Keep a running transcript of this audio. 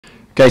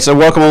Okay, so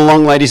welcome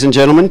along, ladies and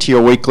gentlemen, to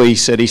your weekly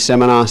SETI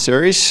seminar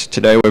series.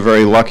 Today we're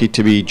very lucky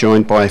to be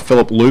joined by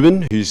Philip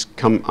Lubin, who's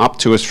come up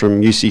to us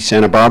from UC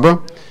Santa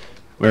Barbara,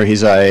 where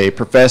he's a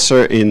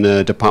professor in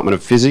the Department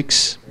of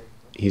Physics.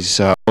 He's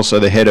also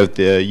the head of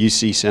the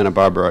UC Santa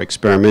Barbara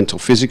Experimental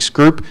Physics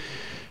Group.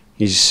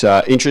 His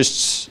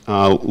interests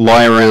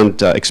lie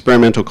around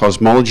experimental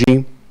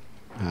cosmology,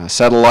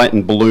 satellite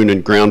and balloon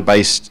and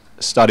ground-based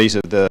studies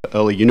of the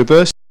early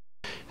universe.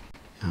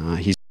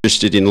 He's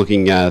interested in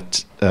looking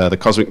at the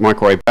cosmic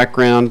microwave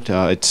background,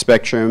 its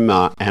spectrum,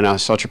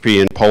 anisotropy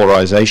and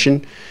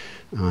polarization.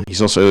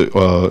 He's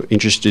also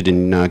interested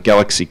in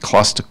galaxy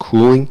cluster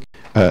cooling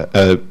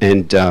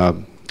and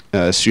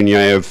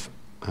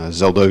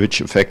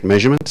Sunyaev-Zeldovich effect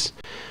measurements.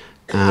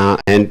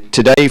 And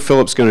today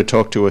Philip's going to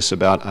talk to us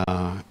about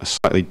a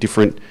slightly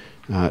different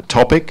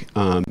topic,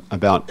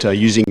 about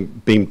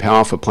using beam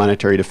power for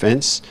planetary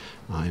defense.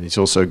 And he's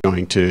also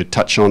going to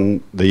touch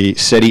on the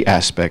SETI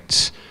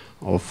aspects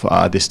of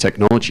this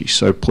technology.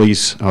 So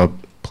please join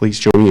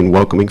me in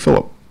welcoming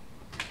Philip.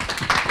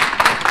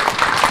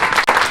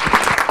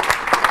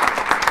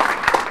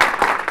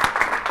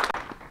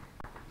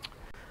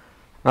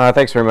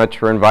 Thanks very much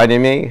for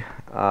inviting me.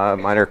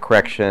 Minor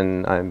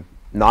correction, I'm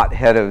not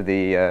head of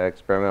the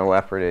experimental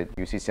effort at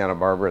UC Santa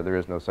Barbara. There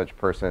is no such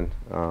person.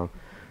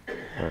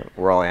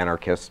 We're all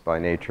anarchists by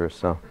nature,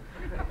 so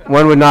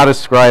one would not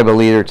ascribe a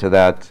leader to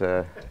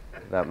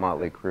that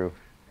motley crew.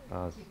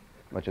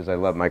 Much as I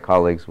love my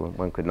colleagues,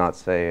 one could not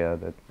say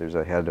that there's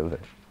a head of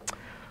it.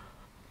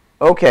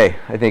 Okay,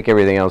 I think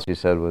everything else you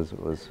said was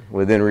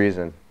within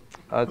reason.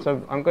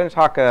 So I'm going to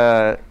talk,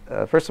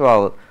 first of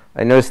all,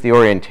 I noticed the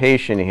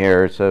orientation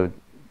here. So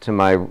to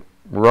my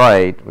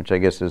right, which I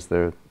guess is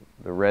the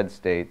red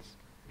states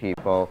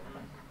people,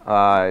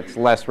 it's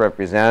less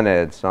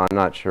represented, so I'm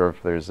not sure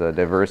if there's a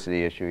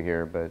diversity issue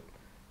here, but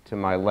to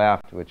my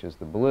left, which is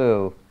the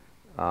blue,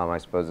 I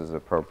suppose is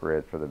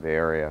appropriate for the Bay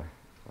Area.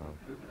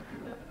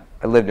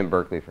 I lived in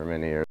Berkeley for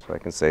many years, so I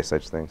can say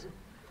such things.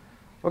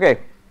 Okay,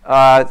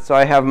 so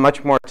I have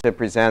much more to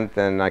present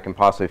than I can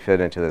possibly fit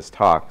into this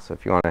talk. So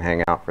if you want to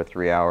hang out for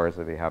 3 hours,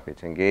 I'd be happy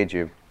to engage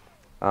you.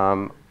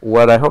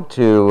 What I hope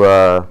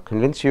to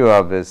convince you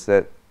of is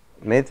that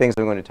many things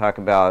I'm going to talk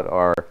about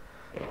are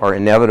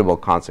inevitable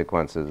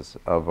consequences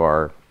of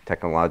our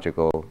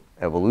technological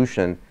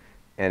evolution,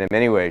 and in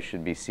many ways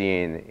should be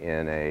seen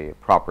in a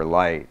proper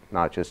light,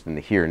 not just in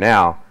the here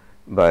now,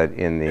 but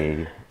in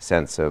the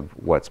sense of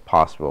what's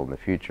possible in the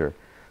future.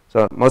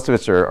 So most of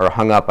us are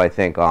hung up, I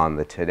think, on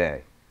the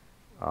today.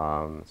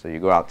 So you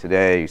go out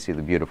today, you see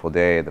the beautiful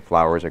day, the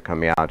flowers are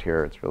coming out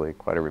here. It's really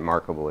quite a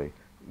remarkably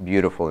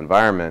beautiful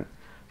environment.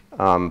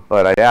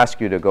 But I'd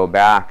ask you to go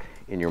back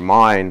in your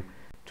mind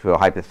to a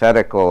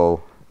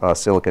hypothetical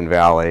Silicon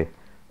Valley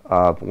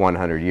of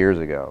 100 years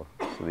ago.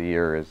 So the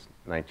year is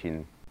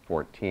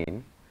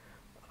 1914.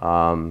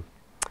 And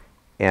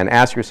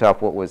ask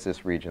yourself, what was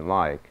this region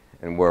like?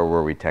 And where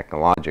were we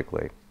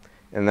technologically?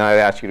 And then I'd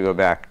ask you to go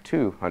back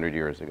 200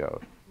 years ago,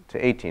 to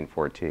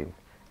 1814,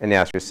 and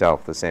ask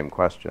yourself the same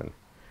question.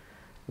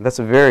 And that's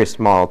a very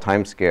small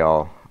time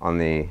scale on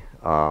the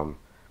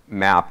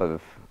map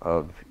of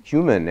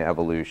human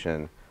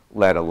evolution,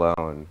 let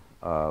alone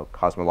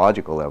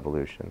cosmological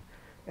evolution.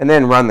 And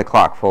then run the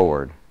clock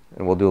forward,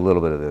 and we'll do a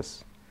little bit of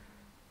this,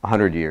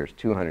 100 years,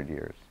 200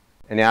 years,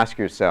 and ask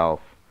yourself,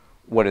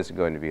 what is it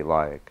going to be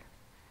like?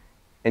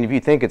 And if you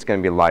think it's going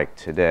to be like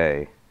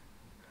today,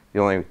 the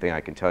only thing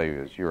I can tell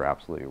you is you're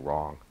absolutely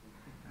wrong.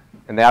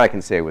 And that I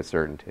can say with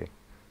certainty.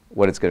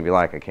 What it's going to be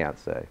like, I can't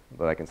say.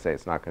 But I can say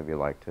it's not going to be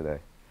like today.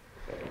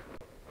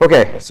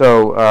 Okay,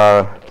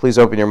 so please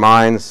open your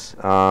minds.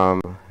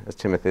 As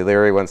Timothy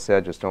Leary once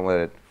said, just don't let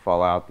it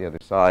fall out the other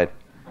side.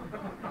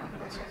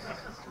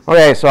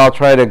 Okay, so I'll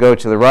try to go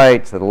to the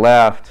right, to the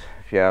left.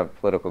 If you have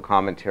political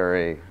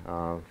commentary,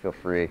 feel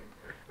free.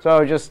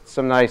 So just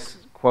some nice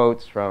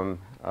quotes from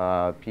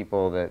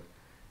people that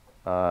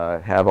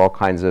have all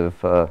kinds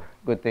of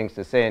good things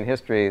to say in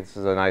history. This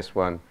is a nice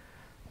one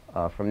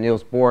from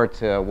Niels Bohr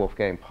to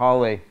Wolfgang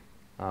Pauli.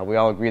 We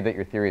all agree that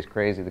your theory is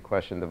crazy. The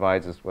question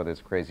divides us whether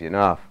it's crazy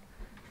enough.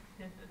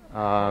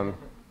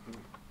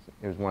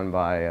 Here's one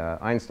by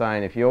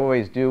Einstein. If you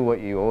always do what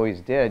you always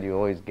did, you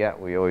always get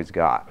what you always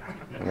got.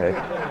 Okay?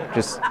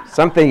 Just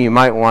something you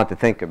might want to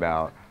think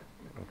about.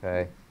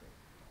 Okay.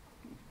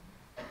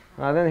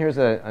 Then here's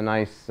a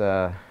nice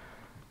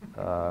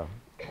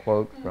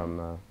quote from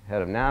the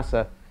head of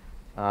NASA.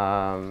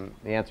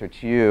 The answer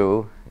to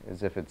you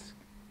is if it's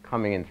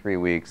coming in 3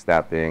 weeks,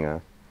 that being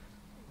a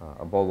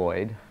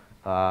boloid,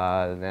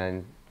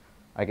 then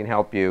I can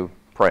help you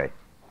pray.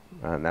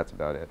 And that's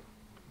about it.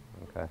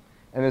 Okay.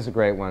 And this is a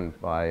great one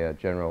by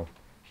General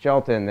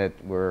Shelton that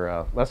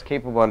we're less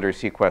capable under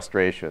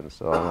sequestration.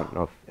 So I don't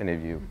know if any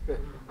of you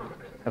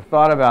have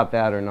thought about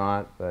that or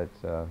not, but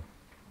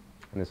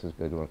and this is a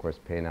good one, of course,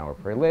 pay now or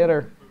pray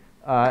later.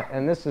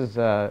 And this is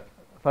I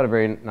thought a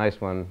very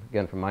nice one,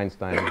 again, from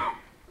Einstein. And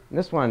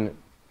this one,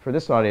 for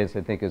this audience,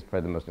 I think is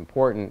probably the most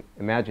important.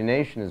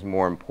 Imagination is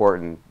more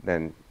important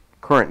than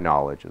current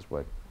knowledge, is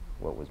what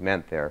was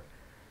meant there.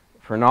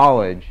 for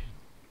knowledge,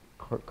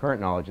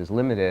 current knowledge is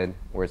limited,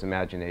 whereas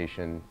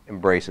imagination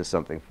embraces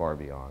something far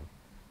beyond.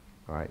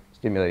 All right,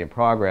 stimulating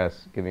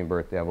progress, giving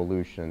birth to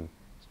evolution,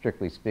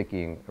 strictly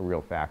speaking, a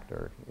real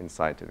factor in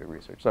scientific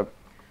research. So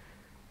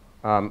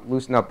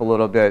loosen up a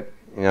little bit,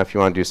 you know, if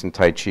you want to do some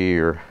Tai Chi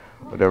or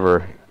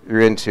whatever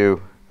you're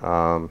into,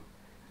 might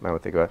want to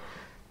think about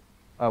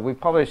it. We've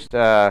published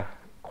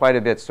quite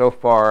a bit so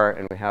far,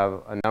 and we have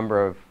a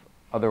number of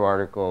other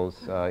articles,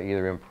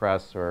 either in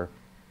press or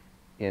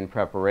in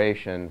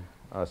preparation.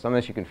 Some of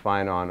this you can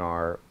find on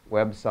our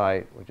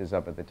website, which is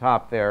up at the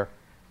top there,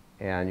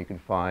 and you can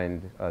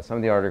find some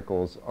of the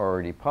articles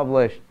already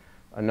published.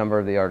 A number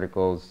of the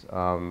articles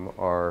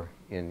are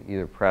in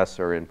either press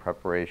or in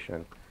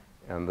preparation,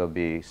 and there'll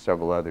be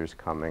several others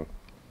coming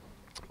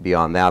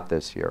beyond that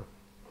this year.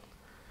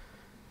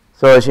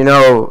 So as you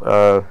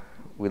know,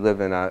 we live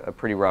in a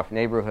pretty rough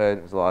neighborhood.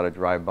 There's a lot of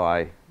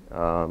drive-by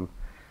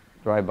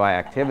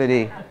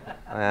activity,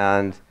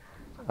 and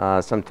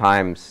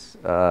sometimes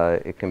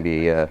it can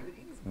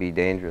be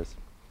dangerous.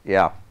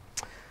 Yeah.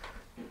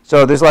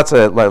 So there's lots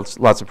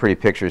of pretty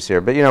pictures here,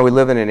 but you know, we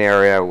live in an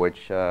area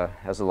which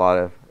has a lot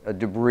of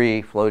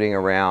debris floating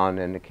around,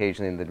 and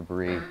occasionally the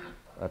debris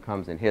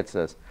comes and hits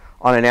us.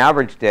 On an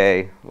average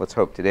day, let's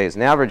hope today is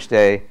an average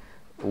day,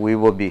 we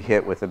will be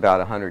hit with about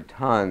 100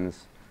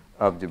 tons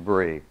of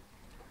debris.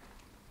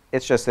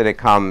 It's just that it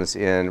comes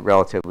in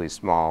relatively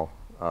small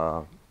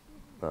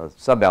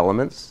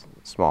sub-elements,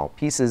 small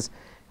pieces,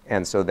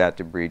 and so that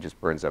debris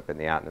just burns up in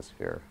the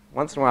atmosphere.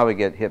 Once in a while we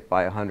get hit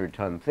by a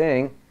 100-ton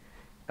thing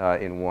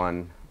in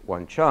one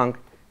chunk,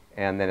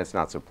 and then it's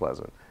not so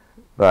pleasant.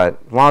 But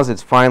as long as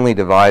it's finely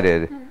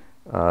divided,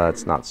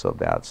 it's not so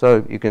bad.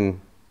 So you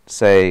can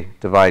say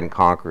divide and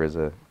conquer is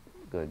a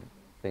good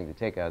thing to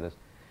take out of this.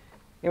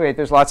 Anyway,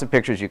 there's lots of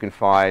pictures you can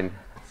find.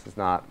 This is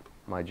not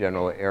my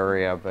general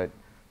area, but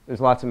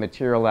there's lots of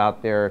material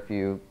out there. If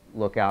you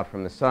look out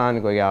from the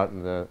sun, going out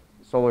in the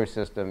solar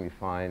system, you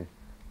find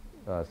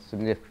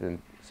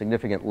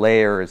significant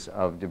layers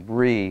of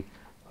debris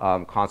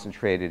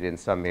concentrated in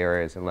some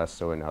areas and less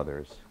so in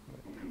others,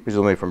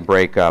 presumably from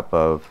breakup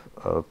of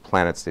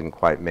planets didn't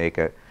quite make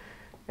it.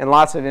 And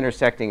lots of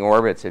intersecting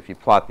orbits. If you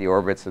plot the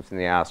orbits of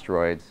the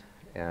asteroids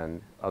and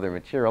other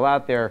material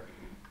out there,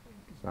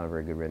 it's not a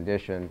very good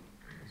rendition.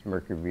 It's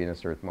Mercury,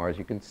 Venus, Earth, Mars.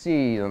 You can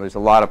see, you know, there's a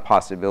lot of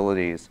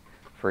possibilities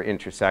for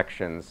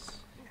intersections,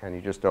 and you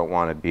just don't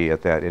want to be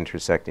at that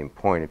intersecting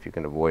point if you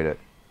can avoid it.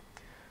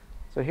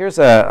 So here's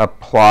a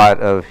plot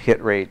of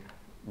hit rate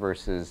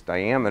versus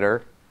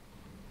diameter,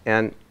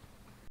 and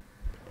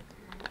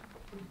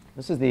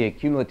this is the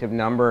cumulative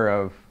number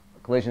of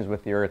collisions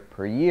with the Earth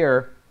per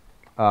year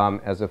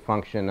as a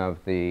function of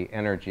the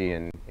energy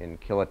in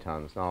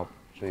kilotons. And I'll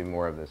show you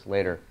more of this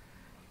later.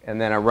 And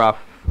then a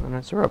rough,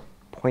 is there a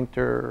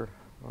pointer?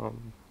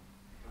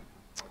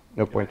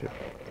 No pointer.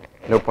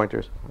 No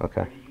pointers?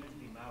 Okay.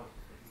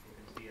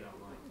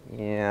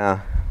 Yeah,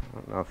 I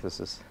don't know if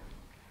this is.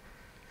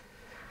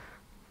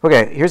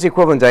 Okay, here's the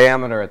equivalent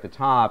diameter at the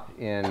top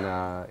in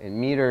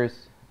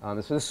meters.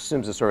 This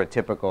assumes a sort of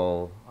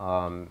typical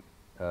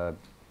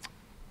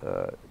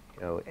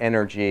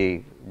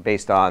energy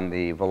based on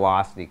the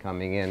velocity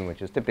coming in,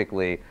 which is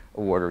typically a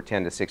order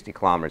 10 to 60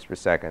 kilometers per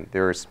second. The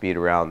Earth's speed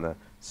around the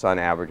sun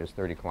averages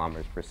 30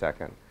 kilometers per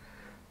second.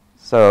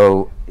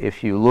 So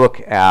if you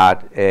look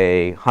at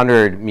a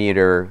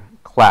 100-meter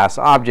class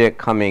object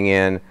coming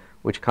in,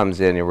 which comes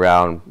in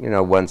around, you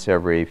know, once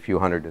every few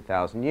hundred to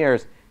 1,000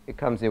 years, it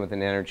comes in with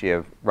an energy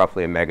of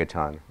roughly a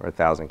megaton or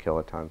 1,000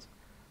 kilotons.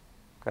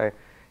 Okay?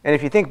 And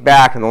if you think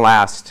back in the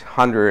last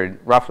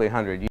roughly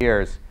 100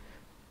 years,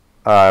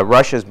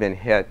 Russia's been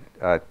hit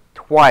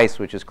twice,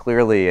 which is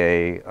clearly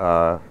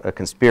a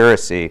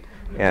conspiracy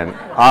and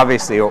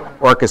obviously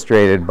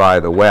orchestrated by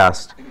the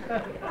West.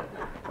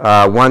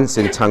 Once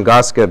in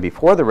Tunguska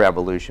before the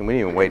revolution, we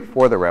didn't even wait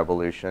for the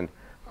revolution,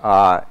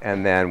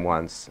 and then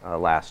once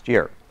last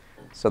year.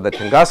 So the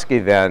Tunguska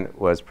event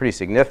was pretty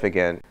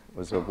significant. It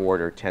was of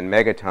order 10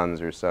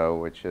 megatons or so,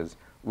 which is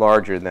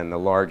larger than the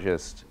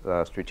largest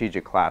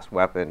strategic class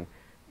weapon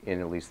in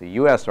at least the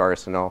US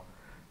arsenal,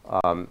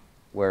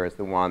 whereas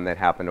the one that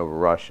happened over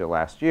Russia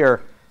last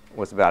year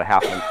was about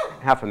half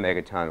a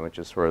megaton, which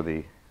is sort of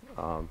the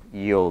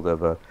yield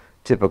of a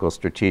typical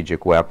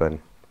strategic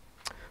weapon.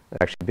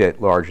 Actually a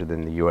bit larger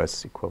than the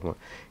US equivalent.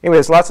 Anyway,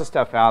 there's lots of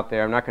stuff out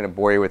there. I'm not going to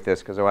bore you with this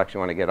because I actually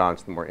want to get on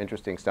to the more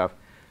interesting stuff.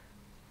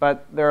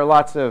 But there are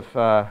lots of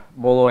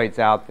boloids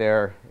out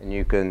there, and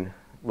you can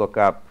look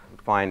up,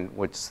 find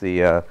what's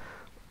the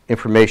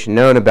information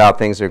known about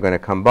things that are going to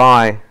come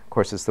by. Of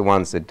course, it's the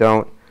ones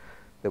that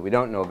we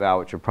don't know about,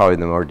 which are probably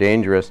the more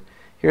dangerous.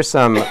 Here's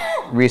some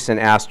recent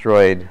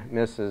asteroid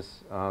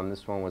misses.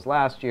 This one was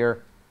last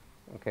year.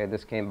 Okay,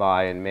 this came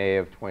by in May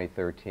of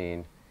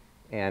 2013,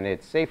 and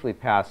it safely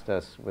passed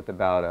us with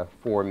about a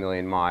 4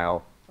 million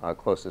mile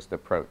closest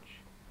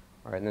approach.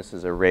 All right, and this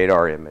is a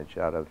radar image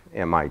out of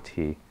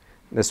MIT.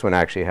 This one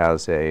actually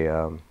has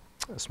a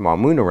small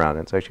moon around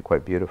it. It's actually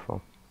quite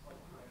beautiful.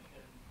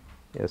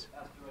 Yes?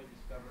 Asteroid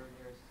discovered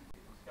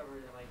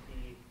at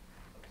MIT,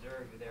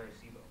 observed there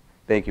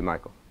Thank you,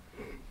 Michael.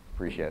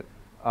 Appreciate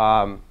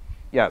it.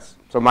 Yes,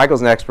 so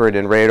Michael's an expert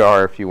in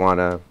radar if you want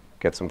to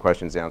get some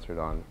questions answered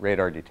on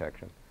radar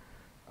detection.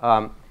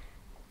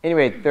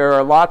 Anyway, there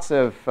are lots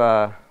of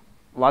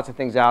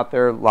things out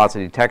there, lots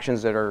of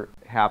detections that are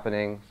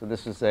happening. So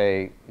this is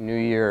a New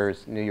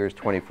Year's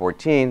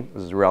 2014.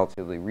 This is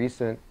relatively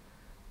recent.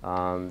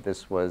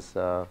 This was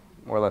more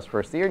or less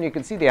first of the year. And you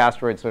can see the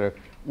asteroid sort of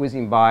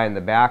whizzing by in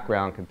the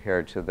background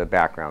compared to the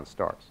background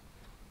stars.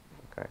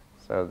 Okay,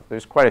 so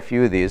there's quite a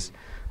few of these.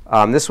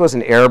 This was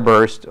an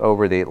airburst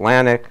over the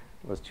Atlantic.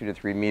 It was 2 to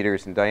 3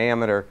 meters in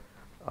diameter.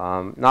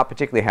 Not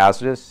particularly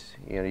hazardous.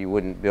 You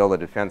wouldn't build a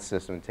defense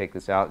system to take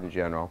this out in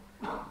general.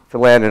 If it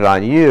landed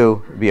on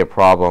you, it would be a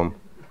problem.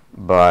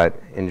 But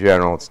in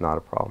general, it's not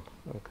a problem.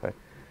 Okay.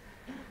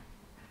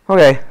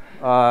 Okay.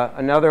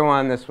 Another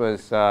one. This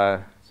was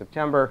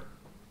September.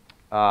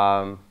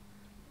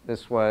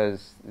 This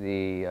was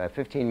the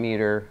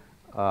 15-meter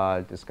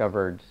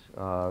discovered,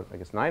 I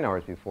guess, 9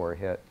 hours before it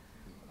hit,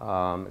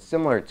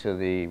 similar to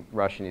the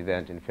Russian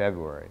event in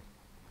February.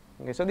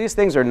 Okay, so these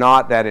things are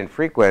not that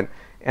infrequent,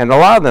 and a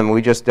lot of them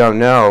we just don't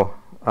know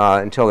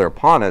until they're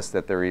upon us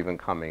that they're even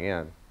coming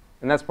in.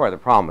 And that's part of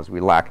the problem, is we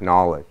lack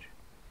knowledge,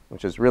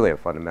 which is really a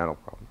fundamental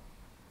problem.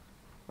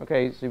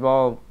 Okay, so you're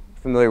all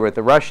familiar with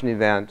the Russian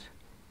event.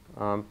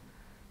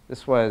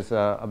 This was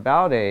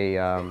about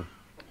a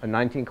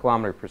 19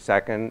 kilometer per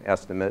second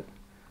estimate,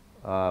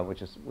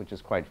 which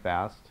is quite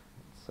fast.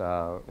 It's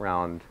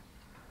around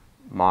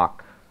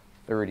Mach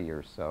 30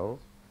 or so,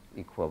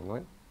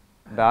 equivalent.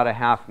 About a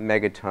half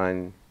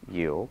megaton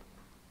yield.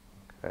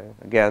 Okay.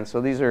 Again,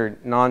 so these are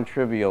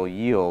non-trivial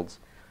yields.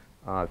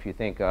 If you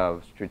think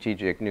of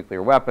strategic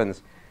nuclear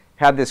weapons,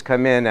 had this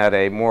come in at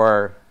a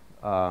more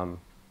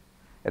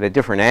at a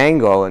different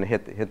angle and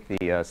hit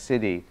the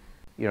city,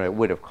 it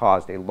would have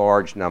caused a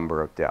large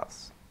number of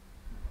deaths.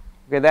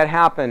 Okay, that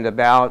happened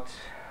about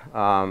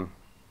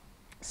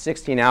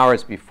 16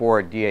 hours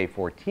before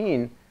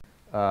DA-14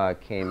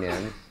 came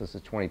in. This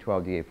is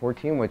 2012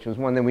 DA-14, which was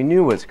one that we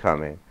knew was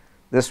coming.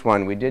 This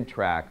one we did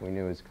track. We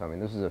knew it was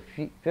coming. This is a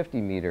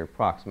 50-meter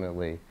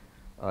approximately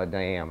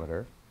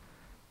diameter.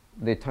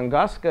 The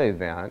Tunguska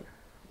event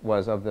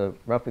was of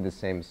roughly the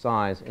same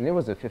size, and it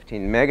was a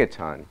 15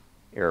 megaton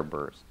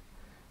airburst.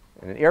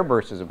 And an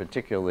airburst is a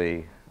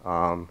particularly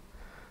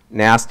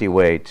nasty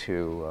way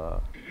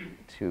to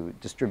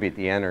distribute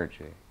the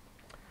energy.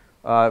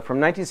 From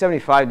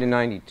 1975 to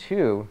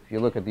 92, if you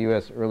look at the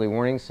U.S. early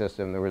warning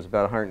system, there was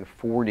about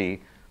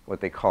 140 what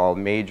they call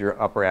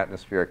major upper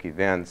atmospheric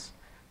events,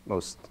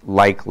 most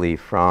likely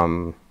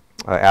from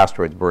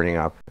asteroids burning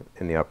up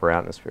in the upper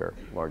atmosphere,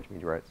 large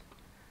meteorites.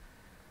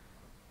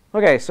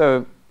 Okay,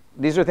 so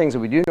these are things that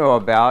we do know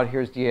about.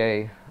 Here's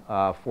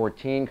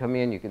DA-14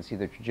 coming in. You can see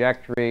the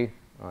trajectory.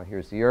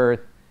 Here's the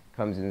Earth.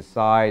 Comes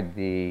inside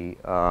the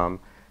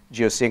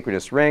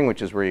geosynchronous ring,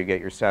 which is where you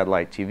get your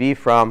satellite TV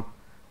from.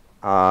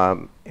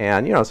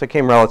 And, so it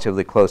came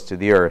relatively close to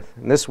the Earth.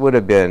 And this would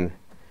have been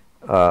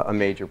a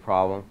major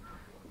problem.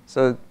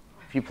 So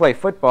if you play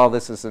football,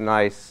 this is a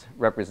nice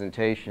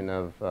representation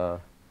of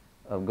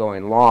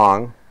going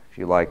long, if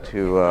you like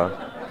to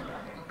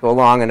go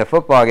long in a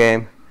football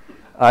game.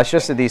 It's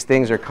just that these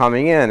things are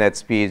coming in at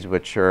speeds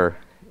which are,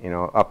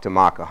 up to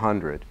Mach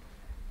 100.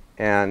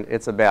 And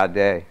it's a bad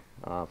day,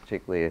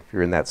 particularly if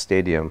you're in that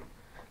stadium.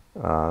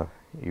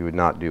 You would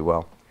not do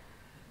well.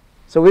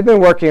 So we've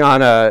been working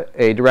on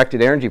a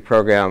directed energy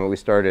program that we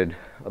started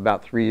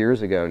about 3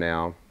 years ago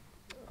now.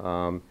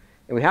 And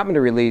we happened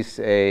to release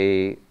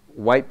a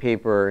white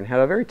paper and had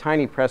a very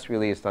tiny press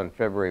release on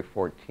February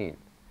 14th.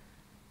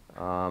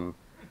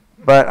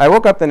 But I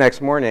woke up the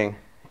next morning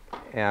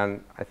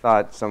and I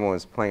thought someone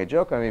was playing a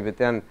joke on me, but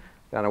then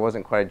it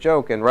wasn't quite a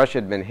joke, and Russia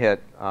had been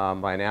hit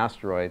by an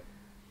asteroid.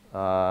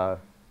 So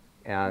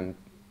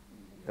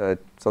the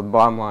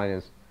bottom line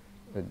is,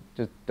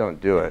 just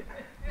don't do it,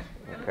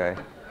 okay?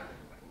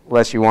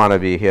 Unless you want to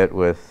be hit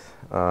with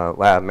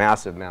a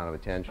massive amount of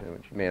attention,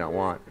 which you may not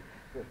want.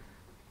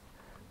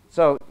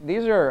 So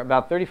these are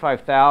about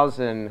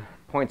 35,000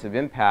 points of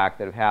impact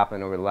that have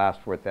happened over the last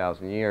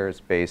 4,000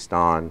 years based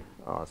on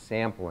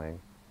sampling.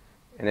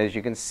 And as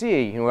you can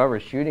see,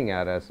 whoever's shooting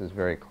at us is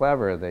very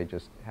clever. They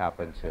just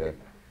happen to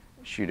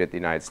shoot at the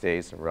United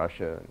States and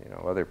Russia and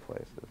other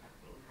places.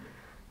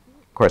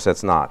 Of course,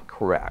 that's not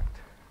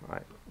correct.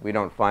 Right? We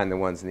don't find the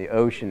ones in the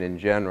ocean in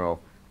general.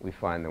 We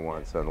find the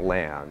ones on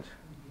land.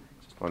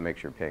 Just want to make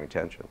sure you're paying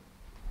attention.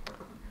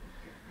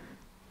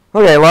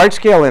 Okay,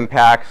 large-scale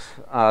impacts.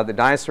 The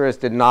dinosaurs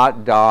did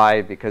not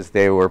die because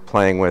they were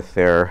playing with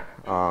their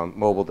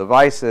mobile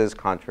devices,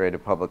 contrary to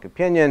public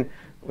opinion,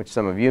 which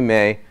some of you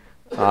may.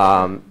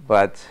 And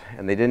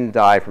they didn't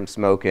die from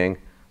smoking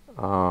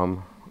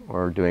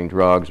or doing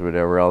drugs or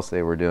whatever else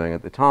they were doing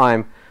at the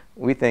time.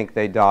 We think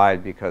they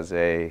died because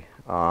a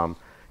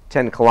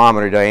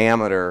 10-kilometer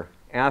diameter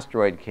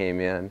asteroid came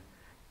in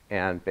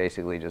and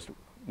basically just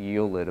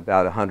yielded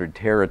about 100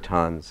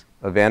 teratons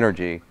of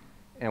energy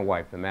and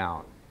wiped them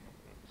out.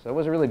 So it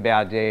was a really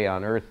bad day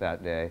on Earth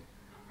that day.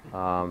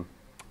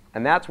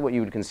 And that's what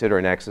you would consider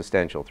an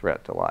existential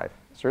threat to life.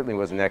 It certainly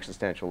was an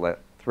existential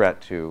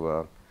threat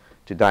to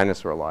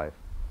dinosaur life,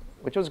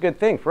 which was a good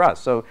thing for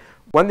us. So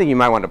one thing you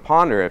might want to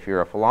ponder if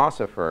you're a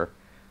philosopher,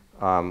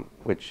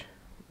 which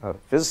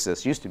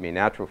physicists used to be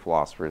natural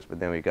philosophers, but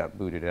then we got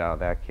booted out of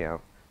that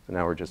camp, so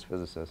now we're just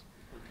physicists,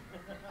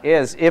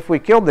 is if we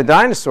killed the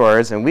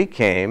dinosaurs and we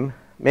came,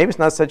 maybe it's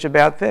not such a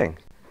bad thing.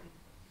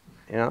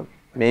 You know,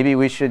 maybe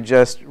we should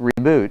just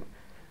reboot.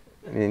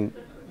 I mean,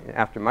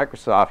 after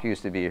Microsoft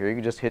used to be here, you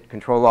could just hit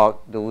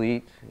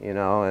Control-Alt-Delete, you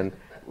know, and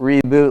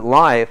reboot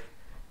life,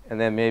 and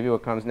then maybe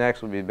what comes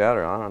next would be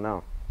better. I don't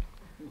know.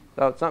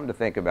 So it's something to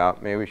think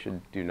about. Maybe we should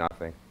do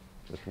nothing,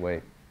 just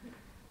wait.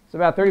 So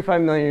about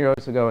 35 million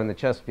years ago in the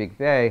Chesapeake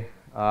Bay,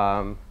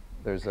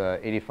 there's a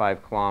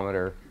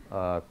 85-kilometer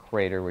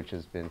crater which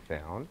has been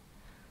found.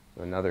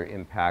 So another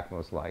impact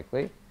most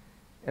likely.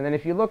 And then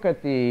if you look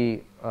at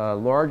the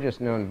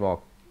largest known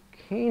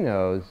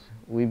volcanoes,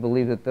 we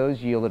believe that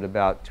those yielded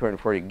about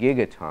 240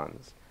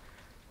 gigatons.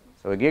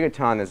 So a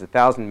gigaton is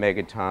 1,000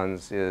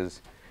 megatons.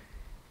 Is,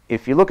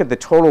 if you look at the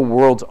total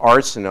world's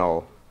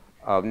arsenal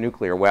of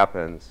nuclear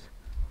weapons,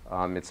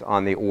 it's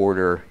on the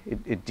order,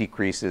 it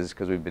decreases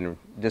because we've been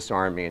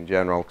disarming in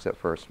general, except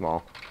for a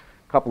small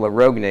couple of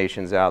rogue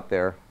nations out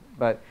there.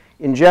 But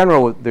in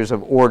general, there's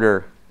of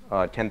order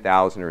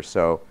 10,000 or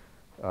so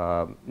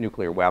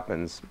nuclear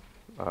weapons,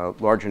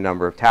 larger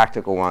number of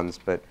tactical ones,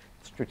 but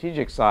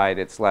strategic side,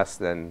 it's less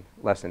than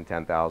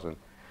 10,000.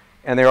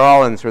 And they're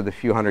all in sort of the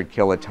few hundred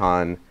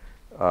kiloton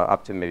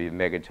up to maybe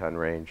megaton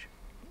range.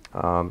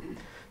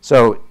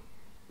 So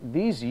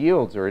these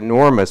yields are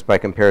enormous by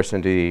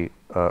comparison to the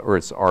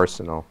Earth's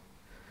arsenal.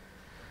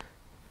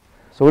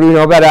 So what do we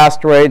know about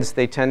asteroids?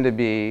 They tend to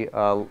be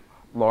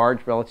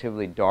large,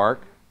 relatively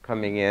dark,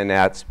 coming in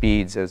at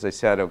speeds, as I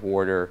said, of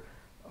order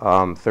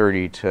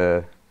 30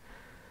 to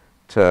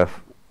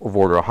of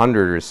order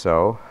 100 or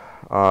so.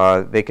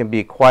 They can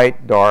be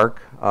quite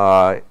dark.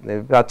 They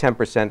have about 10%,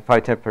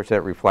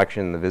 5–10%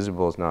 reflection in the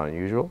visible is not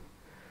unusual.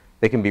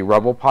 They can be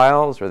rubble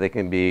piles, or they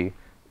can be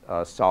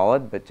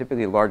solid, but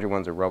typically larger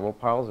ones are rubble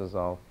piles, as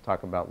I'll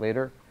talk about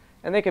later.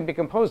 And they can be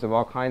composed of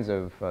all kinds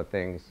of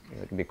things.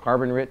 They can be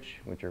carbon-rich,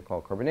 which are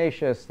called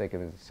carbonaceous. They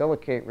can be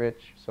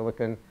silicate-rich,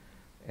 silicon,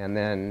 and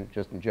then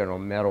just in general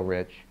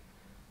metal-rich.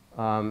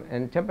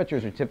 And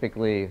temperatures are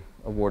typically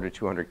of order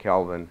 200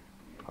 Kelvin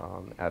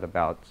at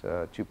about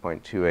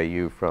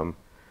 2.2 AU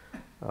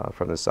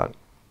from the sun.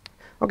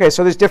 Okay,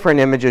 so there's different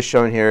images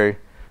shown here,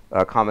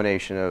 a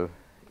combination of,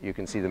 you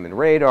can see them in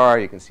radar,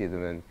 you can see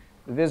them in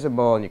the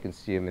visible, and you can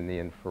see them in the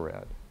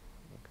infrared.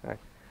 Okay.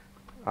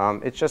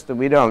 It's just that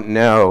we don't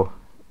know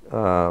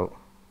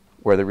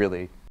where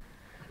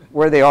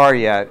they are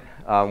yet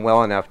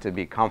well enough to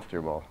be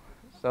comfortable.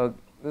 So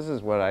this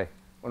is one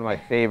of my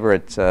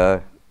favorite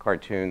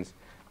cartoons.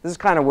 This is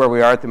kind of where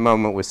we are at the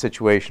moment with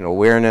situational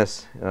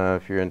awareness.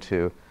 If you're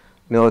into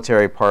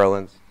military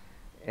parlance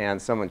and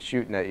someone's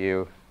shooting at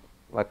you,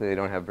 luckily they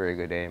don't have very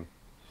good aim.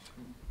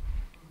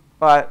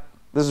 But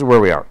this is where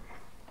we are.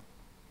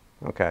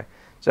 Okay.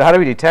 So how do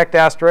we detect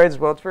asteroids?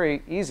 Well, it's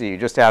very easy. You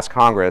just ask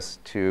Congress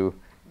to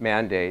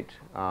mandate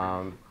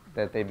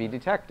that they be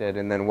detected,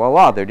 and then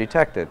voila, they're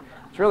detected.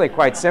 It's really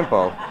quite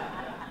simple.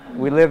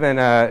 We live in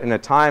a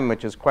time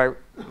which is quite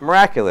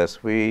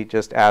miraculous. We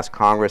just ask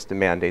Congress to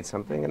mandate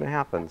something, and it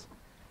happens.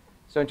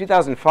 So in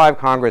 2005,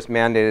 Congress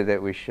mandated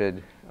that we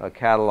should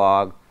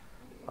catalog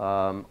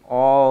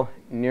all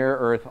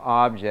near-Earth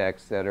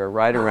objects that are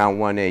right around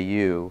 1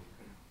 AU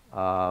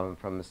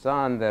from the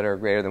sun that are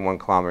greater than 1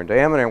 kilometer in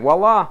diameter, and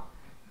voila,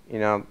 you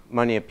know,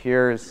 money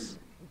appears,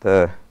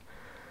 the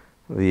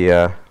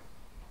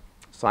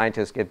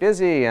scientists get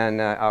busy, and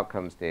out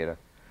comes data.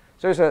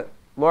 So there's a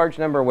large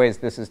number of ways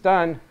this is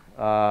done.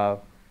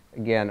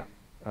 Again,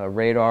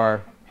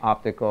 radar,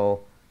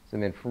 optical,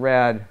 some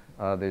infrared.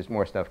 There's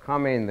more stuff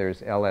coming.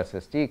 There's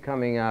LSSD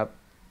coming up,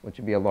 which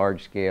would be a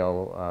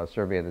large-scale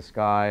survey of the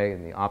sky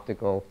and the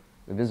optical,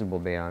 the visible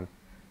band.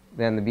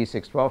 Then the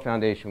B612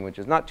 Foundation, which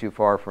is not too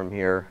far from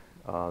here,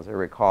 as I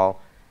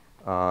recall,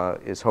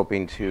 is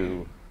hoping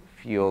to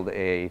field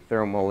a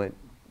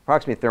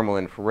approximately thermal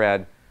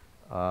infrared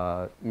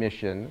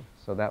mission.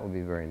 So that would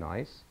be very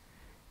nice.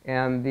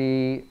 And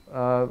the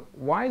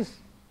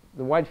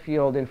Wide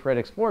Field Infrared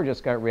Explorer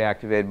just got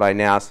reactivated by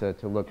NASA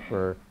to look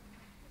for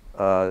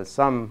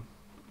some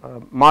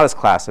modest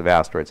class of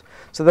asteroids.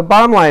 So the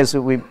bottom line is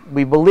that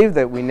we believe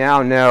that we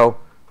now know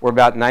where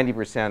about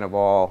 90% of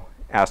all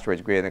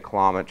asteroids greater than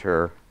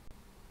kilometer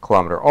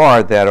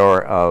are that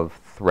are of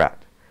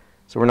threat.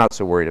 So we're not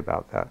so worried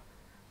about that.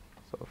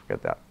 So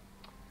forget that.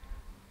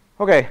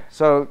 Okay,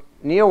 so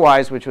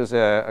NEOWISE, which was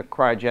a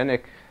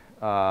cryogenic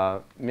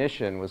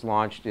mission, was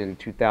launched in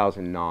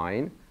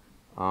 2009.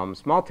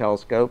 Small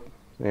telescope,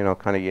 you know,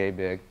 kind of yay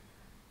big.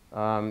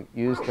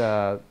 Used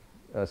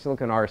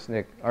silicon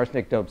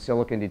arsenic-doped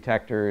silicon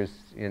detectors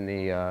in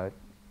the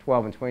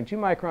 12 and 22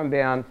 micron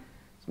band.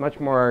 It's much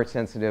more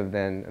sensitive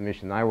than a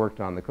mission I worked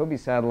on, the COBE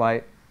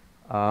satellite.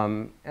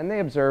 And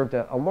they observed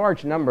a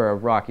large number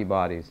of rocky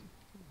bodies,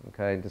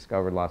 okay, and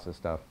discovered lots of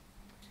stuff.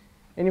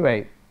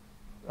 Anyway,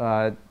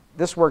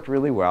 this worked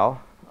really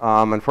well.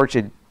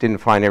 Unfortunately, it didn't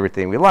find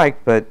everything we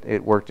liked, but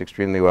it worked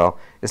extremely well.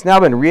 It's now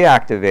been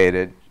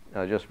reactivated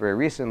just very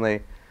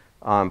recently.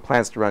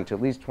 Plans to run to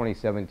at least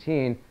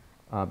 2017,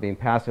 being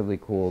passively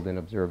cooled and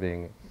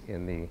observing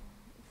in the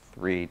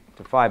 3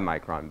 to 5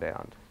 micron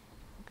band.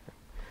 Okay.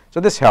 So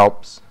this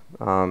helps.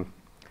 If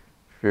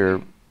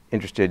you're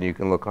interested, you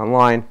can look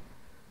online.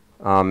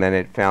 And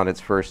it found its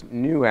first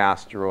new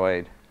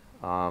asteroid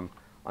on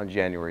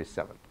January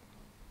 7th.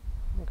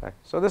 Okay,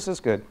 so this is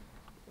good.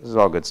 This is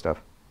all good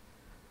stuff.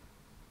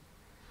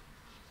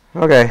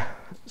 Okay,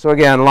 so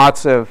again,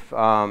 lots of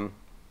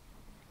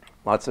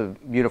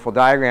beautiful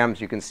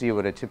diagrams. You can see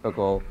what a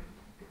typical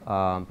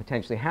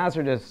potentially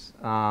hazardous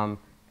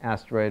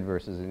asteroid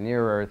versus a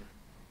near-Earth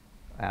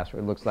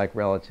asteroid looks like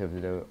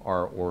relative to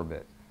our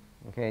orbit.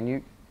 Okay, and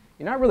you're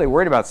not really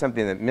worried about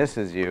something that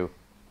misses you,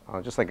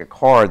 just like a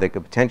car that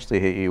could potentially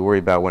hit you. You worry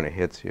about when it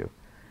hits you.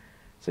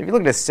 So if you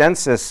look at a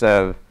census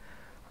of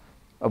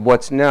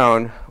what's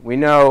known, we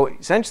know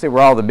essentially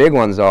where all the big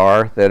ones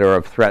are that are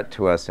of threat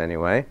to us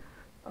anyway.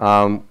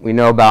 We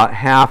know about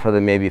half of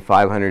the maybe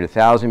 500 to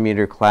 1,000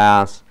 meter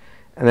class,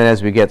 and then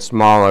as we get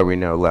smaller, we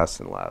know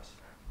less and less.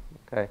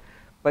 Okay?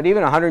 But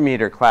even 100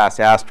 meter class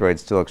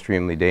asteroids still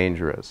extremely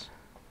dangerous.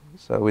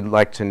 So we'd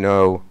like to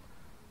know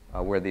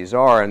where these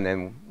are, and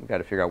then we've got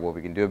to figure out what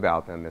we can do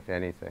about them, if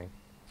anything.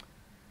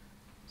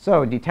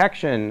 So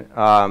detection,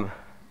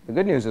 the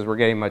good news is we're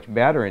getting much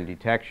better in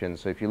detection.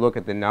 So if you look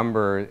at the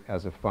number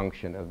as a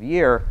function of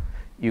year,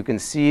 you can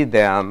see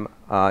them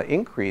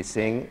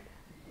increasing,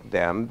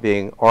 them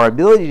being our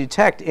ability to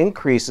detect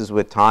increases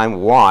with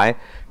time. Why?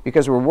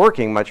 Because we're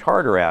working much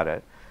harder at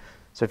it.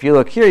 So if you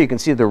look here, you can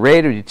see the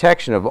rate of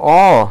detection of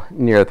all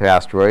near-Earth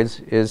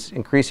asteroids is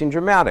increasing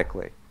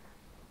dramatically.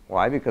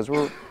 Why? Because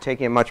we're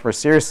taking it much more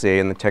seriously,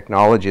 and the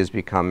technology is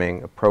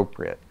becoming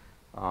appropriate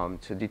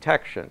to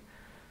detection.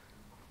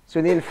 So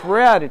in the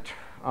infrared,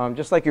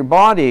 just like your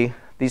body,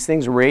 these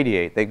things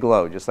radiate. They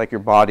glow, just like your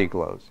body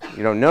glows.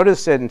 You don't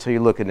notice it until you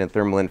look at a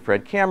thermal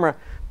infrared camera,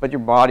 but your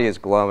body is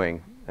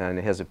glowing, and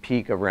it has a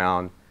peak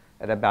around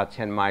at about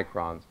 10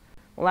 microns.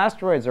 Well,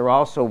 asteroids are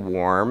also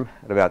warm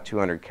at about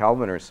 200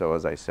 Kelvin or so,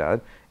 as I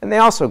said, and they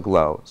also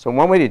glow. So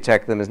one way to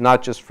detect them is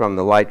not just from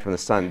the light from the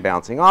sun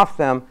bouncing off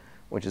them,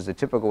 which is the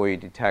typical way you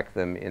detect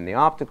them in the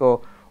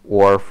optical,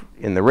 or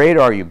in the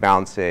radar, you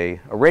bounce a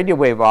radio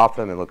wave off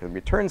them and look at the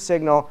return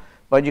signal,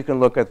 but you can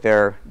look at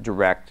their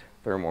direct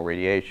thermal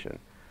radiation.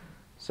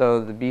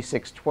 So the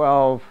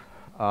B612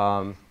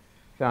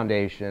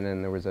 Foundation,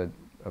 and there was a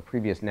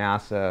previous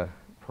NASA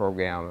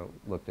program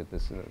that looked at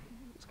this in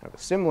it's kind of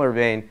a similar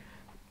vein,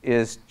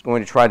 is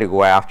going to try to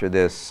go after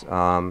this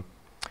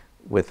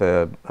with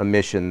a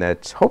mission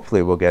that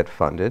hopefully will get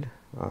funded.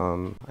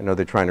 I know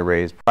they're trying to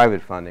raise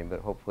private funding,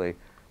 but hopefully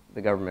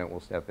the government will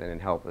step in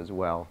and help as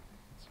well.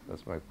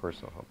 That's my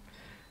personal hope.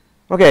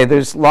 Okay,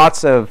 there's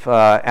lots of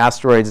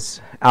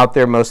asteroids out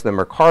there. Most of them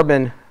are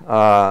carbon.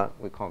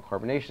 We call them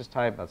carbonaceous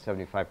type, about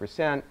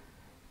 75%.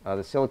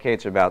 The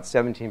silicates are about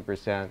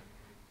 17%,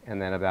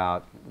 and then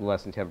about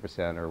less than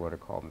 10% are what are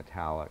called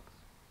metallics.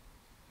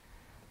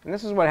 And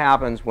this is what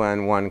happens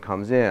when one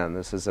comes in.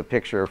 This is a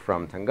picture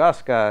from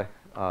Tunguska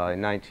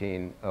in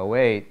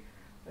 1908.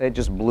 It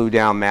just blew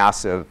down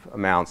massive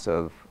amounts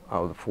of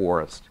the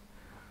forest.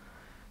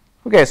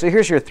 Okay, so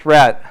here's your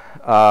threat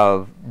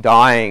of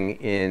dying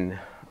in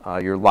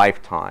your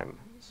lifetime.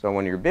 So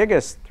one of your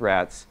biggest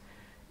threats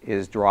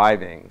is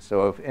driving.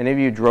 So if any of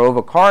you drove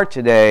a car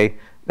today,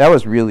 that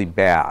was really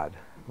bad,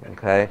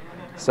 okay?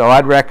 So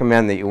I'd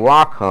recommend that you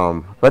walk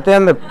home. But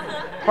then the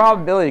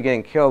probability of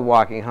getting killed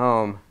walking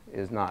home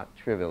is not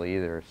trivial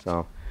either.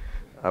 So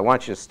I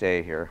want you to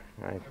stay here,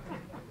 right?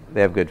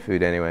 They have good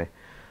food anyway.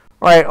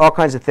 All right, all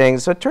kinds of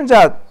things. So it turns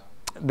out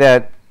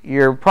that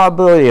your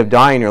probability of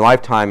dying in your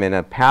lifetime in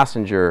a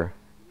passenger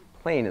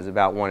plane is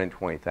about 1 in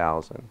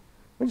 20,000,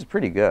 which is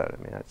pretty good. I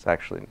mean, that's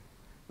actually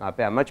not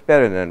bad. Much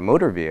better than a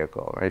motor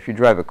vehicle, right? If you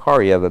drive a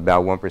car, you have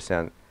about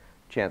 1%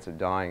 chance of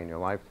dying in your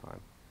lifetime.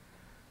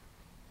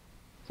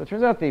 So it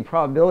turns out the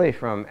probability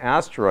from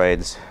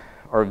asteroids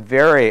are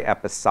very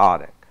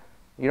episodic.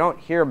 You don't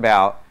hear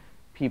about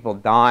people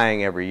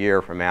dying every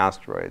year from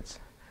asteroids.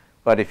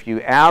 But if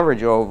you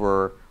average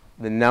over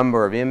the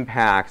number of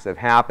impacts that have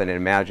happened and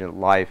imagine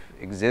life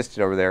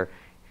existed over there,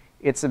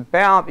 it's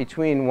about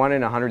between 1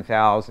 in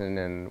 100,000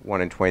 and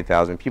 1 in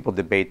 20,000. People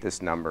debate this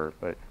number,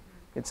 but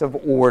it's of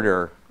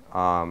order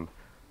 1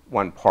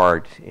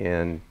 part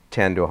in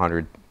 10 to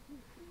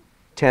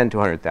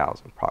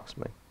 100,000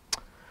 approximately.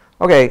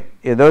 Okay,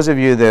 those of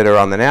you that are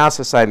on the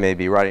NASA side may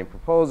be writing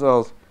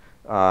proposals.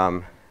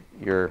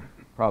 Your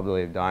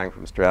probability of dying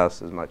from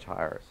stress is much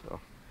higher. So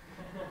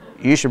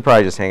you should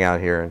probably just hang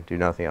out here and do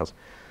nothing else.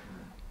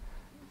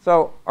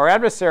 So our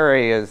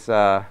adversary is,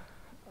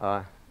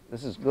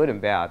 this is good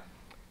and bad.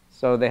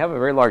 So they have a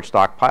very large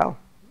stockpile.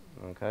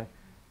 Okay.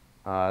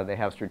 They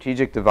have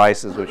strategic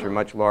devices which are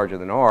much larger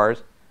than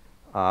ours.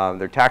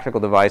 Their tactical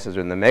devices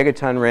are in the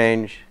megaton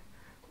range.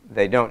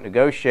 They don't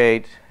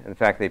negotiate. In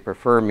fact, they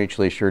prefer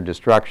mutually assured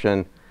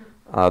destruction.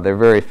 They're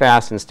very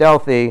fast and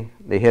stealthy.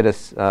 They hit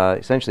us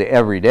essentially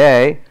every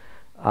day,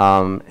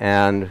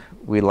 and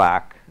we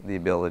lack the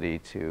ability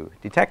to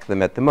detect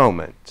them at the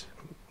moment.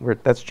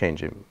 That's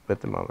changing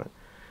at the moment.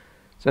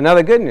 So now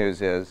the good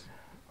news is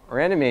our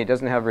enemy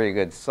doesn't have very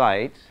good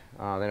sight.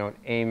 They don't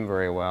aim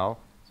very well,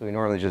 so we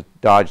normally just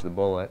dodge the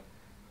bullet.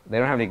 They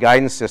don't have any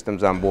guidance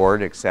systems on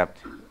board except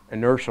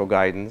inertial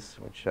guidance,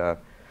 which if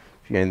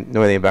you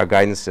know anything about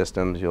guidance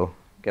systems, you'll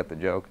get the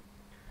joke.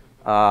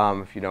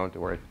 If you don't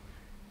worry.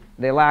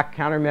 They lack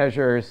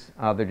countermeasures.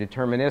 They're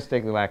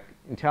deterministic. They lack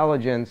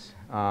intelligence.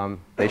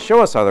 They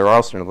show us how they're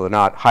arsenal. They're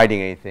not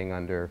hiding anything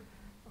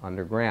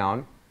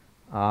underground.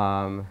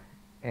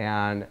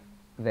 And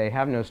they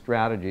have no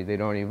strategy. They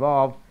don't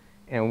evolve.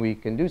 And we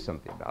can do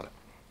something about it.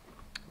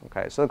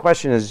 Okay, so the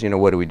question is,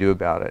 what do we do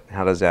about it?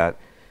 How does that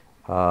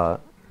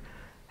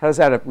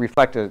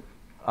reflect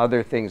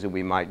other things that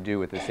we might do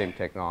with the same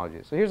technology?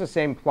 So here's the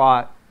same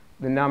plot,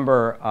 the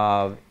number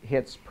of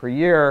hits per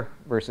year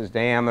versus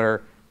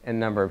diameter, and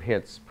number of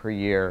hits per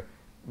year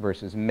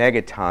versus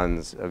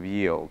megatons of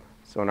yield.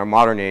 So in our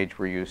modern age,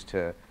 we're used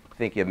to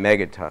thinking of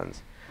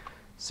megatons.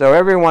 So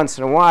every once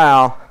in a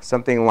while,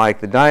 something like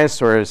the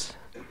dinosaurs,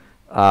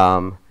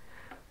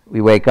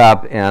 we wake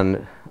up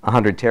and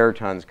 100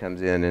 teratons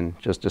comes in and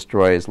just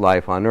destroys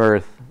life on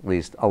Earth, at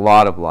least a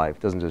lot of life.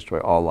 It doesn't destroy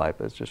all life,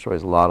 but it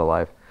destroys a lot of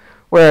life.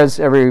 Whereas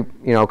every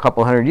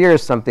couple hundred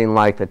years, something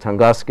like the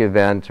Tunguska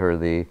event or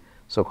the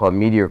so-called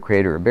meteor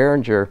crater or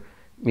Barringer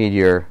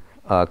meteor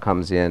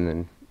comes in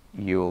and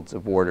yields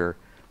of order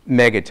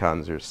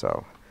megatons or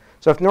so.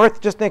 So if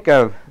just think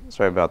of,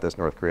 sorry about this,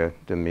 North Korea,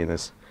 didn't mean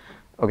this.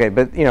 Okay,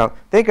 but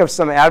think of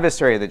some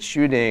adversary that's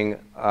shooting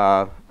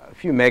a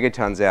few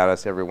megatons at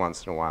us every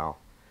once in a while.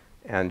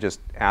 And just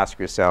ask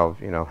yourself,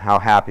 how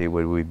happy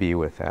would we be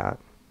with that?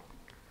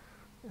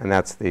 And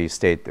that's the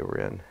state that we're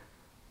in.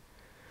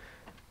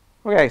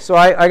 Okay, so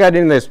I got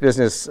into this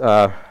business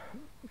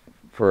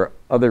for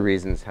other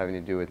reasons having to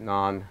do with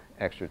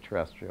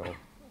non-extraterrestrial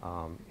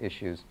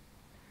issues.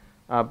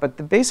 But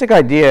the basic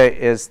idea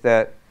is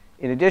that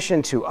in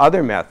addition to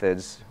other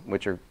methods,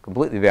 which are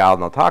completely valid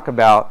and I'll talk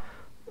about,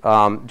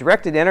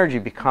 directed energy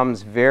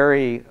becomes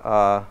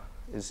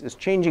is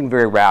changing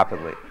very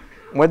rapidly.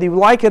 Whether you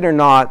like it or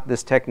not,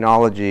 this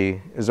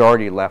technology has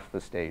already left the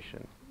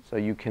station. So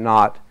you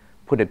cannot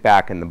put it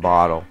back in the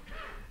bottle.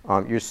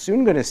 You're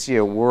soon going to see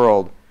a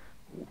world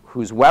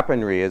whose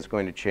weaponry is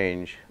going to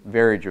change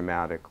very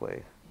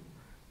dramatically.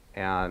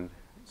 And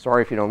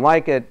sorry if you don't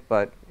like it,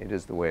 but it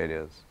is the way it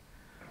is.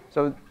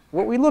 So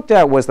what we looked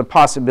at was the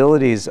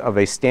possibilities of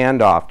a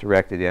standoff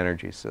directed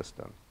energy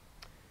system.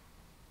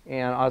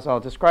 And as I'll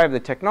describe the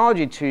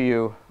technology to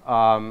you,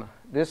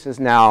 this is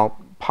now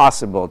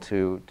possible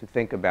to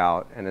think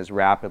about and is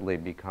rapidly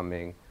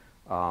becoming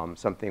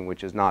something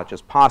which is not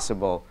just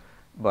possible,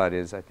 but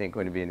is, I think,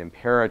 going to be an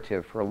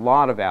imperative for a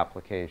lot of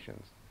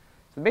applications.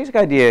 So the basic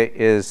idea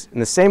is, in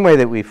the same way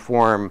that we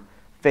form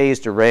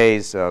phased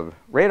arrays of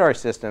radar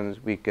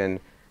systems, we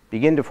can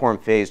begin to form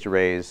phased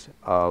arrays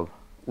of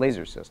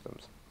laser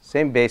systems.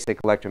 Same basic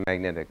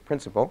electromagnetic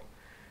principle.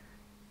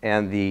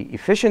 And the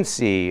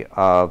efficiency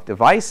of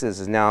devices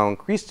is now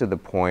increased to the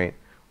point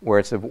where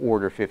it's of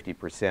order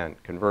 50%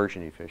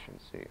 conversion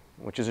efficiency,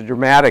 which is a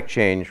dramatic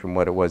change from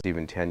what it was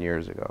even 10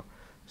 years ago.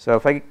 So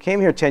if I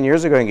came here 10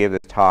 years ago and gave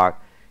this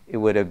talk, it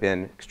would have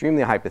been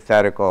extremely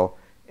hypothetical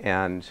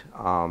and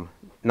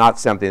not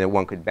something that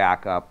one could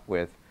back up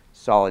with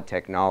solid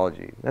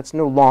technology. That's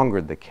no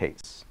longer the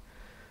case.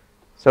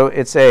 So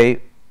it's a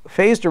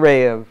phased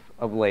array of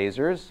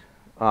lasers,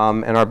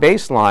 and our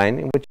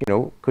baseline, which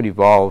could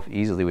evolve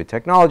easily with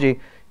technology,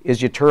 is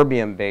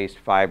ytterbium-based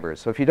fibers.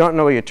 So if you don't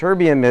know what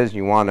ytterbium is,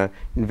 you want to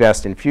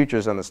invest in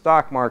futures on the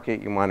stock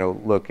market, you want to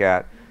look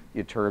at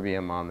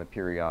ytterbium on the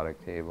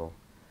periodic table.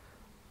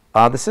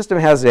 The system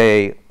has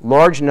a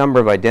large number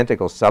of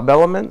identical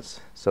sub-elements,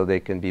 so they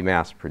can be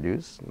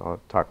mass-produced. And I'll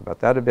talk about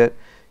that a bit.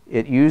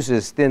 It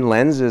uses thin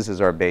lenses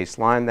as our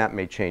baseline. That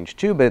may change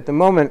too, but at the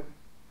moment,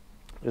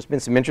 there's been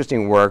some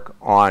interesting work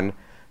on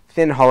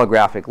thin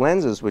holographic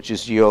lenses, which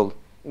yield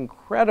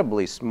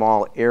incredibly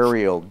small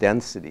areal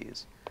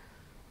densities.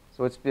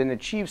 So what's been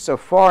achieved so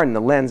far in the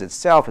lens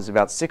itself is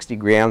about 60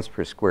 grams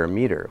per square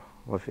meter.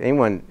 Well, if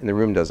anyone in the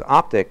room does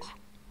optics,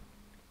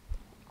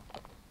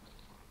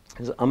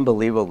 it's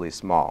unbelievably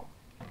small.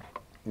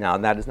 Now,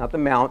 that is not the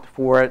mount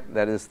for it.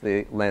 That is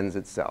the lens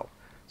itself.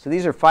 So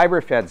these are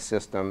fiber-fed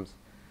systems.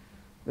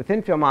 The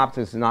thin film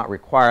optics is not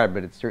required,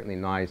 but it's certainly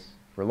nice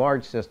for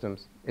large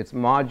systems. It's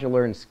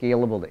modular and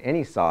scalable to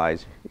any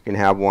size. You can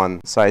have one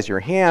the size of your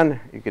hand.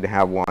 You could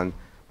have one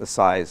the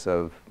size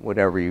of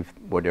whatever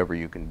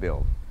you can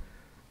build.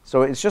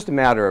 So it's just a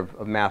matter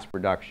of mass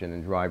production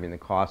and driving the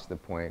cost to the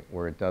point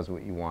where it does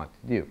what you want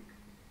to do.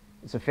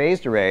 It's a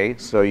phased array,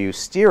 so you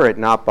steer it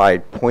not by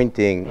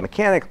pointing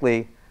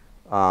mechanically,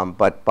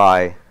 but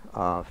by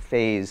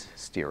phase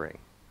steering.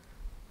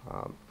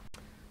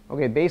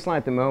 Okay, baseline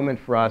at the moment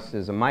for us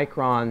is a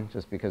micron,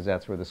 just because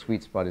that's where the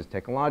sweet spot is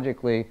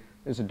technologically.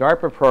 There's a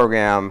DARPA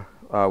program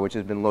which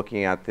has been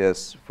looking at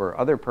this for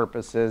other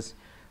purposes.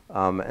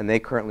 and they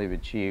currently have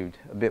achieved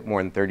a bit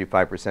more than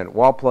 35%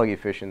 wall plug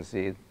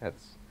efficiency.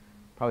 That's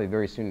probably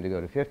very soon to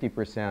go to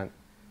 50%.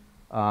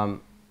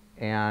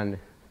 And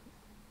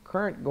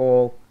current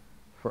goal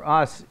for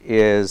us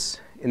is,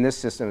 in this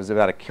system, is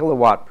about 1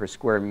 kilowatt per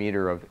square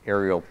meter of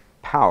aerial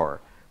power,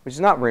 which is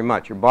not very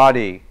much. Your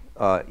body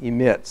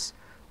emits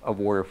of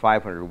order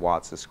 500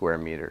 watts a square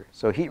meter.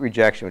 So heat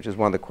rejection, which is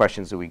one of the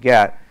questions that we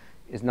get,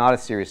 is not a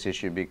serious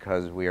issue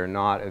because we are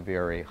not a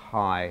very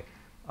high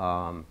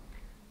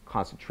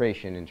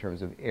concentration in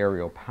terms of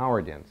aerial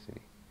power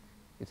density.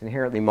 It's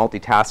inherently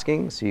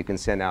multitasking, so you can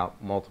send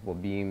out multiple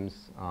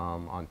beams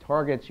on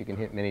targets. You can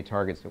hit many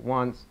targets at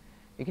once.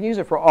 You can use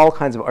it for all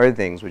kinds of other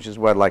things, which is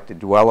what I'd like to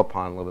dwell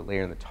upon a little bit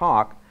later in the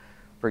talk.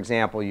 For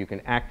example, you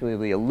can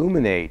actively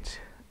illuminate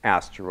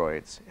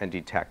asteroids and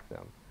detect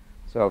them.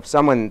 So if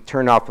someone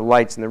turned off the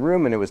lights in the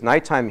room and it was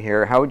nighttime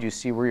here, how would you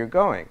see where you're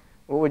going?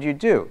 What would you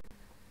do?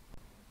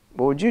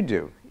 What would you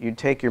do? You'd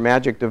take your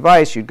magic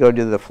device, you'd go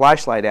to the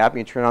flashlight app, and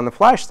you turn on the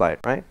flashlight,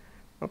 right?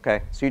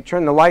 Okay, so you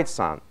turn the lights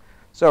on.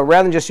 So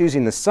rather than just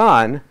using the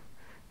sun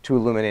to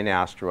illuminate an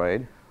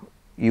asteroid,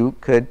 you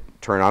could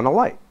turn on a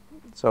light.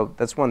 So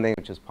that's one thing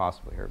which is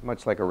possible here,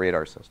 much like a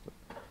radar system.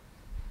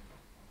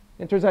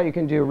 It turns out you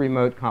can do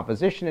remote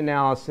composition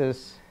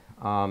analysis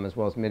as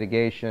well as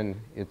mitigation.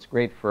 It's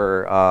great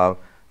for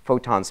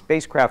photon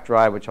spacecraft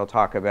drive, which I'll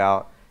talk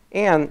about.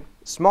 And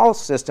small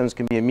systems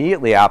can be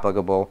immediately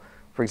applicable.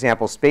 For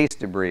example, space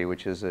debris,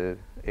 which is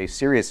a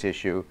serious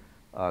issue,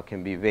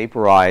 can be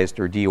vaporized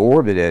or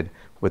deorbited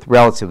with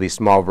relatively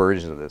small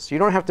versions of this. So you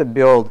don't have to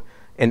build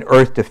an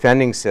Earth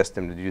defending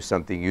system to do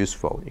something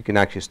useful. You can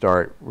actually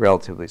start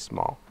relatively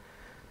small.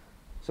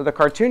 So the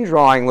cartoon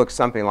drawing looks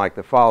something like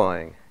the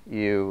following.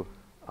 You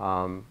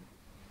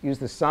use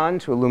the sun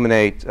to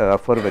illuminate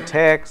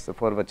photovoltaics. The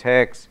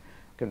photovoltaics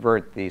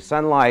convert the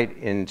sunlight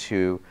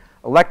into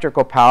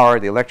electrical power.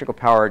 The electrical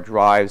power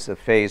drives a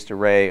phased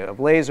array of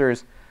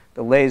lasers.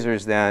 The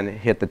lasers then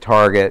hit the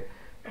target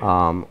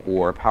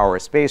or power a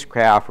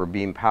spacecraft or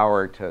beam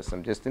power to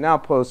some distant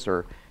outposts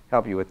or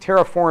help you with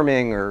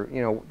terraforming, or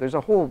there's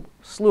a whole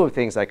slew of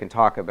things I can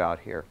talk about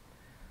here.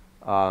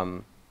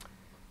 And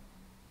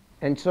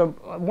so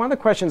one of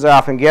the questions I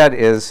often get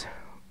is,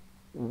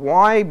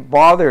 why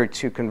bother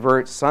to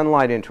convert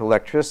sunlight into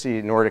electricity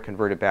in order to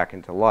convert it back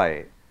into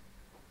light?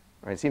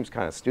 Right? It seems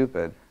kind of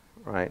stupid,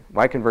 right?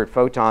 Why convert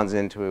photons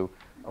into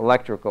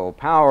electrical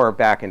power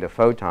back into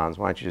photons?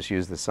 Why don't you just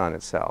use the sun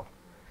itself?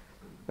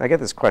 And I get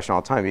this question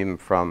all the time, even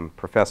from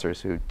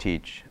professors who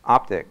teach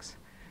optics.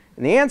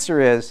 And the answer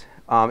is,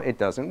 it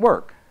doesn't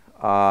work,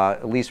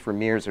 at least for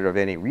mirrors that are of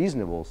any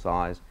reasonable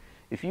size.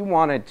 If you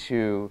wanted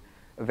to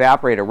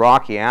evaporate a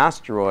rocky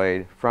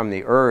asteroid from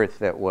the Earth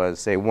that was,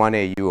 say, 1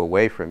 AU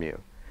away from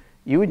you,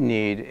 you would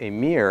need a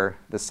mirror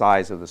the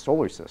size of the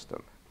solar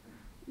system.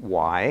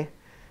 Why?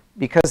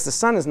 Because the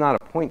sun is not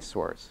a point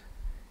source.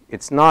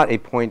 It's not a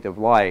point of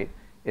light.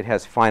 It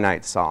has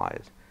finite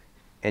size.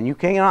 And you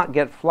cannot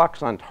get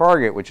flux on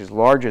target, which is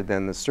larger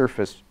than the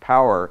surface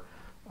power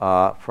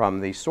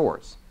from the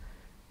source.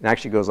 It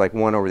actually goes like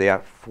 1 over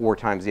the 4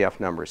 times the F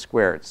number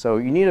squared. So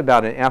you need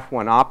about an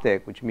F1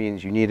 optic, which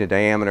means you need a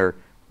diameter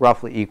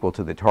roughly equal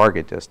to the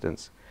target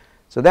distance.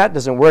 So that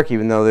doesn't work,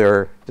 even though there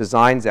are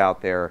designs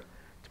out there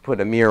to put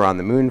a mirror on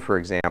the moon, for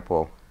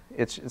example.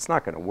 It's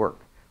not going to work,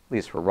 at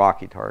least for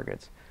rocky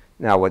targets.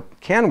 Now, what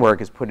can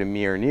work is put a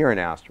mirror near an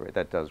asteroid.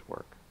 That does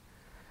work.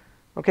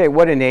 OK,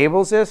 what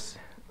enables this?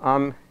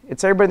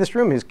 It's everybody in this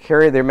room who's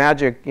carried their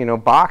magic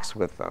box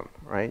with them,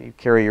 right? You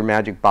carry your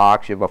magic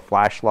box. You have a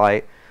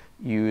flashlight.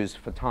 Use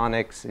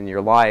photonics in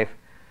your life.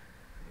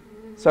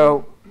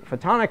 So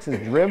photonics has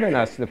driven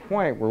us to the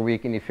point where we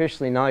can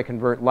efficiently not only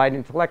convert light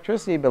into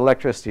electricity, but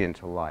electricity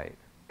into light.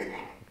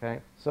 Okay?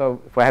 So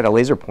if I had a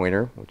laser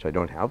pointer, which I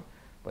don't have,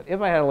 but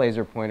if I had a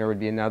laser pointer, it would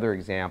be another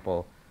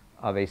example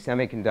of a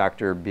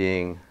semiconductor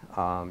being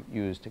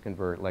used to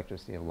convert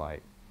electricity into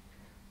light.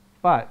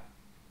 But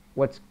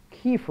what's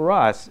key for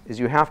us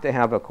is you have to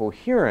have a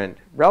coherent,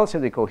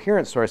 relatively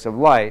coherent source of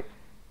light,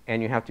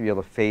 and you have to be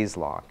able to phase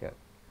lock it.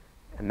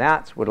 And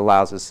that's what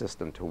allows the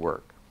system to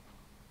work.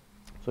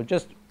 So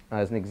just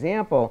as an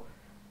example,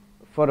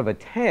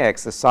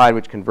 photovoltaics, the side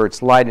which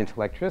converts light into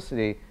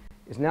electricity,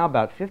 is now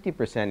about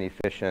 50%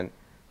 efficient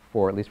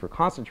for, at least for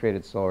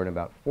concentrated solar, and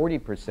about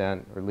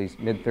 40%, or at least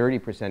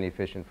mid-30%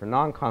 efficient for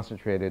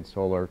non-concentrated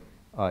solar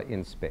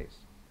in space.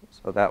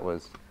 So that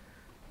was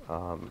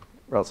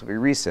relatively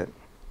recent.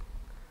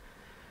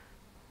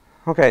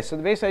 OK, so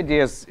the base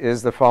idea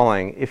is the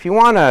following. If you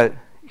want to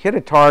hit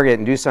a target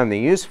and do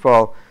something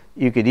useful,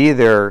 you could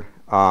either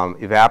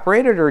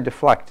evaporate it or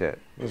deflect it.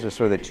 Those are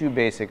sort of the two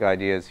basic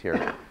ideas here.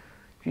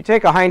 If you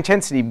take a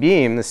high-intensity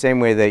beam, the same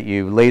way that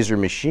you laser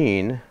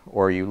machine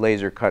or you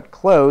laser cut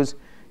clothes,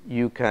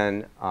 you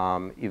can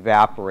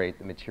evaporate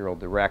the material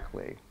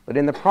directly. But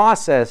in the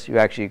process, you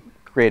actually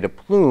create a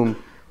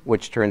plume,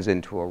 which turns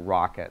into a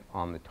rocket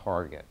on the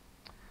target.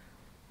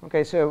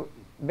 OK, so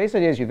the base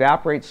idea is you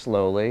evaporate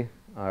slowly,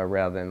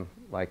 rather than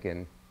like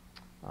in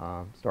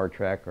Star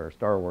Trek or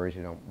Star Wars,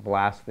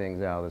 blast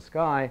things out of the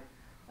sky.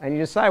 and you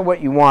decide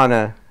what you want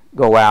to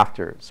go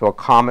after. So a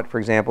comet, for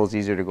example, is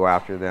easier to go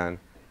after than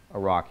a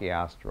rocky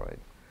asteroid.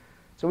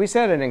 So we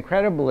set an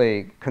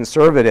incredibly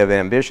conservative,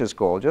 ambitious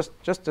goal just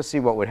to see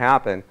what would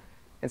happen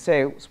and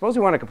say, suppose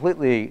we want to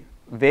completely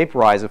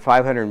vaporize a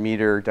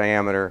 500-meter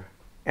diameter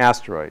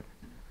asteroid.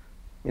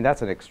 I mean,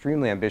 that's an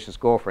extremely ambitious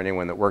goal for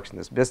anyone that works in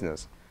this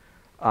business.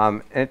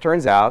 And it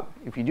turns out,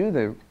 if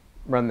you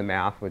run the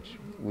math, which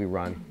we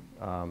run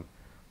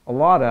a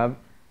lot of,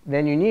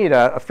 then you need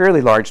a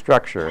fairly large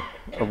structure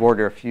of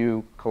order a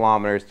few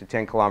kilometers to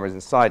 10 kilometers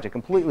inside to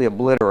completely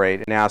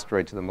obliterate an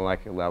asteroid to the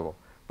molecular level.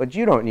 But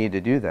you don't need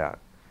to do that.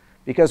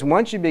 Because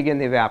once you begin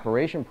the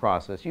evaporation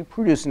process, you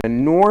produce an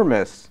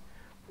enormous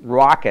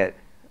rocket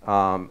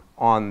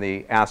on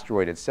the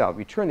asteroid itself.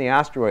 You turn the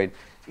asteroid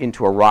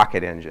into a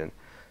rocket engine.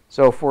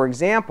 So for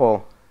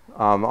example,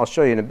 I'll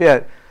show you in a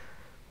bit,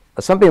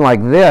 something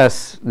like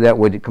this that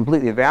would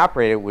completely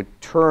evaporate, it would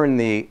turn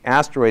the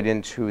asteroid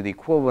into the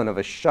equivalent of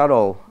a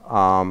shuttle,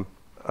 an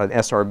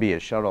SRB, a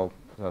shuttle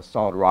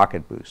solid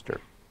rocket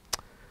booster.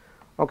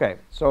 Okay,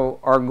 so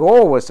our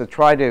goal was to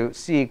try to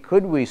see,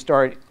 could we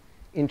start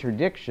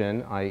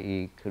interdiction,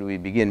 i.e., could we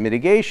begin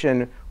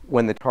mitigation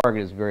when the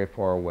target is very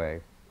far away?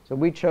 So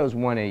we chose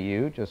 1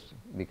 AU just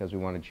because we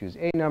want to choose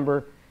a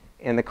number.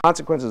 And the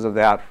consequences of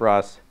that for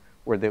us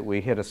were that we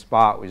hit a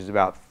spot which is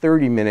about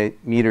 30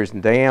 meters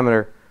in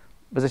diameter.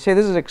 As I say,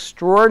 this is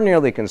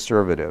extraordinarily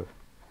conservative.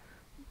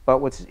 But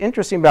what's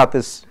interesting about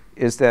this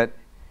is that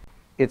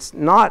it's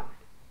not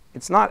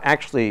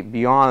actually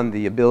beyond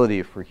the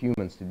ability for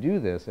humans to do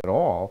this at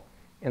all.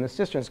 And the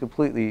system is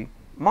completely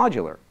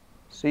modular.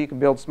 So you can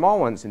build small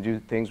ones and do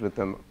things with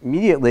them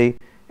immediately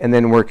and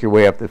then work your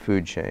way up the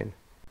food chain.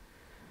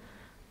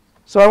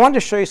 So I wanted to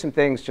show you some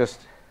things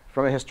just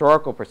from a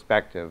historical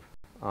perspective.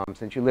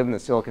 Since you live in the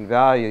Silicon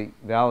Valley,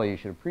 you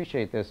should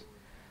appreciate this.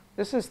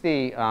 This is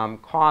the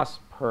cost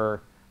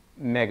per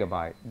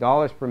megabyte,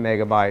 dollars per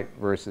megabyte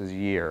versus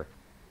year.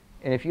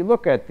 And if you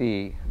look at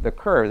the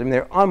curves, I mean,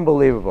 they're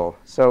unbelievable.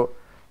 So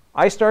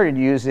I started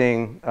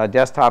using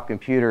desktop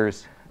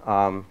computers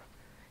in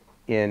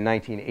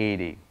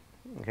 1980.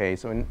 Okay,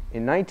 so in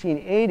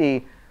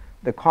 1980,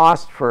 the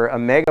cost for a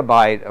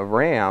megabyte of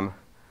RAM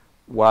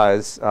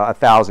was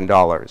 $1,000. So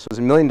it was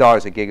 $1 million a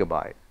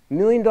gigabyte. $1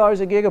 million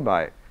a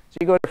gigabyte. So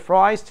you go to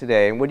Fry's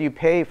today, and what do you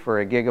pay for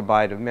a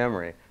gigabyte of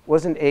memory? What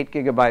does an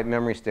 8-gigabyte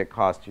memory stick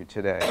cost you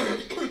today?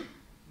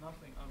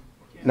 Nothing.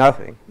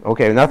 Nothing.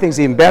 Okay, nothing's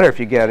even better if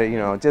you get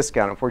a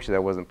discount. Unfortunately,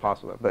 that wasn't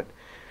possible. But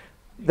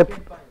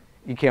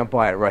you can't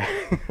buy it, right?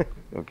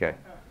 Okay.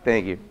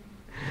 Thank you.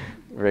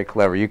 Very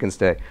clever. You can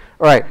stay.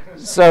 All right.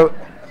 So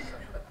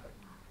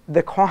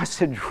the cost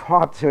had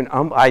dropped to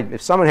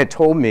if someone had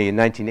told me in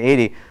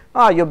 1980,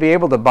 oh, you'll be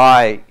able to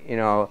buy,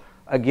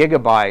 a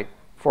gigabyte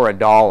for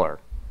 $1,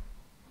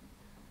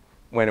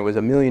 when it was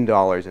 $1 million in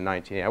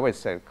 1980, I would have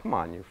said, come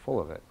on, you're full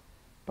of it.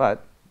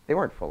 But they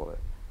weren't full of it.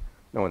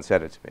 No one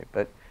said it to me.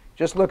 But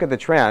just look at the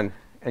trend,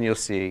 and you'll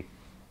see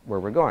where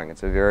we're going.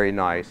 It's a very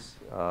nice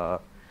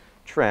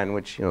trend,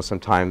 which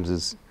sometimes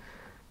is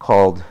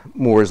called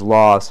Moore's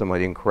Law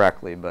somewhat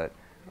incorrectly, but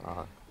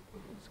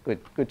it's a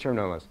good term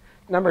nonetheless.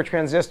 Number of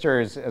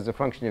transistors as a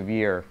function of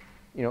year,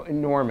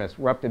 enormous.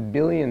 We're up to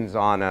billions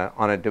on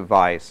a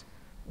device,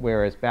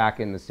 whereas back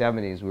in the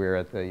 70s we were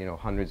at the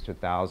hundreds to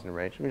 1,000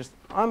 range. I mean, just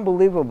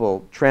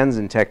unbelievable trends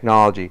in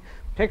technology.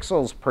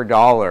 Pixels per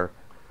dollar.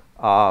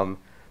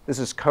 This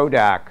is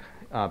Kodak.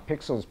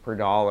 Pixels per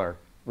dollar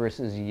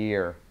versus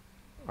year,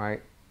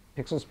 right?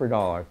 Pixels per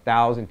dollar,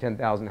 1,000,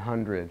 10,000,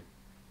 100.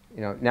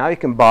 Now you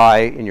can buy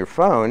in your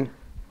phone.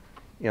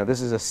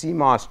 This is a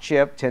CMOS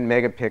chip, 10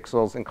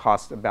 megapixels, and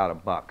costs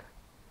about $1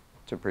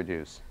 to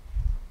produce.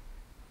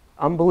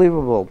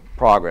 Unbelievable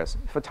progress.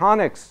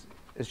 Photonics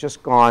has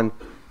just gone.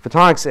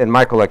 Photonics and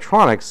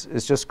microelectronics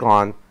has just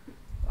gone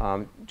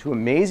to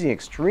amazing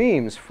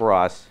extremes for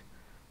us,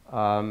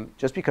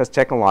 just because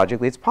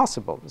technologically it's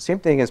possible. The same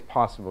thing is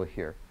possible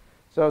here.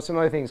 So some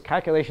other things: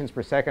 calculations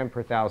per second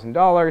per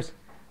 $1,000.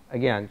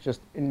 Again,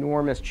 just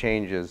enormous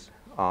changes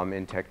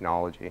in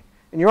technology.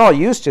 And you're all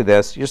used to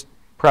this. You just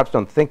perhaps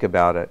don't think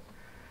about it.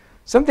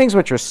 Some things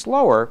which are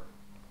slower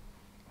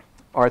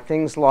are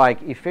things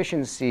like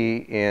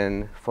efficiency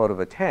in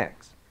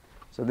photovoltaics.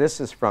 So this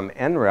is from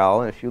NREL,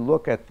 and if you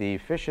look at the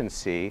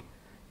efficiency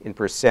in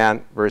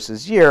percent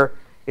versus year,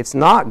 it's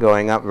not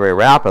going up very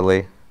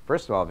rapidly.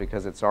 First of all,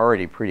 because it's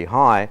already pretty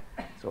high,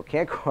 so it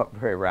can't go up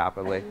very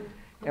rapidly.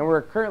 And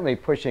we're currently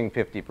pushing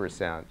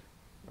 50%.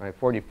 Right?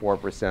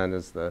 44%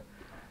 is the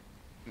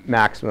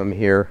maximum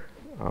here.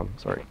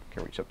 Sorry,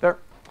 can't reach up there.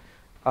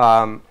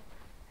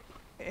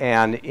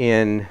 And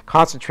in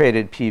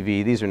concentrated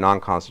PV, these are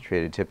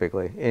non-concentrated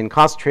typically. In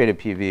concentrated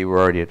PV, we're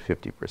already at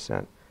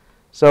 50%.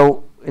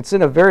 So it's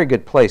in a very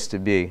good place to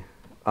be.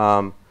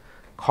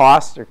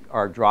 Costs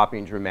are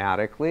dropping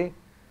dramatically.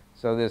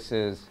 So this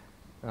is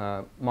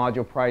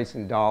module price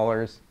in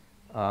dollars,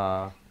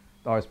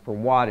 dollars per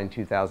watt in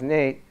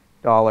 2008,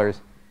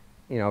 dollars,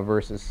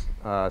 versus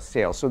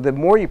sales. So the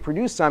more you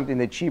produce something,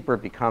 the cheaper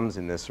it becomes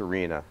in this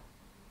arena.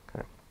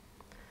 Okay.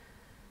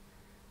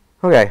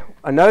 Okay,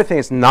 another thing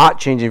that's not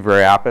changing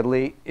very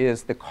rapidly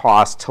is the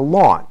cost to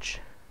launch.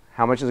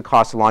 How much does it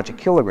cost to launch a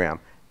kilogram?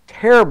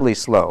 Terribly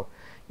slow.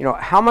 You know,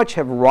 how much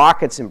have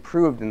rockets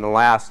improved in the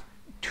last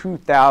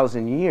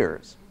 2,000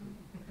 years?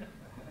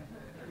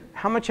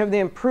 How much have they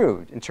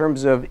improved in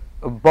terms of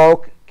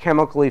bulk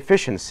chemical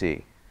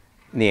efficiency?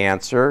 And the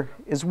answer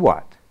is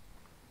what?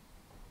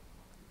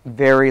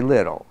 Very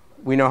little.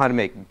 We know how to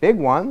make big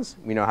ones.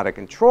 We know how to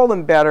control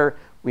them better.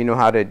 We know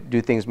how to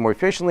do things more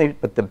efficiently.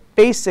 But the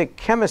basic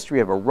chemistry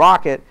of a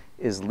rocket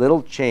is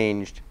little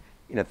changed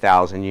in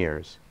 1,000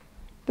 years.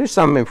 There's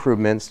some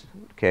improvements.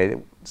 Okay,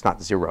 it's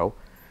not zero.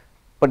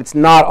 But it's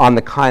not on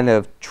the kind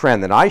of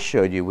trend that I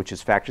showed you, which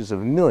is factors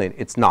of a million.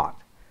 It's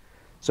not.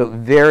 So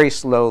very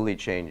slowly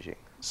changing.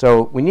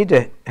 So we need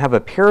to have a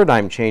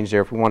paradigm change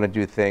there if we want to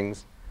do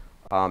things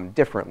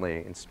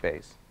differently in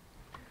space.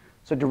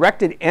 So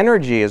directed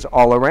energy is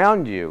all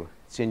around you.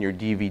 It's in your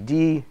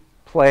DVD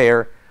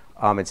player.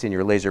 It's in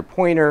your laser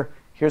pointer.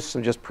 Here's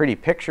some just pretty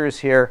pictures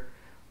here.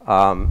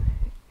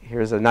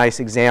 Here's a nice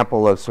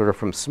example of sort of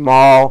from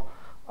small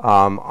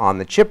on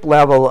the chip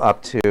level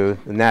up to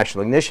the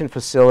National Ignition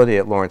Facility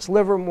at Lawrence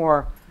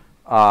Livermore.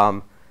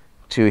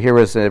 Here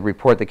was a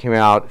report that came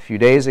out a few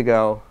days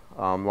ago.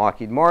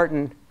 Lockheed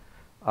Martin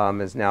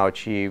has now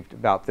achieved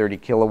about 30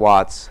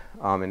 kilowatts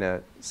in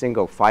a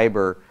single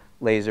fiber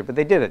laser. But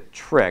they did a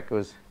trick.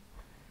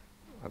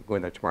 I'm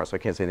going there tomorrow, so I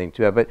can't say anything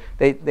to that. But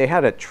they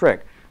had a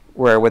trick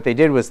where what they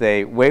did was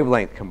they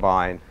wavelength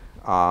combined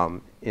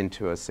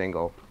into a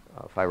single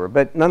fiber.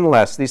 But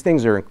nonetheless, these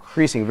things are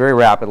increasing very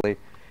rapidly.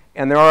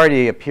 And they're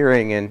already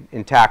appearing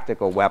in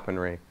tactical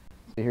weaponry.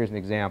 So here's an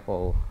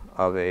example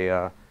of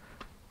a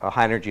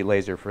high-energy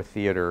laser for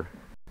theater.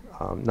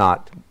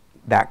 Not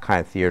that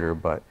kind of theater,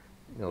 but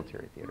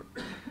military theater.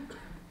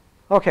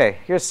 OK,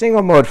 here's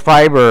single-mode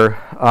fiber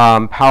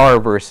power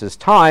versus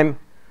time.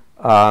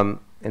 And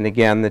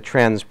again, the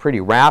trend's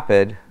pretty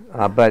rapid.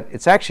 But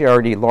it's actually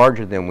already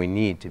larger than we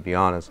need, to be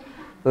honest.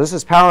 So this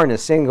is power in a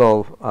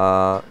single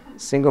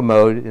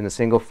mode in a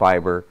single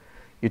fiber.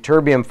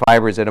 Ytterbium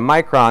fibers at a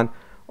micron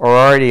are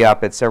already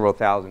up at several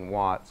thousand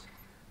watts.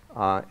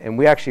 And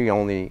we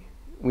actually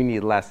we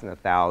need less than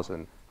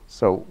 1,000.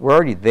 So we're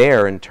already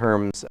there in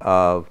terms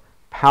of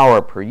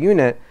power per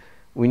unit.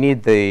 We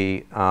need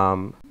the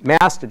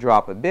mass to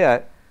drop a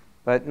bit,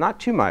 but not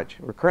too much.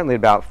 We're currently at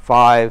about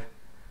 5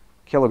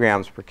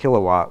 kilograms per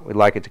kilowatt. We'd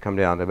like it to come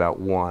down to about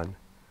 1.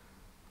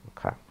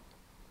 Okay.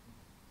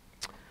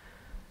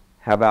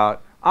 How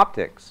about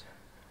optics?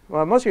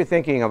 Well, most of you are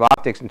thinking of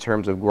optics in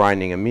terms of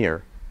grinding a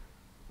mirror.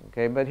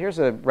 Okay, but here's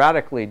a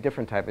radically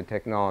different type of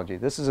technology.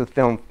 This is a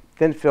thin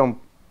film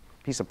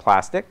piece of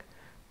plastic.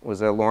 It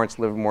was a Lawrence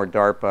Livermore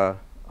DARPA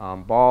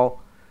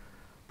ball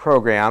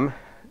program.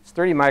 It's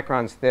 30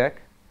 microns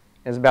thick.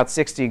 It's about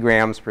 60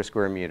 grams per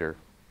square meter.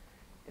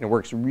 And it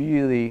works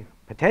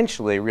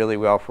potentially really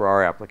well for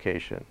our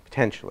application.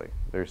 Potentially.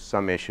 There's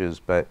some issues,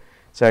 but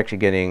it's actually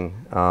getting,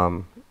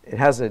 it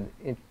has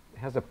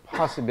a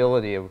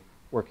possibility of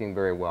working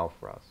very well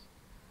for us.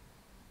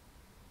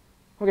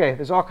 Okay,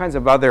 there's all kinds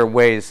of other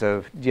ways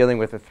of dealing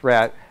with a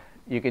threat.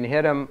 You can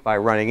hit them by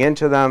running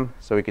into them.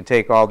 So we could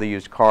take all the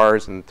used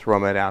cars and throw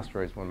them at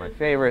asteroids, one of my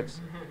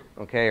favorites.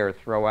 Okay, or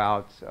throw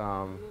out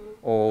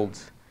old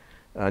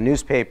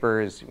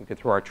newspapers. We could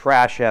throw our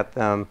trash at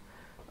them.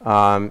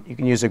 You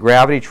can use a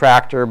gravity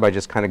tractor by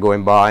just kind of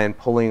going by and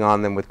pulling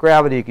on them with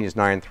gravity. You can use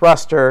an iron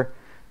thruster.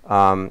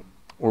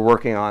 We're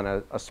working on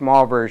a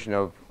small version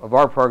of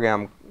our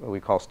program that we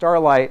call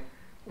Starlight,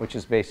 which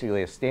is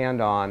basically a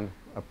stand-on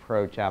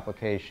approach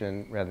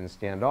application rather than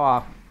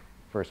stand-off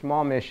for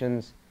small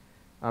missions.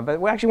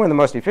 But actually one of the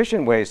most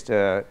efficient ways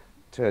to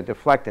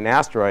deflect an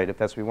asteroid, if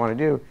that's what we want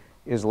to do,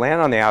 is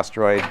land on the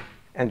asteroid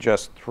and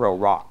just throw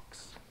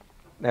rocks.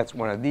 That's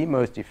one of the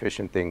most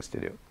efficient things to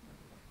do.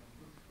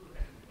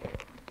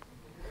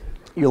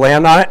 You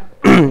land on it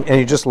and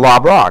you just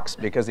lob rocks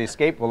because the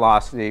escape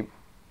velocity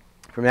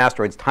from an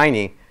asteroid is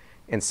tiny.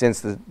 And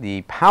since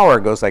the power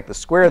goes like the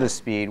square of the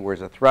speed, whereas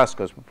the thrust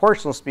goes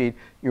proportional speed,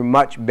 you're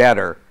much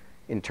better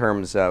in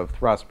terms of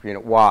thrust per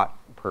unit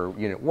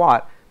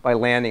watt by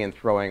landing and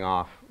throwing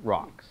off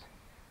rocks.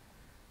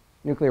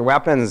 Nuclear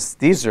weapons,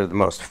 these are the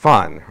most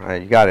fun,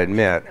 right? You got to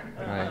admit.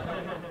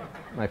 Right?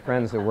 My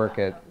friends that work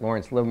at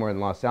Lawrence Livermore in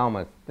Los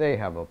Alamos,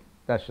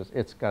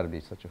 it's got to be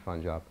such a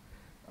fun job.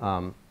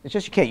 It's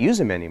just you can't use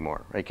them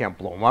anymore. Right? You can't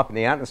blow them up in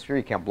the atmosphere.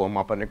 You can't blow them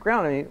up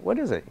underground. I mean, what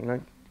is it?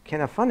 You can't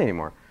have fun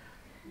anymore.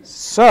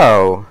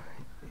 So,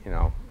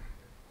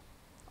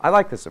 I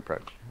like this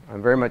approach.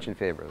 I'm very much in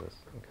favor of this.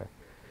 Okay.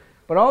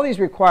 But all these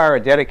require a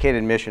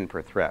dedicated mission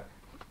per threat.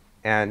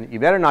 And you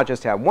better not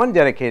just have one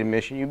dedicated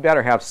mission. You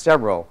better have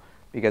several,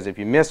 because if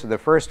you miss with the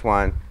first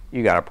one,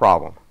 you got a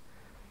problem.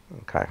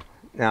 Okay.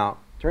 Now,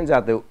 it turns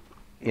out that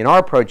in our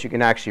approach, you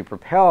can actually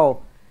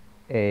propel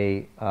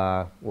a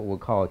what we'll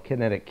call a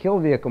kinetic kill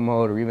vehicle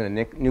mode, or even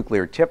a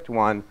nuclear tipped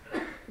one,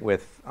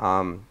 with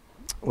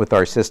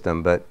our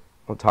system. But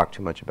we'll talk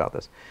too much about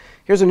this.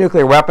 Here's a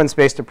nuclear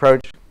weapons-based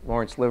approach,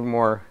 Lawrence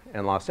Livermore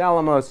and Los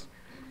Alamos.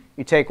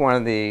 you take one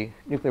of the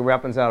nuclear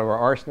weapons out of our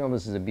arsenal.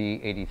 This is a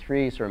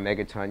B-83, sort of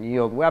megaton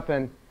yield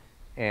weapon,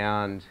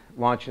 and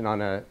launch it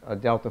on a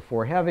Delta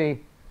IV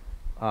Heavy,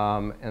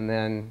 and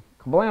then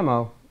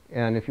kablamo.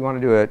 And if you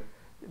want to do a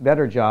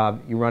better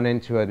job, you run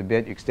into it a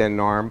bit, you extend an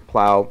arm,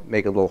 plow,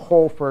 make a little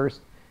hole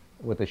first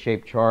with a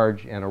shaped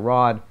charge and a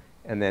rod,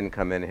 and then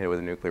come in and hit it with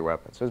a nuclear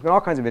weapon. So there's been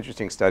all kinds of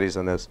interesting studies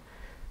on this.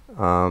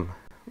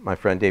 My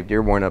friend Dave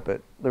Dearborn up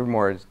at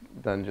Livermore has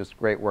done just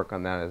great work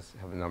on that, as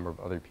have a number of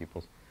other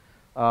people.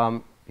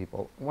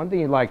 One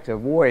thing you'd like to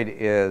avoid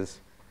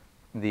is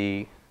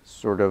the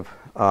sort of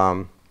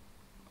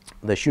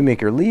the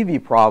Shoemaker-Levy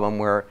problem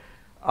where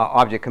an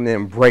object comes in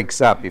and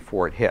breaks up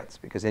before it hits,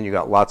 because then you've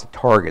got lots of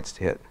targets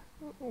to hit,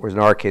 whereas in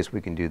our case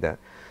we can do that.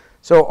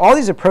 So all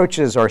these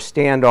approaches are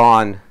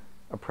stand-on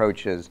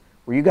approaches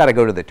where you've got to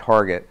go to the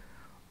target.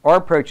 Our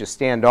approach is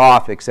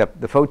stand-off,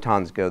 except the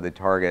photons go to the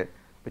target,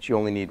 but you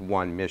only need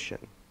one mission.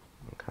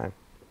 Okay.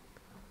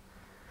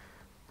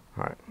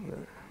 All right.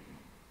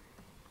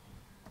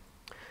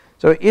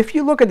 So if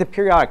you look at the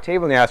periodic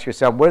table and you ask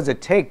yourself, what does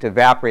it take to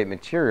evaporate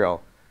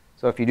material?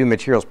 So if you do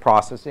materials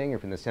processing, or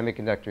from the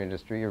semiconductor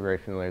industry, you're very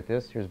familiar with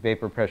this. Here's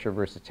vapor pressure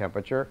versus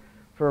temperature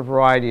for a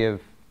variety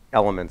of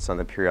elements on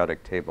the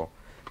periodic table.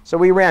 So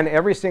we ran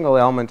every single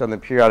element on the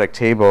periodic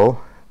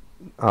table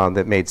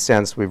that made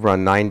sense. We've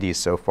run 90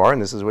 so far,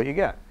 and this is what you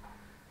get.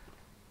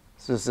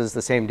 So this is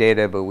the same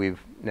data, but we've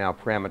now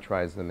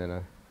parameterized them in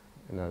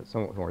a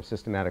somewhat more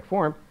systematic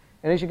form.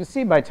 And as you can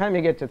see, by the time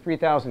you get to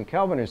 3,000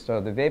 Kelvin or so,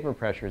 the vapor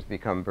pressures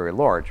become very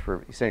large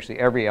for essentially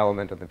every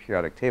element of the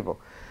periodic table.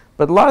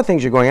 But a lot of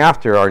things you're going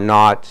after are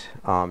not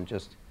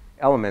just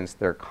elements,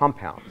 they're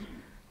compounds.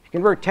 If you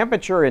convert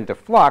temperature into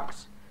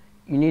flux,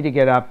 you need to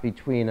get up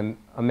between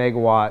a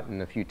megawatt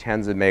and a few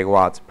tens of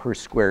megawatts per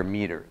square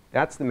meter.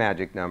 That's the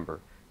magic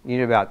number. You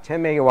need about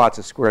 10 megawatts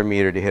a square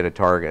meter to hit a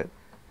target.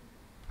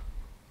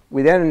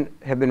 We then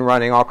have been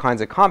running all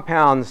kinds of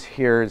compounds.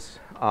 Here's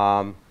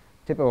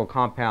typical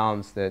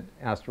compounds that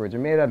asteroids are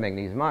made of: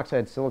 magnesium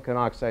oxide, silicon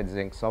oxide,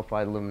 zinc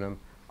sulfide, aluminum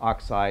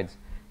oxides.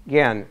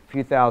 Again, a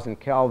few thousand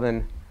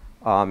Kelvin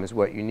is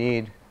what you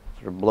need,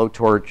 sort of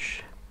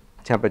blowtorch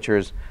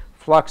temperatures.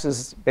 Flux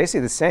is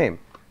basically the same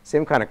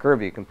kind of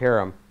curve. You compare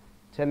them.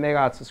 10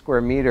 megawatts a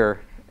square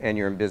meter, and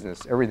you're in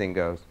business. Everything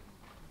goes.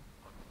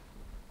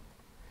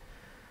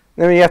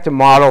 Then you have to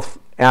model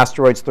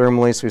asteroids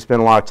thermally, so we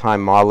spend a lot of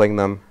time modeling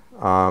them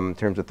in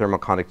terms of thermal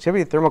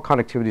conductivity. Thermal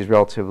conductivity is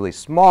relatively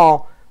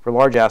small for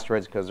large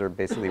asteroids because they're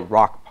basically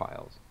rock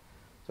piles.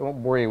 So I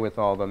won't bore you with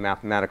all the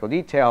mathematical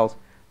details,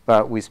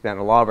 but we spent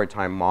a lot of our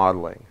time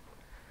modeling.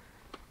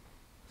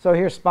 So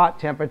here's spot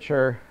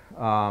temperature,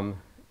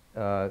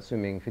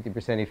 assuming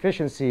 50%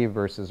 efficiency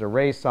versus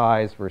array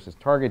size versus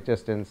target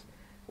distance.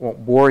 I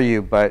won't bore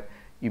you, but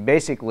you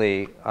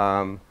basically,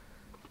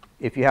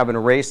 if you have an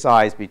array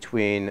size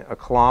between a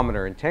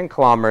kilometer and 10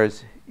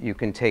 kilometers, you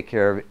can take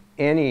care of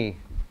any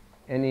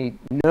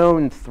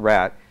known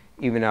threat,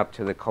 even up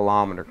to the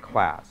kilometer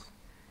class.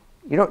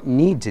 You don't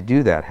need to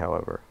do that,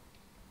 however.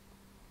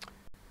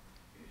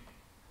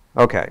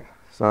 Okay,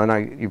 so now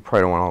you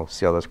probably don't want to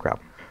see all this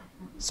crap.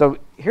 So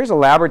here's a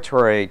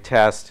laboratory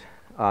test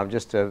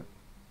just to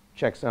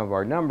check some of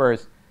our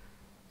numbers.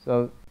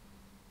 So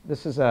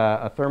this is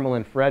a thermal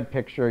infrared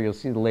picture. You'll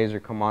see the laser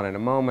come on in a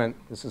moment.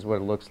 This is what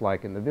it looks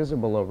like in the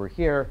visible over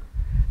here.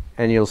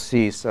 And you'll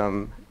see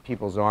some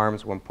people's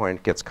arms. One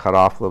point gets cut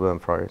off a little bit. I'm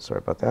probably sorry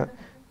about that.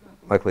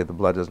 Luckily, the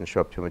blood doesn't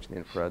show up too much in the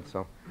infrared.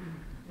 So,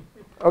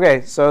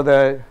 okay, so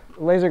the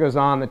laser goes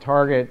on. The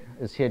target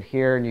is hit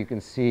here, and you can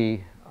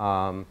see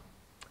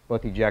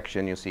both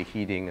ejection. You'll see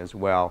heating as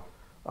well.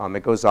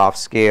 It goes off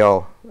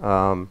scale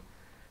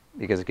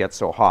because it gets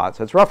so hot.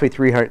 So it's roughly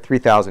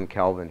 3,000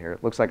 Kelvin here.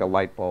 It looks like a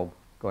light bulb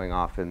going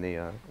off in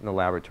the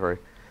laboratory.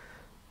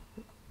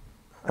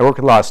 I work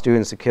with a lot of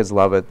students. The kids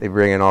love it. They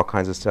bring in all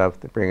kinds of stuff.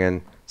 They bring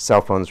in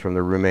cell phones from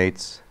their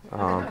roommates.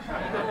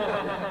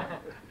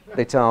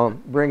 They tell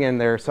them, bring in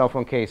their cell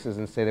phone cases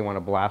and say they want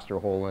a blaster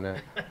hole in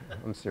it.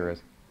 I'm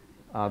serious.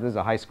 This is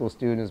a high school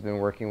student who's been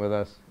working with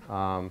us.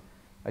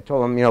 I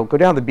told them, go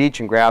down to the beach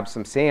and grab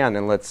some sand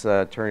and let's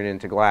turn it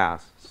into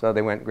glass. So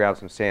they went and grabbed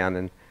some sand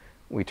and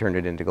we turned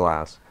it into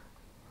glass.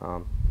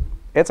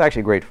 It's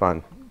actually great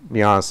fun, to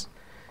be honest.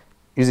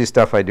 Usually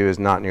stuff I do is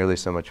not nearly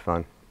so much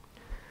fun.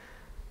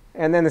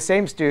 And then the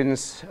same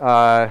students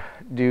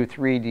do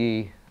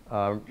 3D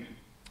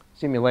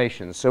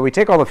simulations. So we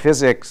take all the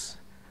physics,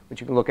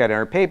 which you can look at in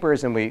our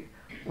papers, and we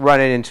run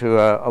it into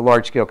a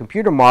large-scale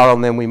computer model,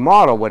 and then we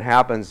model what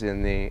happens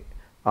in the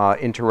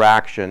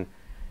interaction.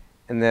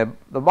 And the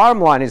bottom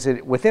line is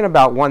that within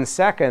about 1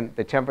 second,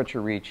 the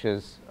temperature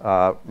reaches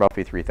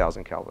roughly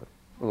 3,000 Kelvin,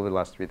 a little bit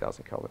less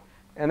 3,000 Kelvin.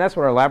 And that's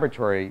what our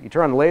laboratory, you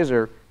turn on the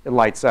laser, it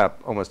lights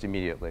up almost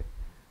immediately.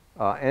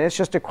 And it's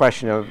just a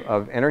question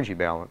of energy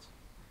balance.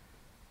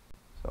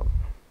 So,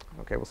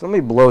 okay, well, so let me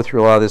blow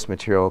through a lot of this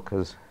material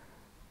because,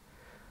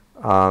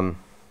 well,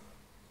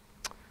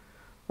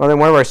 then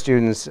one of our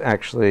students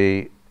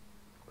actually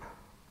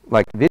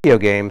liked video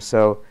games,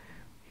 so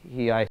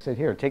I said,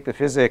 here, take the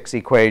physics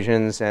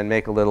equations and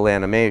make a little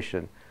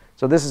animation.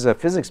 So this is a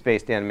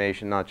physics-based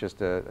animation, not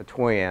just a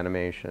toy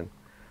animation.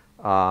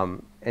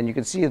 And you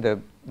can see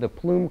the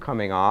plume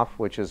coming off,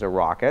 which is a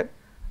rocket,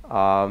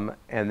 and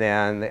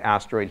then the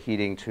asteroid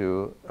heating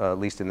to, at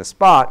least in the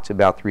spot, to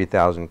about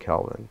 3,000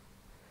 Kelvin.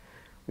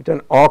 We've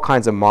done all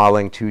kinds of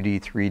modeling,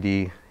 2D,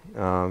 3D,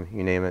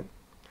 you name it.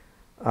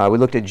 We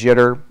looked at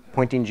jitter,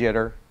 pointing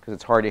jitter, because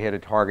it's hard to hit a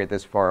target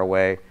this far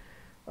away.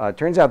 It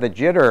turns out that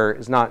jitter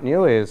is not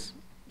nearly as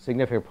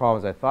significant a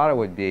problem as I thought it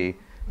would be,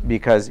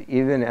 because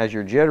even as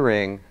you're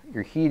jittering,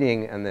 you're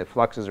heating and the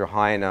fluxes are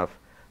high enough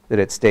that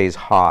it stays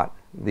hot.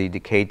 The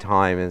decay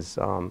time is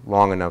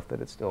long enough that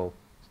it still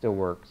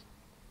works.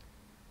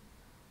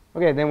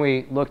 Okay, then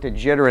we looked at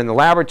jitter in the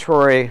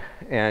laboratory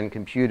and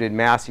computed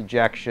mass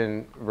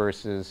ejection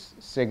versus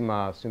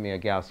sigma, assuming a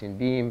Gaussian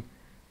beam,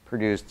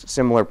 produced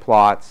similar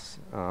plots.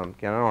 Again,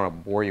 I don't want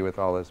to bore you with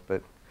all this,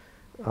 but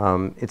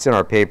it's in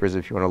our papers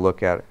if you want to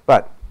look at it.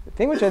 But the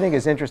thing which I think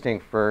is interesting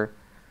for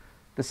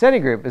the SETI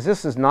group is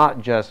this is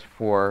not just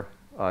for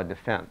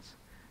defense.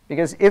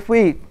 Because if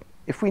we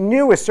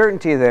knew with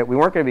certainty that we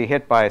weren't going to be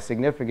hit by a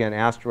significant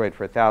asteroid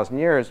for 1,000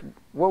 years,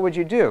 what would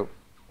you do?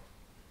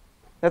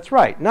 That's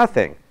right,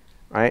 nothing.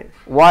 Right?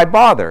 Why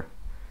bother?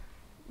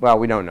 Well,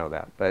 we don't know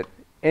that. But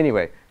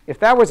anyway, if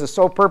that was the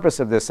sole purpose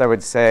of this, I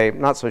would say, I'm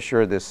not so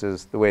sure this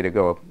is the way to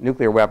go.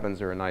 Nuclear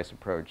weapons are a nice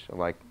approach,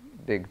 like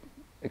big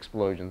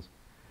explosions.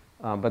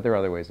 But there are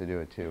other ways to do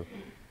it, too.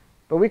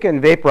 But we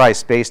can vaporize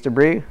space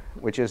debris,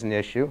 which is an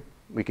issue.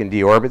 We can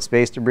deorbit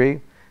space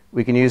debris.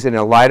 We can use it in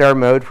a LiDAR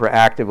mode for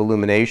active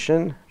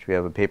illumination, which we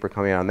have a paper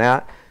coming out on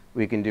that.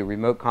 We can do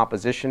remote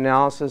composition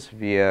analysis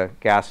via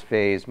gas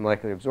phase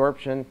molecular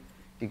absorption.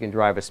 You can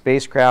drive a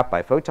spacecraft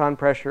by photon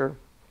pressure.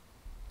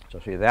 So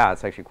I'll show you that.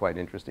 It's actually quite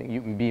interesting. You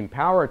can beam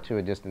power to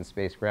a distant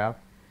spacecraft.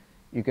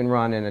 You can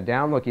run in a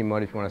down-looking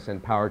mode if you want to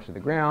send power to the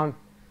ground.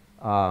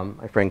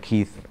 My friend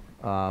Keith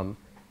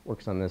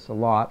works on this a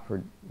lot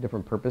for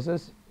different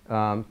purposes.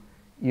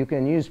 You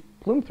can use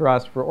plume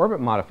thrust for orbit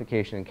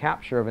modification and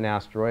capture of an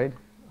asteroid,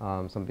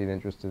 something of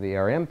interest to the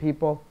ARM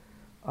people.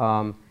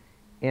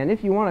 And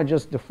if you want to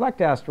just deflect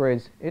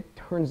asteroids, it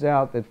turns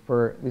out that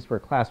at least for a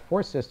class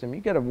 4 system,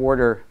 you get to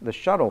order the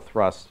shuttle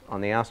thrust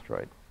on the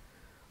asteroid.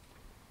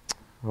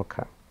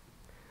 Okay.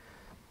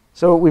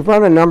 So we've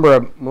run a number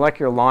of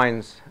molecular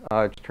lines,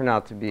 which turn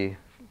out to be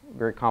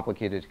very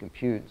complicated to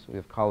compute. So we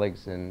have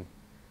colleagues in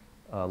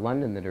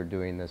London that are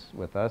doing this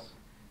with us.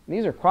 And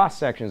these are cross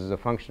sections as a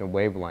function of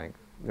wavelength.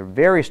 They're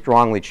very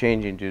strongly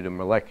changing due to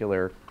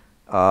molecular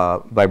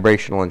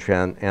vibrational and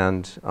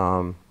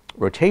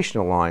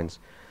rotational lines.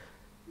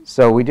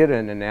 So we did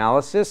an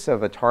analysis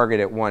of a target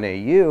at 1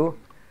 AU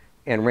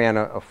and ran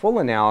a full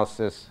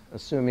analysis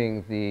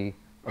assuming the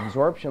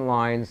absorption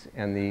lines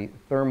and the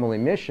thermal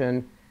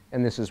emission,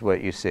 and this is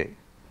what you see.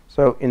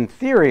 So in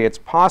theory, it's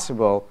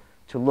possible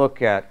to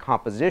look at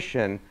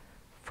composition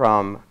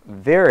from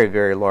very,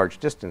 very large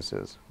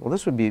distances. Well,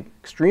 this would be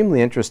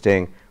extremely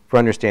interesting for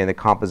understanding the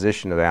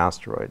composition of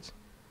asteroids.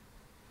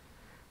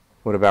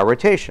 What about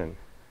rotation?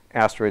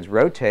 Asteroids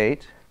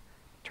rotate.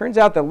 Turns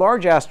out that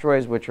large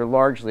asteroids, which are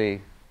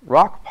largely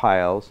rock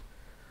piles,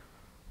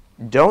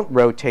 don't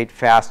rotate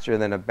faster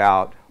than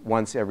about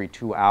once every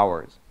 2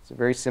 hours. It's a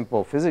very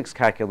simple physics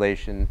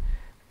calculation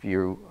if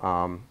you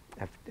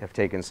have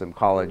taken some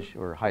college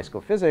or high school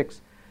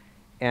physics.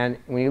 And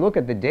when you look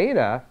at the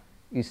data,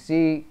 you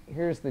see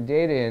here's the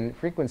data in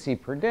frequency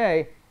per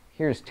day.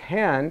 Here's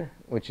 10,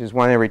 which is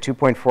 1 every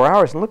 2.4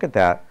 hours. And look at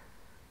that.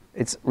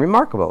 It's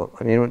remarkable.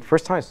 I mean, when the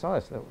first time I saw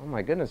this, I thought, oh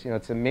my goodness,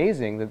 it's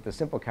amazing that the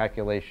simple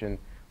calculation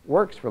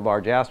works for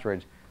large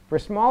asteroids. For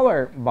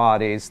smaller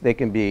bodies, they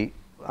can be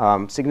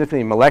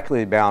significantly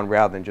molecularly bound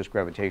rather than just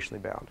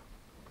gravitationally bound.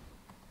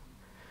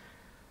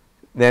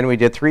 Then we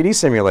did 3D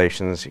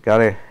simulations. You've got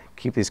to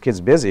keep these kids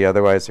busy,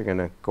 otherwise they're going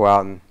to go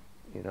out and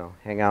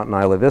hang out in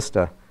Isla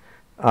Vista.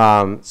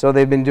 So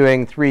they've been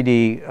doing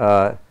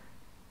 3D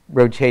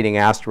rotating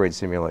asteroid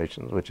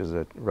simulations, which is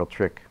a real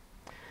trick.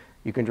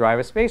 You can drive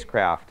a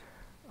spacecraft.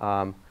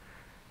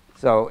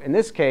 So in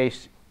this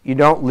case, you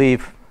don't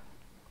leave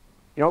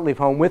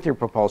home with your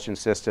propulsion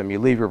system. You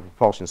leave your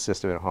propulsion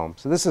system at home.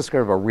 So this is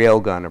sort of a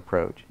railgun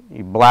approach.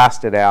 You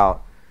blast it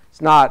out.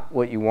 It's not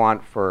what you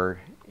want for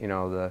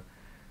the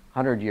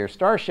 100-year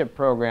Starship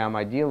program.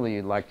 Ideally,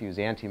 you'd like to use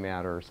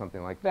antimatter or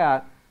something like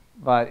that.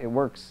 But it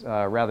works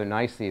rather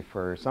nicely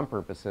for some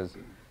purposes.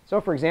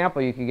 So for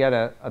example, you could get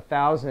a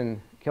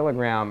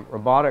 1,000-kilogram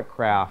robotic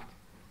craft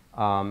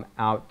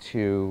out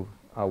to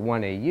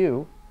 1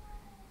 AU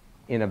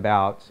in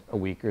about a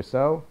week or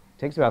so.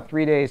 It takes about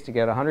 3 days to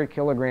get 100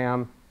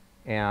 kilogram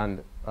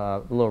and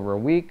a little over a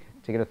week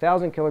to get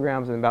 1,000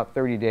 kilograms and about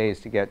 30 days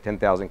to get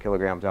 10,000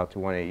 kilograms out to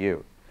 1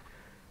 AU.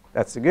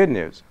 That's the good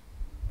news.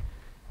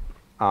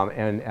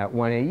 And at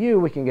 1 AU,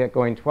 we can get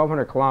going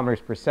 1,200 kilometers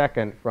per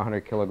second for a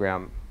 100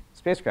 kilogram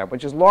spacecraft,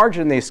 which is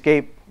larger than the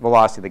escape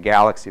velocity of the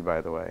galaxy,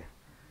 by the way.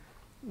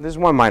 There's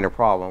one minor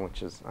problem,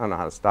 which is I don't know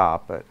how to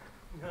stop, but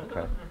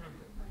okay.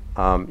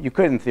 You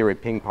could, in theory,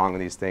 ping-pong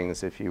these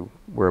things if you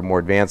were a more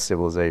advanced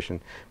civilization.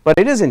 But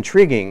it is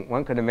intriguing.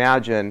 One could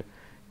imagine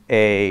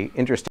a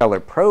interstellar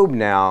probe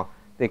now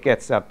that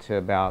gets up to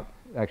about,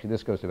 actually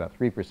this goes to about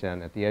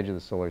 3% at the edge of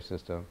the solar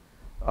system.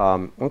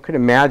 One could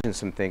imagine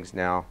some things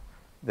now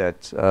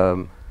that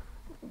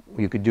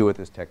you could do with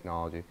this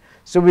technology.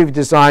 So we've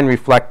designed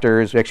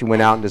reflectors. We actually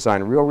went out and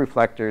designed real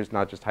reflectors,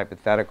 not just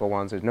hypothetical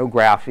ones. There's no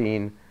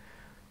graphene.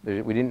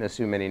 We didn't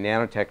assume any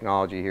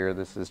nanotechnology here.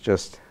 This is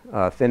just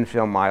thin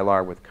film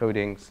mylar with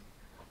coatings.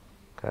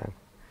 Okay.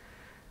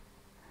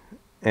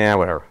 And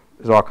whatever.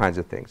 There's all kinds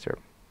of things here.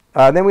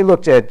 Then we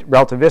looked at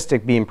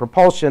relativistic beam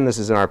propulsion. This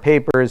is in our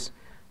papers.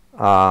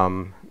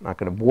 I'm not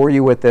going to bore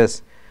you with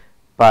this.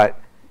 But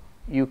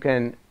you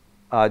can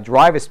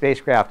drive a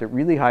spacecraft at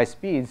really high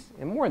speeds.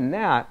 And more than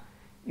that,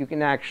 you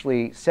can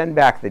actually send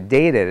back the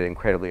data at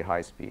incredibly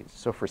high speeds.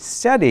 So for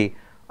SETI,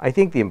 I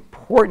think the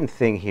important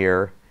thing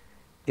here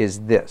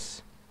is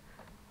this.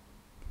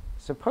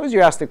 Suppose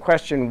you ask the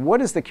question,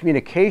 what is the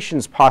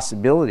communications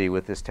possibility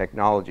with this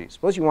technology?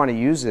 Suppose you want to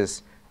use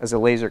this as a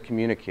laser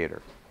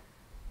communicator.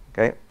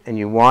 Okay? And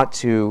you want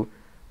to,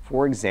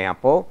 for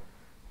example,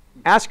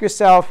 ask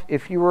yourself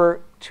if you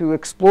were to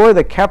explore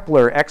the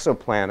Kepler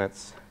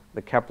exoplanets,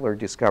 the Kepler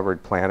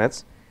discovered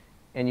planets,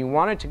 and you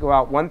wanted to go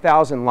out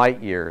 1,000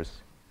 light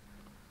years,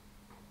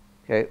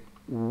 okay,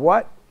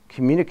 what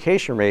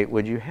communication rate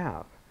would you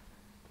have?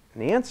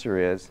 And the answer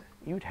is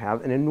you'd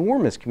have an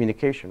enormous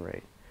communication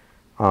rate.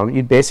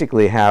 You'd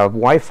basically have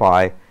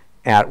Wi-Fi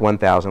at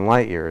 1,000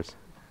 light years.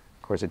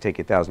 Of course, it'd take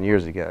you 1,000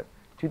 years to get,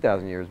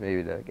 2,000 years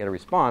maybe to get a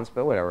response,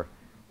 but whatever.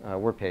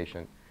 We're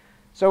patient.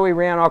 So we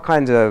ran all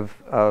kinds of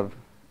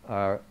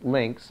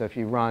links. So if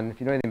you know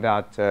anything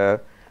about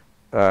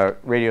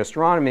radio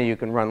astronomy, you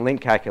can run link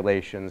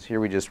calculations.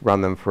 Here we just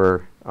run them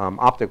for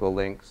optical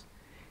links.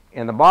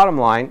 And the bottom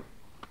line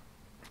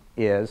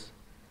is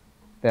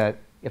that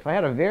if I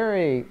had a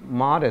very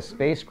modest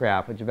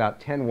spacecraft, which is about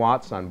 10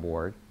 watts on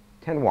board,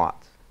 10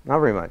 watts, not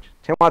very much,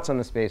 10 watts on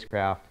the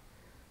spacecraft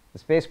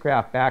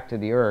back to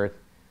the Earth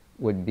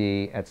would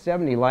be, at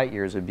 70 light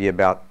years, would be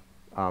about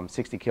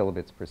 60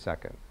 kilobits per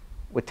second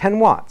with 10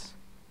 watts.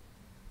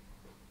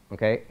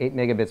 Okay, 8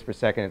 megabits per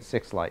second at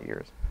 6 light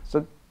years.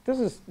 So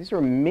these are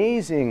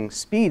amazing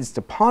speeds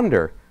to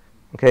ponder.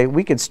 Okay,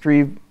 we could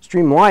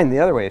streamline the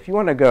other way. If you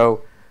want to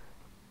go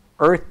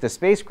Earth to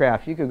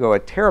spacecraft, you could go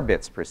at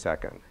terabits per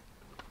second.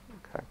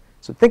 Okay.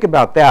 So think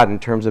about that in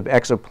terms of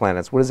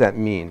exoplanets. What does that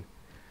mean?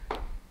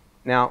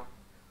 Now,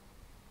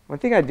 one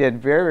thing I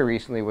did very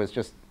recently was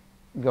just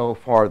go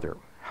farther.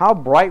 How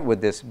bright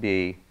would this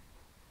be?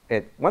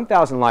 At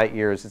 1,000 light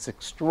years, it's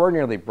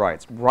extraordinarily bright.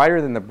 It's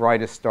brighter than the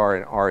brightest star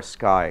in our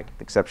sky, with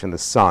the exception of the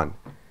sun.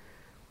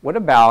 What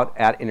about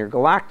at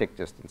intergalactic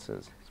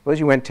distances? Suppose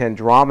you went to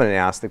Andromeda and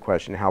asked the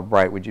question, how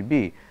bright would you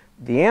be?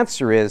 The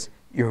answer is,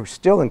 you're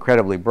still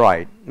incredibly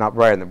bright, not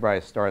brighter than the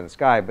brightest star in the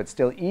sky, but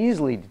still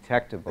easily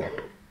detectable.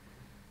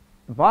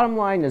 The bottom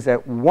line is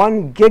that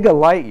 1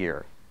 gigalight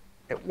year,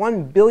 at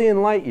 1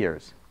 billion light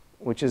years,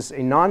 which is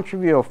a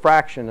non-trivial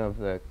fraction of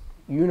the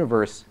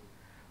universe,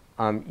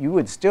 you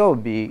would still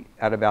be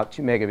at about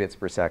 2 megabits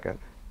per second.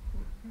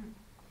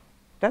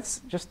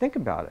 Just think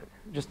about it.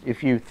 Just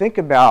if you think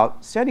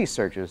about SETI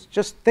searches,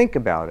 just think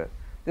about it.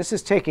 This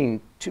is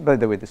taking, by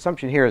the way, the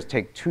assumption here is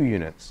take 2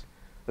 units.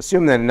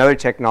 Assume that another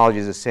technology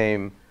is the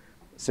same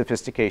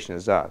sophistication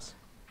as us.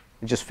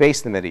 And just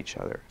face them at each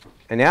other.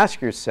 And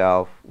ask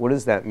yourself, what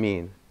does that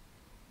mean?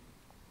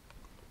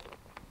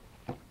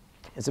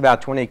 It's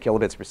about 20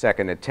 kilobits per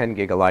second at 10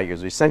 gigalight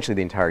years, essentially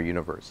the entire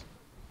universe.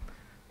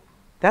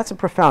 That's a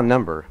profound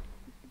number,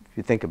 if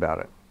you think about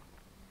it.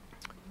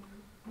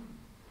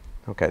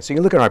 Okay, so you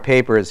can look at our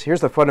papers.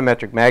 Here's the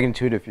photometric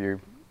magnitude if you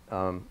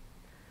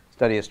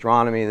study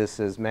astronomy. This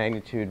is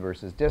magnitude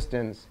versus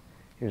distance.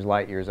 Here's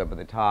light years up at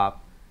the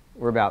top.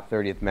 We're about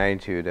 30th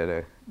magnitude at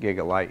a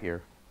gigalight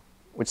year,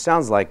 which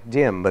sounds like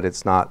dim, but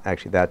it's not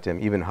actually that dim.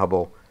 Even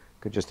Hubble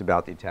could just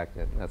about detect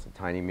it. That's a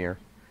tiny mirror.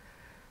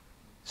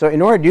 So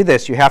in order to do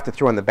this, you have to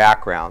throw in the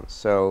background.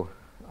 So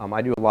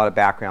I do a lot of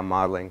background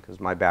modeling because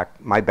my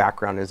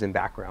background is in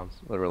backgrounds,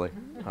 literally.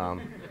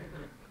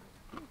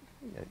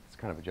 It's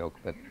kind of a joke,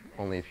 but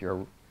only if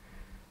you're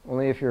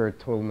a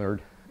total nerd.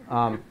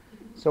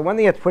 So one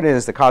thing you have to put in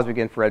is the cosmic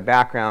infrared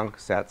background,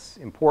 because that's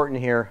important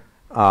here,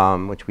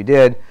 which we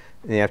did.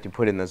 And then you have to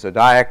put in the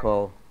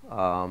zodiacal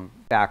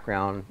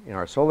background in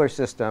our solar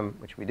system,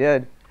 which we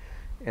did.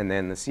 And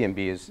then the CMB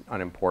is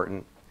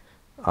unimportant.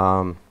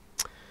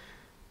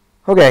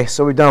 Okay,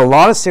 so we've done a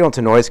lot of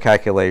signal-to-noise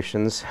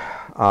calculations.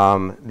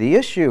 The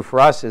issue for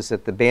us is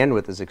that the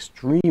bandwidth is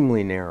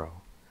extremely narrow.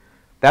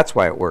 That's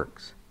why it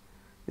works.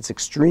 It's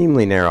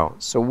extremely narrow.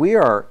 So we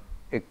are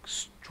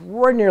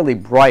extraordinarily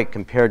bright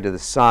compared to the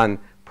sun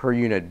per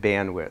unit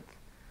bandwidth.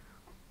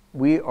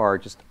 We are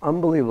just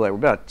unbelievable. We're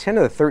about 10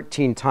 to the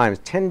 13 times,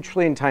 10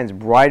 trillion times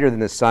brighter than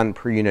the sun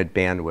per unit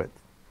bandwidth.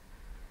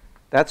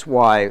 That's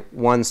why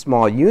one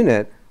small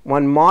unit,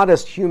 one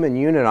modest human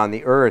unit on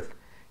the Earth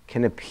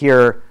can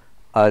appear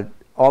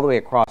all the way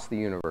across the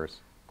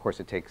universe. Of course,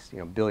 it takes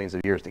billions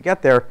of years to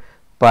get there,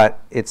 but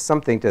it's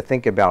something to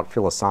think about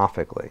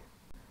philosophically.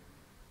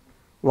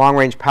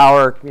 Long-range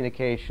power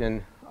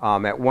communication.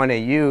 At 1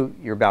 AU,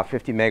 you're about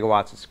 50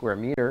 megawatts a square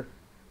meter.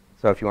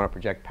 So if you want to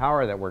project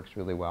power, that works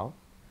really well.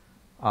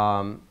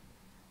 And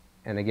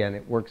again,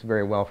 it works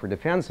very well for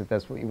defense if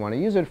that's what you want to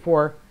use it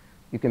for.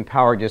 You can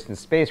power distant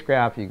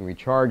spacecraft. You can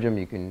recharge them.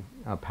 You can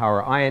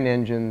power ion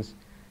engines.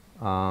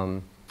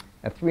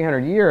 At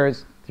 300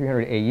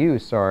 AU,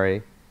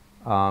 sorry,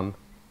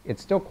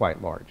 it's still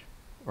quite large.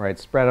 All right,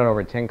 spread out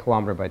over 10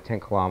 kilometer by 10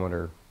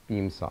 kilometer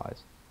beam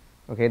size.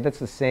 Okay, that's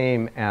the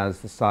same as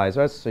the size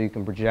of us, so you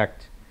can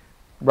project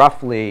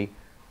roughly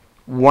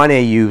 1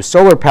 AU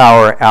solar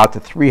power out to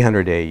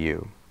 300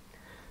 AU.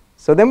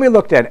 So then we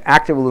looked at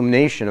active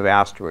illumination of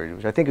asteroids,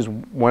 which I think is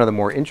one of the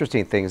more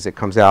interesting things that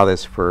comes out of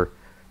this for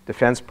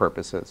defense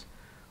purposes.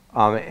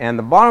 And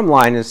the bottom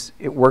line is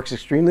it works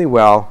extremely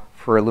well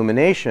for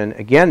illumination,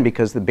 again,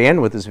 because the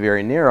bandwidth is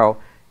very narrow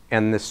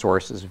and the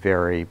source is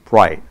very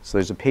bright. So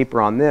there's a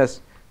paper on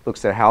this,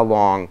 looks at how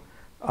long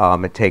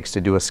it takes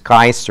to do a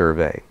sky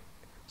survey.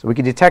 So we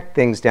can detect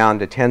things down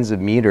to tens of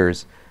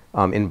meters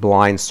in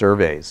blind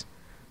surveys,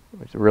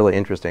 which is really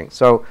interesting.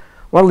 So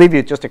I want to leave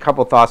you just a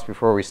couple thoughts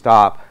before we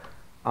stop.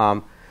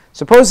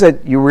 Suppose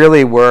that you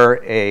really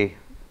were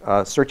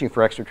searching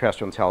for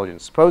extraterrestrial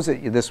intelligence. Suppose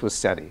that this was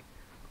SETI.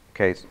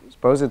 Okay,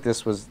 suppose that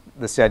this was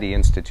the SETI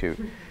Institute.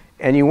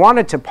 And you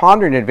wanted to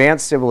ponder an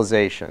advanced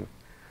civilization.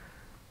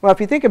 Well, if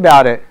you think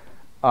about it,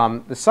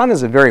 the sun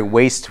is a very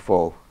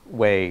wasteful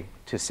way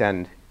to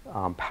send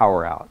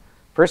power out.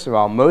 First of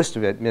all, most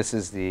of it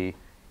misses the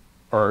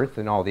Earth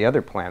and all the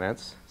other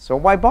planets, so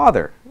why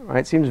bother? Right?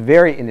 It seems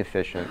very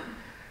inefficient.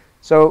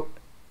 So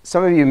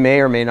some of you may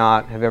or may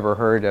not have ever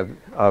heard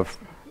of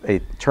a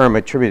term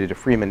attributed to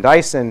Freeman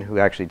Dyson, who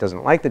actually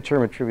doesn't like the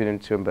term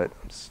attributed to him, but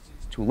it's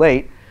too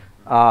late.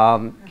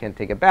 Can't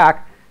take it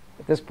back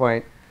at this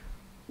point.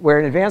 Where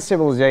an advanced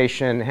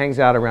civilization hangs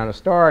out around a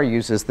star,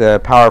 uses the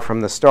power from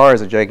the star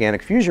as a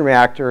gigantic fusion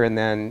reactor, and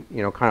then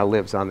kind of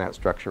lives on that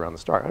structure around the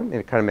star. I mean,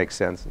 it kind of makes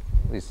sense,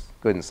 at least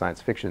good in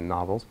science fiction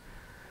novels.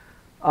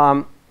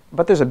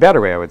 But there's a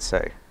better way, I would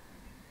say.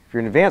 If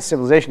you're an advanced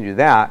civilization to do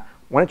that,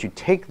 why don't you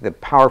take the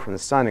power from the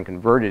sun and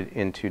convert it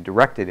into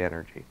directed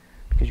energy?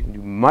 Because you can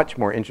do much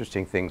more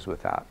interesting things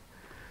with that.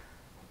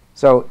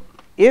 So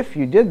if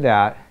you did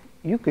that,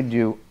 you could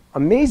do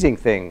amazing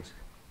things.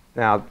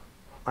 Now,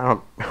 I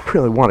don't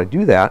really want to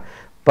do that,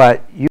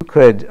 but you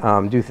could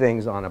do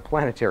things on a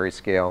planetary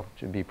scale,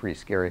 which would be pretty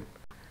scary.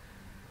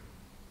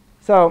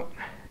 So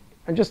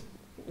I just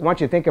want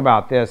you to think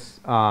about this.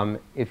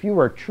 If you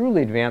were a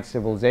truly advanced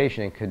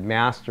civilization and could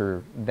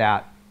master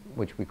that,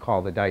 which we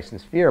call the Dyson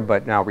sphere,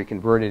 but now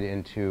reconvert it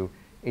into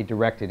a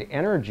directed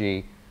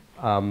energy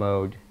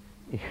mode,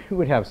 you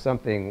would have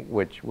something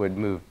which would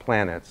move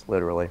planets,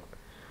 literally.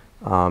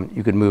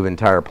 You could move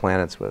entire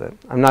planets with it.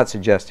 I'm not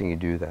suggesting you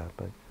do that,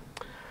 but.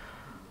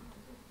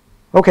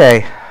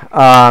 Okay,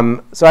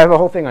 so I have a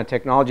whole thing on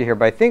technology here,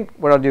 but I think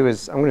what I'll do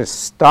is I'm going to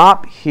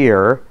stop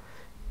here,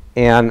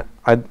 and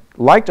I'd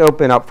like to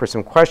open up for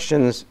some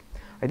questions.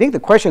 I think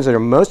the questions that are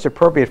most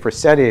appropriate for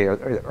SETI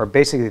are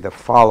basically the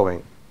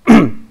following.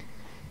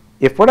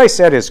 If what I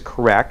said is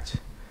correct,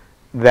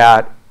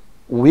 that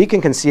we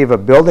can conceive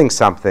of building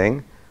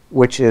something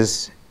which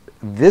is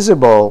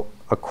visible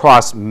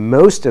across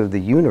most of the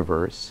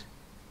universe,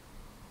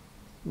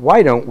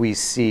 why don't we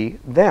see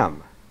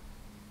them?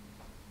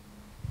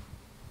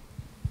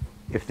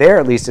 If they're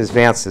at least as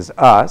advanced as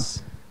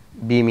us,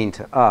 beaming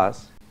to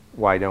us,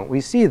 why don't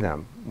we see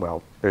them?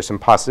 Well, there's some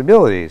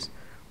possibilities.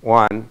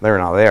 One, they're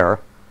not there.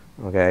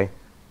 Okay.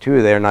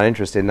 Two, they're not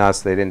interested in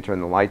us. They didn't turn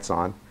the lights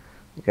on.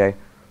 Okay.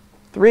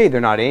 Three,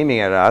 they're not aiming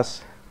at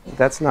us.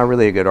 That's not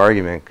really a good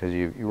argument because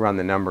you run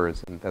the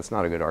numbers, and that's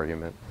not a good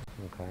argument.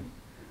 Okay.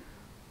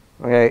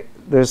 Okay.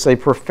 There's a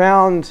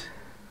profound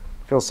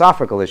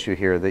philosophical issue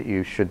here that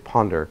you should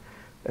ponder.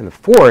 And the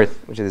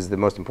fourth, which is the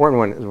most important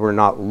one, is we're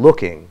not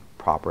looking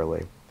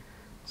properly.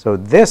 So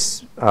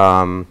this,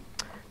 I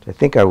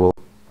think I will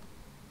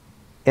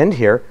end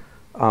here,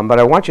 but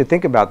I want you to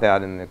think about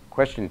that in the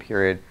question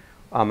period.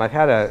 I've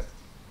had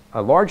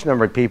a large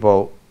number of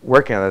people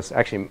working on this,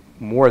 actually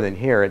more than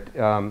here.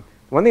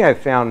 One thing I've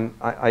found,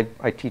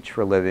 I teach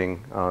for a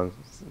living.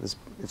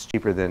 It's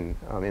cheaper than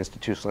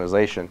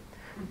institutionalization.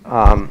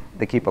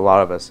 They keep a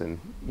lot of us in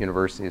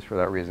universities for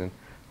that reason.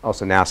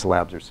 Also, NASA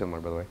labs are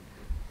similar, by the way.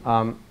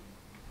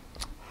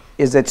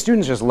 Is that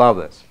students just love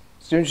this.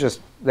 Students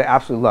they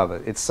absolutely love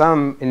it. It's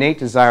some innate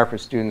desire for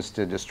students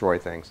to destroy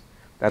things.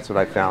 That's what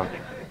I found.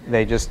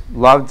 They just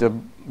love to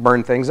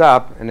burn things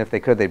up, and if they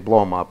could, they'd blow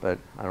them up, but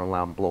I don't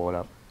allow them to blow it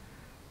up.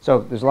 So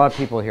there's a lot of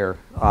people here.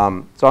 So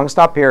I'm going to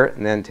stop here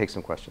and then take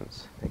some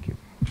questions. Thank you.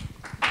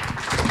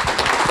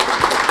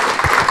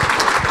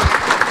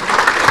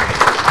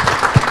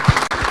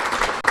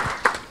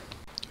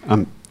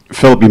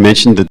 Philip, you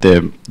mentioned that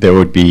there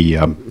would be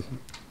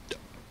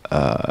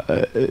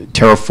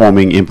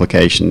terraforming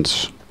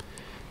implications.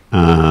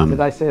 Did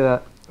I say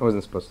that? I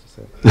wasn't supposed to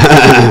say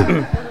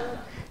it.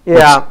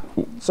 Yeah.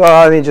 So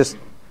I mean,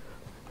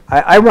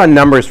 I run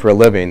numbers for a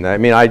living. I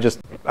mean,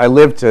 I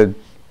live to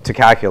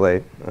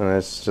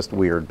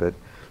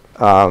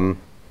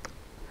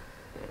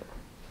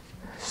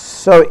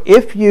So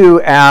if you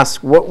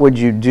ask what would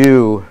you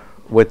do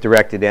with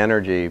directed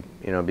energy,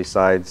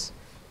 besides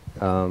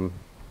do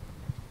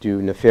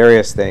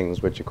nefarious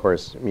things, which of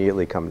course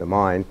immediately come to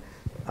mind,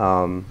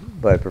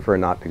 but I prefer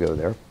not to go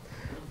there.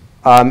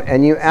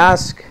 And you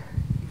ask,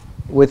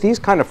 with these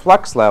kind of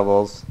flux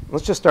levels,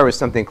 let's just start with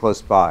something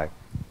close by.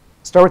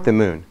 Start with the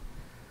moon.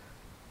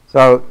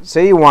 So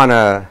say you want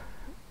to,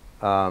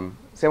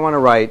 say I want to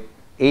write,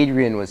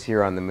 Adrian was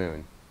here on the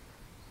moon.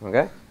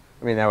 Okay?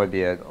 I mean, that would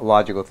be a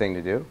logical thing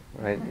to do,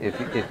 right?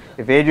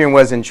 If Adrian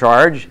was in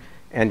charge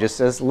and just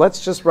says,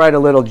 let's just write a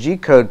little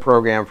G-code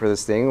program for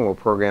this thing, and we'll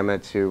program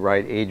it to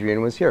write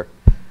Adrian was here.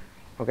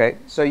 Okay?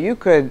 So you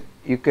could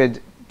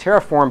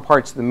terraform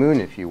parts of the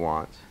moon if you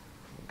want.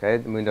 Okay?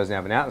 The moon doesn't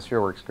have an atmosphere,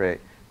 works great.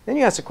 Then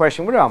you ask the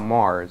question, what about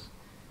Mars?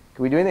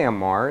 Can we do anything on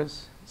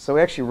Mars? So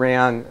we actually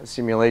ran a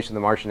simulation of the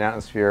Martian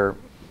atmosphere,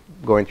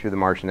 going through the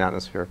Martian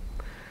atmosphere.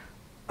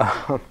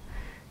 Yeah,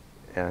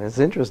 it's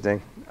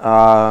interesting.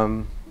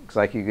 Looks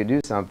like you could do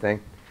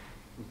something.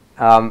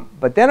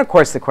 But then, of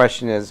course, the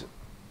question is,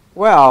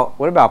 well,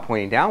 what about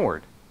pointing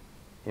downward?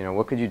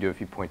 What could you do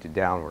if you pointed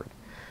downward?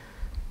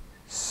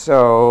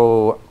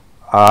 So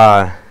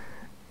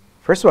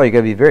first of all, you've got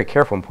to be very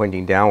careful in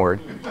pointing downward.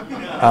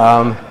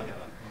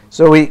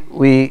 So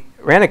we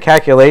ran a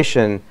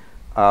calculation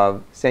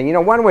of saying,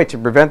 one way to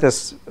prevent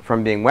this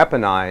from being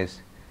weaponized,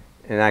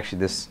 and actually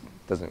this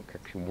doesn't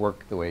actually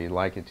work the way you'd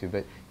like it to,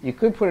 but you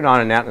could put it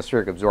on an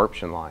atmospheric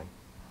absorption line,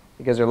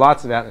 because there are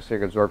lots of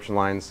atmospheric absorption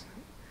lines.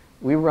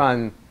 We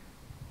run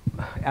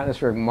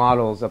atmospheric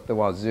models up the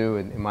wazoo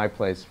in my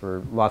place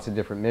for lots of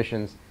different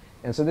missions.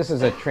 And so this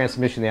is a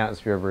transmission in the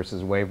atmosphere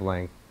versus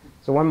wavelength.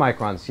 So 1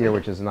 micron's here,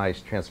 which is a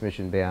nice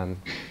transmission band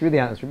through the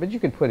atmosphere, but you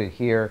could put it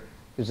here.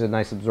 There's a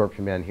nice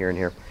absorption band here and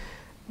here.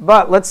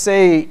 But let's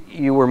say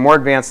you were more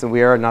advanced than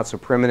we are, not so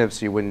primitive,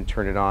 so you wouldn't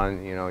turn it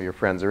on, your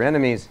friends or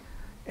enemies,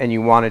 and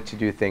you wanted to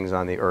do things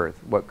on the Earth.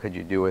 What could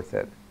you do with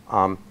it?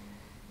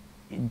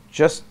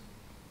 Just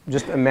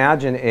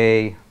imagine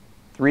a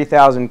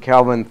 3,000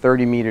 Kelvin,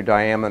 30-meter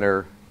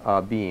diameter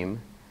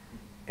beam,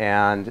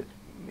 and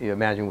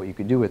imagine what you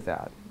could do with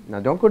that.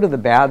 Now, don't go to the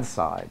bad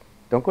side.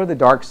 Don't go to the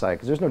dark side,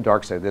 because there's no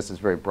dark side. This is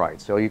very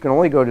bright. So you can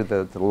only go to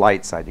the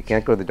light side. You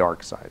can't go to the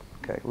dark side,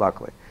 okay,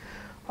 luckily.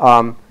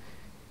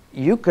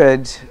 You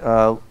could,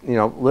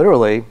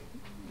 literally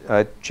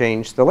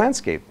change the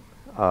landscape.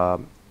 Now,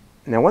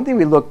 one thing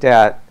we looked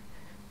at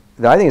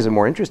that I think is a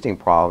more interesting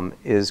problem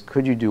is,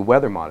 could you do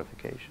weather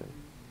modification?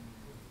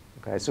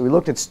 Okay, so we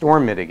looked at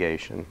storm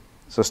mitigation.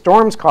 So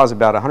storms cause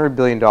about $100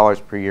 billion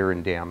per year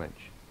in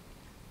damage,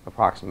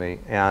 approximately,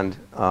 and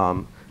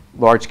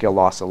large-scale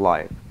loss of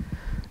life.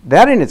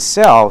 That in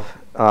itself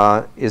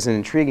is an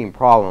intriguing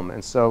problem.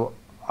 And so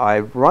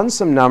I've run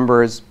some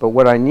numbers, but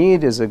what I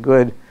need is a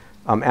good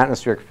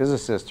atmospheric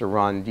physicist to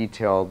run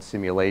detailed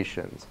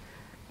simulations,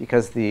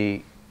 because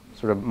the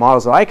sort of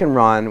models that I can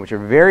run, which are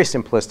very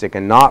simplistic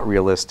and not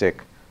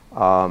realistic,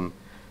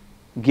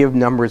 give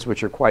numbers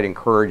which are quite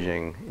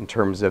encouraging in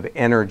terms of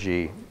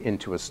energy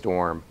into a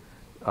storm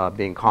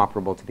being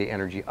comparable to the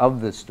energy of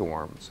the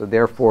storm. So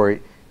therefore,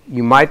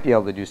 you might be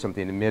able to do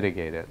something to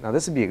mitigate it. Now,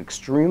 this would be an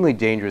extremely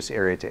dangerous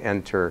area to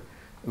enter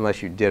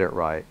unless you did it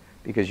right,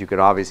 because you could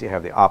obviously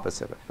have the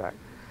opposite effect.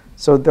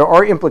 So there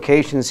are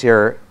implications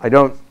here. I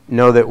don't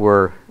know that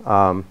we're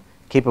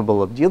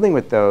capable of dealing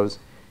with those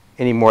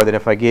any more than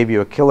if I gave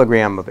you a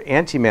kilogram of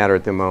antimatter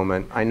at the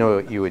moment, I know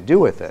what you would do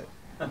with it,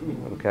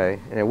 okay?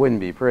 And it wouldn't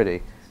be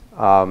pretty.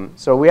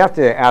 So we have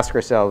to ask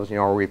ourselves,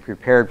 are we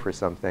prepared for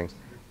some things?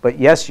 But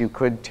yes, you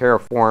could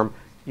terraform.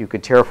 You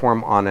could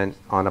terraform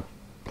on a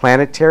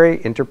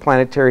planetary,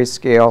 interplanetary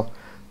scale.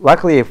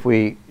 Luckily, if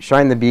we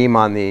shine the beam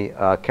on the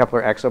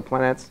Kepler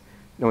exoplanets,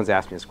 no one's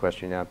asked me this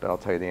question yet, but I'll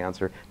tell you the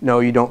answer.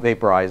 No, you don't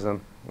vaporize them,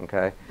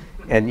 okay?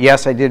 And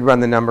yes, I did run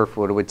the number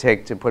for what it would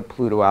take to put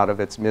Pluto out of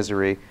its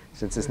misery,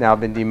 since it's now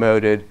been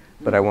demoted,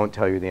 but I won't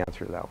tell you the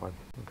answer to that one.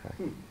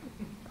 Okay.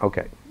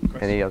 Okay.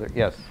 Any other?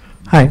 Yes.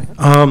 Hi.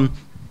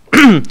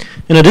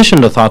 In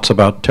addition to thoughts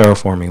about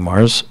terraforming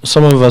Mars,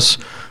 some of us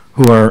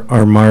who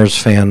are Mars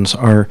fans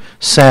are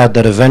sad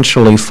that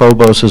eventually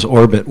Phobos's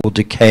orbit will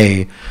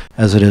decay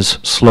as it is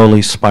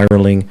slowly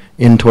spiraling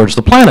in towards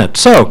the planet.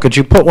 So, could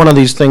you put one of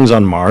these things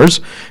on Mars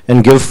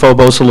and give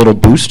Phobos a little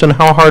boost, and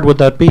how hard would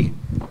that be?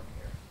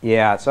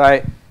 Yeah,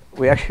 so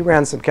we actually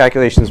ran some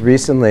calculations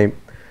recently,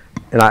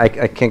 and I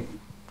can't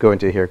go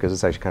into it here because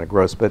it's actually kind of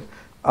gross, but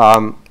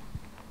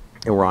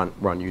and we're on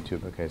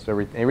YouTube, okay? So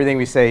everything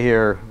we say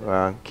here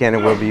can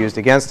and will be used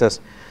against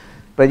us.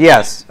 But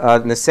yes,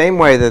 in the same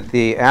way that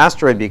the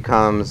asteroid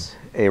becomes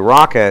a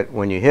rocket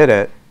when you hit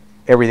it,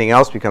 everything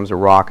else becomes a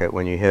rocket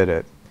when you hit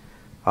it.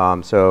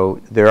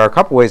 So there are a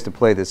couple ways to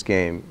play this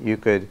game. You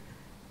could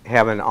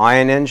have an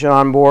ion engine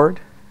on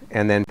board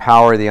and then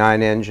power the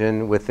ion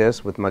engine with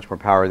this, with much more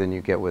power than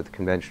you get with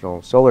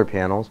conventional solar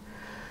panels.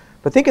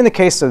 But think in the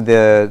case of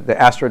the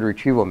asteroid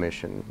retrieval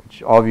mission,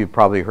 which all of you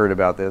probably heard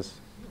about this.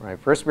 Right?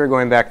 First we were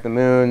going back to the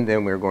moon,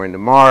 then we were going to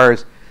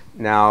Mars.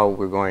 Now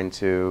we're going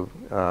to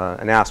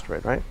an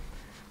asteroid, right?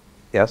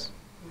 Yes?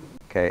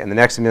 Okay, and the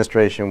next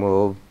administration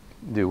will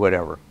do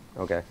whatever.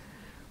 Okay.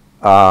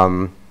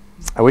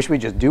 I wish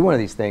we'd just do one of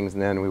these things,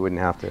 and then we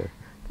wouldn't have to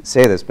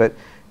say this. But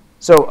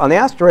so on the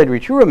asteroid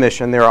retrieval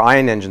mission, there are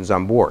ion engines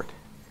on board.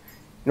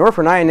 In order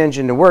for an ion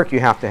engine to work, you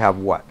have to have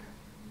what?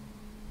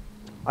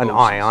 An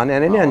ion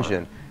and an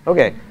engine.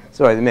 Okay,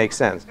 so it makes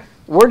sense.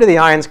 Where do the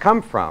ions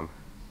come from?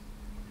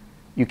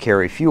 You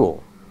carry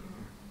fuel.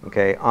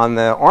 Okay, on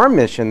the ARM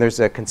mission, there's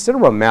a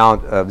considerable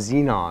amount of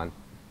xenon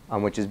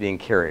which is being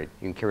carried.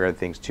 You can carry other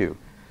things too.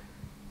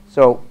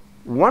 So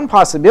one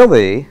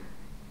possibility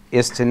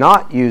is to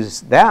not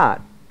use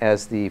that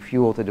as the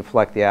fuel to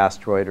deflect the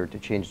asteroid or to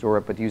change its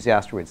orbit, but to use the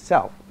asteroid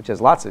itself, which has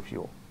lots of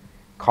fuel,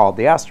 called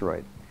the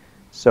asteroid.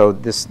 So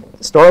this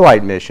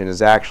Starlight mission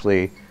is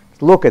actually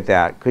to look at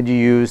that. Could you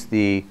use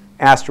the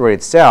asteroid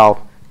itself,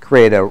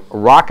 create a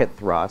rocket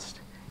thrust,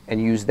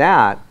 and use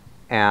that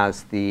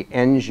as the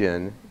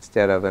engine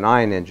instead of an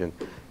ion engine?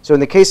 So in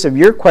the case of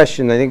your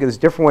question, I think there's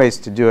different ways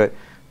to do it.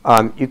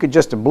 You could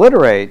just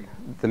obliterate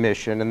the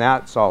mission, and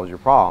that solves your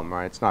problem,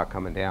 right? It's not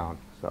coming down.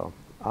 So,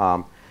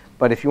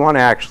 but if you want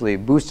to actually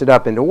boost it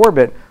up into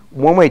orbit,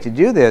 one way to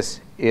do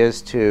this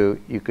is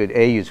you could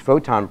use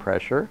photon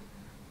pressure.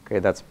 Okay,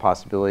 that's a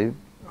possibility.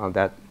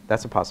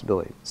 That's a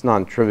possibility. It's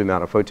not a trivial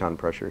amount of photon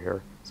pressure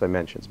here. As I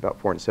mentioned, it's about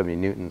 470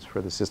 newtons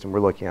for the system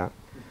we're looking at.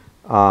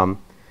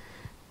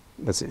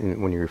 That's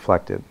when you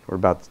reflect it, or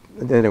about,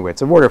 anyway,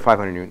 it's an order of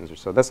 500 newtons or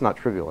so. That's not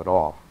trivial at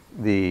all.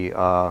 The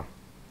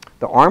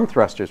ARM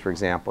thrusters, for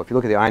example, if you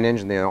look at the ion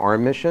engine, the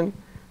ARM mission,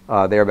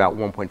 they're about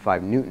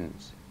 1.5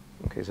 newtons.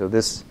 Okay, so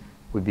this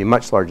would be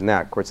much larger than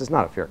that. Of course, it's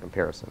not a fair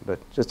comparison, but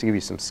just to give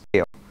you some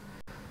scale.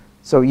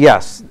 So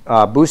yes,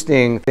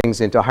 boosting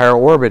things into higher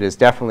orbit is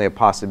definitely a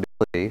possibility.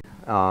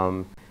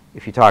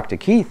 If you talk to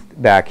Keith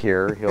back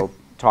here, he'll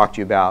talk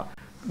to you about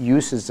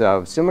uses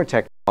of similar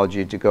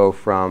technology to go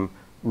from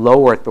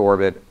low Earth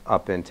orbit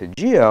up into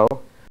GEO.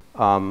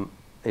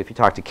 If you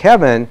talk to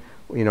Kevin,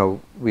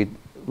 we'd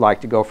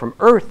like to go from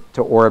Earth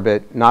to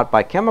orbit, not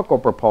by chemical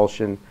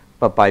propulsion,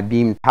 but by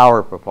beam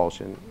power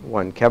propulsion.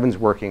 One Kevin's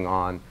working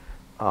on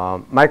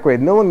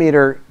microwave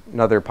millimeter.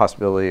 Another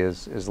possibility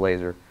is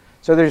laser.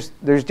 So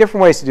there's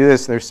different ways to do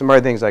this, and there's some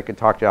other things I could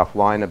talk to you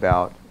offline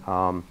about.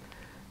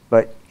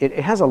 But it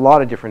has a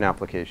lot of different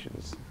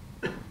applications.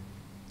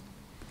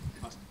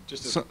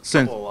 Just a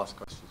couple of last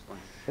questions.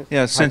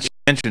 Yeah, since you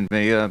mentioned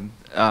me,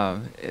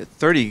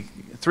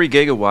 33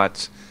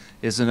 gigawatts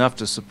is enough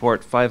to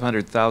support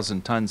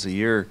 500,000 tons a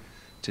year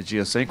to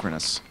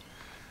geosynchronous.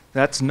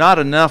 That's not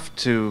enough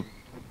to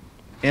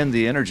end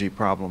the energy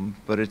problem,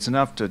 but it's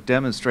enough to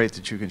demonstrate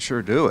that you can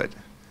sure do it.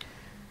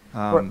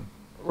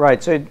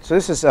 Right. So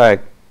this is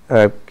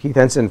Keith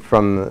Henson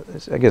from,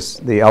 I guess,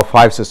 the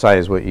L5 Society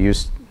is what you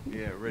used.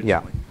 Yeah, originally.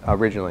 Yeah,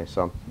 originally.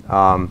 So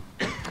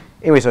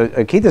anyway, so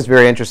Keith is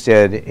very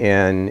interested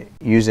in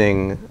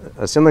using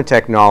a similar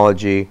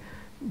technology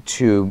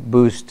to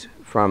boost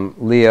from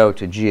LEO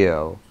to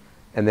GEO,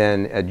 and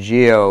then at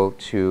GEO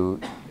to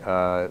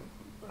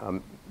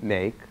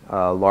make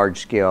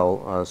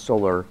large-scale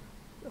solar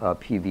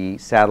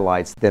PV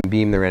satellites, then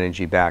beam their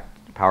energy back,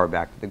 power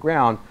back to the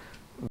ground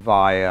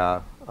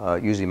via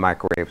using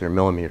microwaves or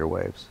millimeter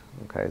waves.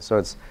 Okay, so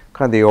it's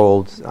kind of the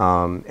old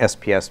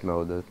SPS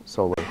mode, the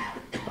solar,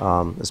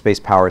 the space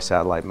power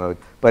satellite mode,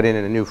 but in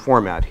a new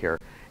format here,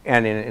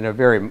 and in a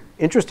very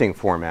interesting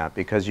format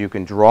because you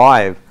can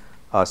drive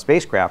a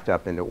spacecraft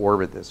up into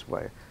orbit this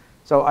way.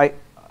 So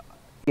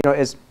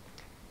as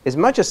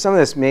much as some of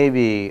this may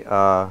be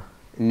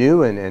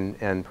new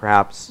and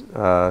perhaps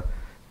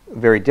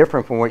very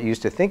different from what you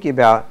used to think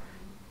about,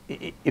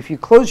 if you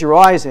close your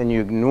eyes and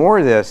you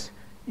ignore this,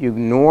 you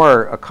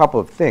ignore a couple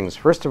of things.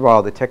 First of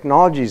all, the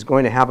technology is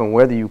going to happen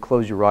whether you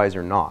close your eyes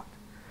or not.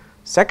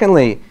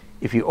 Secondly,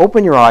 if you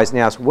open your eyes and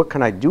ask, what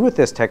can I do with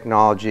this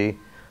technology?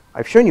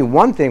 I've shown you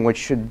one thing which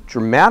should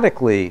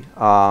dramatically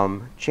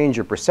change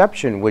your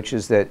perception, which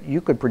is that you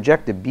could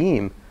project a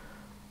beam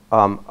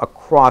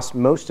across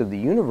most of the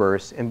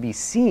universe and be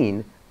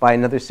seen by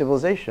another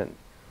civilization.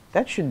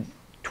 That should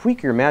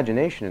tweak your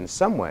imagination in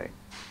some way.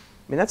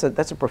 I mean,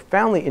 that's a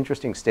profoundly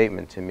interesting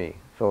statement to me,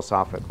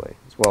 philosophically,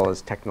 as well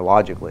as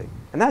technologically.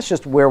 And that's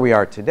just where we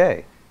are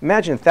today.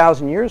 Imagine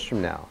 1,000 years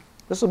from now.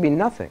 This will be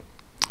nothing.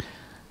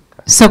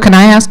 So can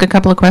I ask a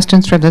couple of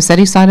questions from the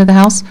SETI side of the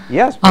house?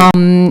 Yes.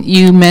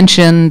 You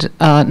mentioned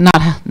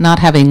not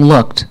having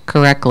looked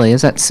correctly.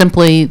 Is that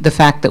simply the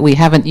fact that we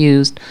haven't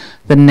used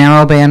the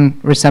narrowband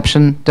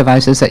reception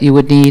devices that you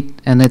would need,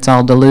 and it's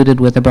all diluted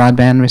with a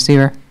broadband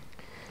receiver?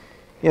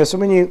 Yeah. So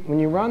when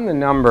you run the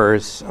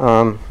numbers,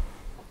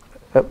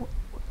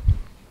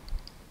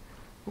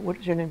 what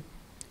is your name?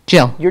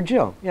 Jill. You're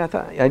Jill. Yeah,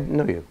 I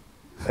know you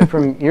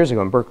from years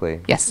ago in Berkeley.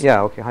 Yes.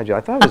 Yeah. Okay. Hi, Jill.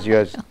 I thought it was you.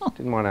 I just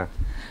didn't want to.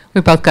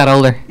 We both got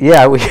older.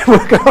 Yeah, we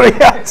were going,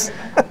 yes.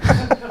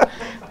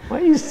 Why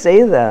do you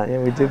say that? Yeah,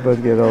 we did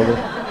both get older.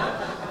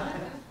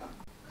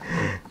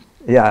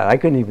 Yeah, I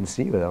couldn't even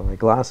see without my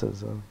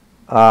glasses.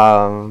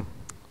 Hi,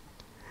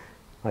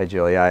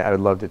 Julie. I would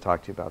love to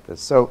talk to you about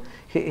this. So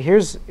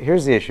here's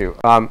the issue.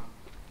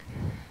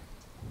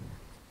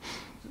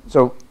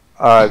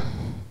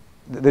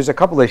 there's a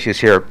couple issues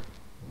here.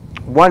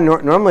 One,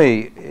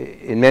 normally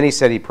in many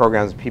SETI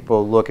programs,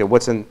 people look at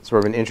what's sort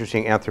of an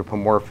interesting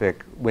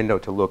anthropomorphic window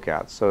to look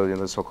at. So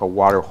the so-called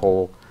water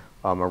hole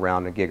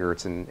around a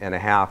gigahertz and a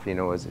half,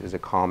 is a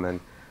common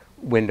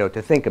window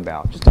to think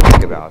about, just to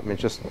think about. I mean,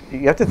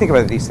 you have to think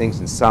about these things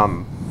in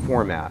some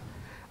format.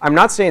 I'm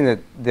not saying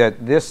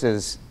that this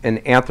is an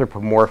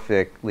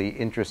anthropomorphically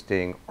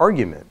interesting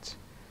argument.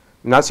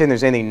 I'm not saying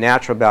there's anything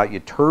natural about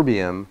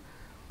ytterbium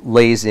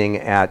lasing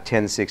at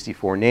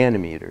 1064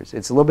 nanometers.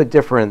 It's a little bit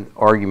different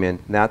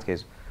argument in that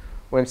case.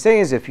 What I'm saying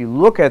is if you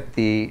look at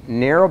the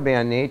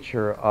narrowband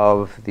nature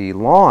of the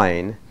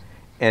line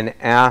and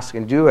ask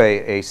and do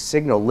a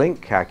signal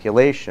link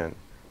calculation,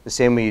 the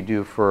same way you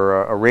do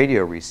for a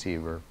radio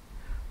receiver.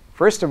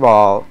 First of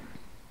all,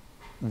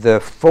 the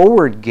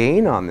forward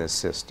gain on this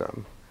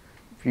system,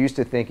 if you're used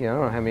to thinking, I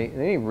don't know how many,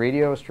 any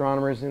radio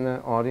astronomers in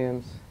the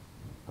audience?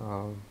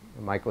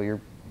 Michael,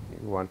 you're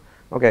one.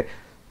 Okay,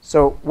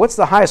 so what's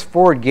the highest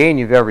forward gain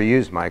you've ever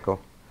used, Michael?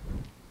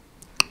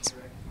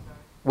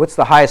 What's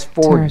the highest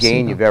forward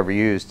gain you've ever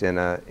used in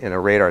a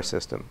radar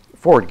system?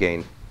 Forward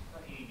gain.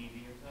 80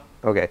 dB or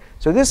so. Okay,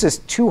 so this is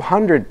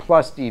 200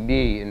 plus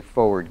dB in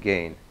forward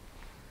gain.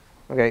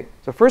 Okay,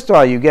 so first of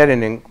all, you get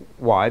it in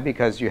why?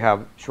 Because you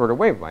have shorter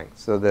wavelengths.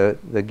 So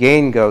the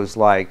gain goes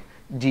like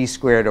d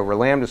squared over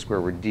lambda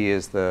squared, where d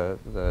is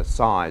the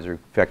size or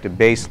effective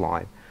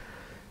baseline.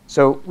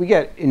 So we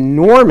get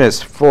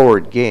enormous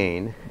forward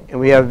gain, and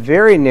we have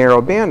very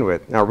narrow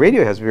bandwidth. Now,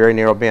 radio has very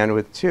narrow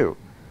bandwidth too.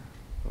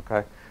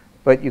 Okay,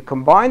 but you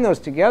combine those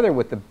together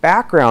with the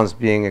backgrounds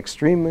being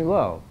extremely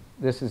low.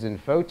 This is in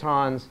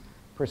photons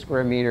per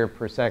square meter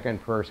per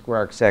second per square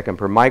arc second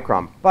per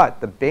micron,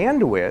 but the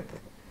bandwidth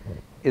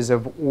is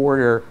of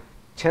order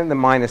 10 to the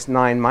minus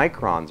 9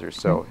 microns or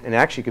so, and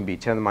actually can be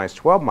 10 to the minus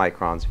 12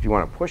 microns if you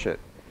want to push it.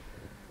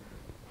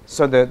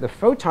 So the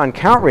photon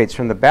count rates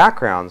from the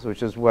backgrounds,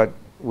 which is what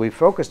we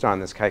focused on in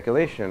this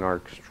calculation, are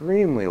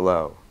extremely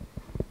low.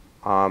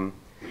 And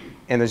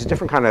there's a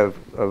different kind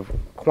of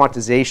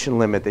quantization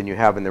limit than you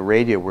have in the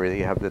radio, where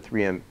you have the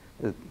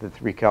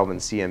 3 Kelvin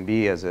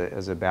CMB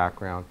as a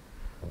background.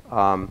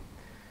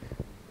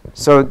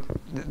 So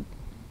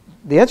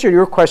the answer to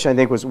your question, I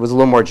think, was a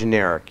little more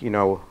generic.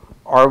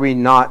 Are we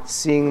not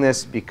seeing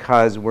this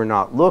because we're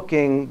not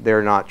looking,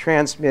 they're not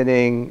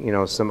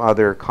transmitting, some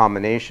other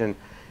combination?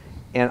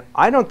 And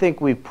I don't think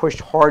we've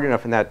pushed hard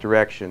enough in that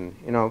direction.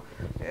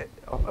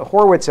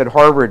 Horowitz at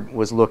Harvard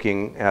was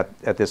looking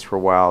at this for a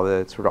while,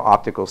 the sort of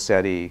optical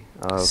SETI.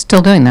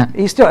 Still doing that.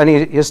 He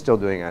is still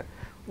doing it.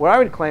 What I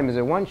would claim is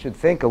that one should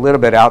think a little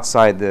bit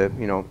outside the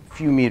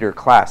few meter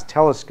class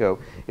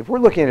telescope. If we're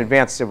looking at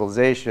advanced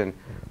civilization,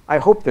 I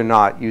hope they're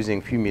not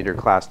using few meter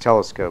class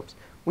telescopes.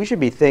 We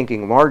should be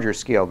thinking larger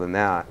scale than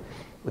that.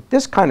 With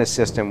this kind of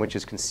system, which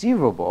is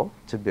conceivable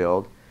to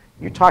build,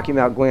 you're talking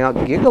about going out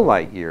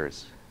gigalight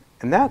years.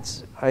 And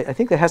I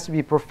think that has to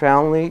be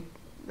profoundly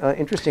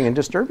interesting and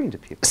disturbing to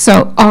people.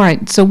 So, all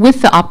right. So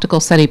with the optical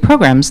SETI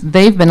programs,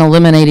 they've been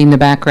eliminating the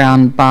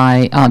background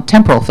by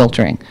temporal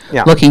filtering,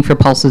 looking for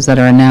pulses that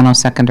are a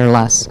nanosecond or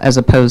less, as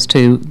opposed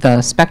to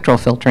the spectral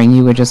filtering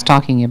you were just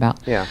talking about.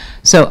 Yeah.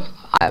 So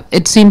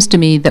it seems to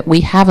me that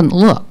we haven't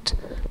looked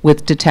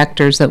with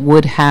detectors that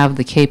would have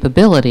the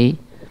capability,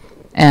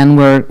 and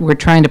we're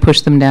trying to push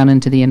them down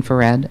into the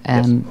infrared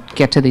and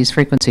get to these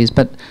frequencies,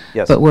 but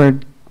we're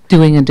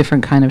doing a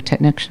different kind of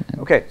technique.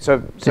 Okay, so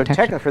for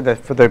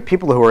the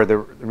people who are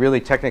really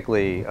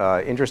technically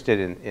interested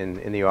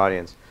in the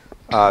audience,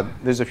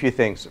 there's a few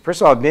things.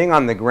 First of all, being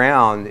on the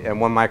ground and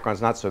 1 micron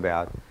is not so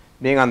bad.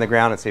 Being on the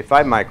ground at say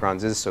 5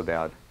 microns is so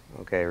bad,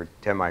 okay, or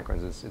 10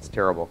 microns, it's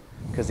terrible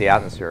because the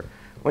atmosphere.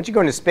 Once you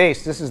go into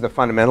space, this is the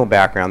fundamental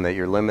background that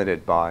you're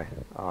limited by.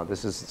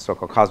 This is the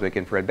so-called cosmic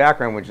infrared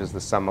background, which is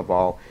the sum of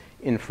all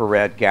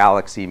infrared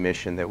galaxy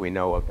emission that we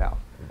know about.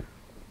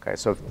 Okay,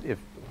 so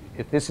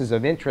if this is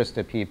of interest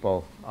to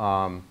people,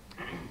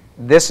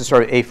 this is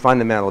sort of a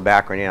fundamental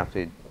background you have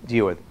to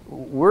deal with.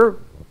 We're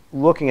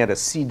looking at a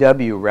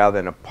CW rather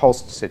than a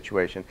pulsed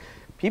situation.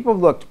 People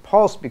have looked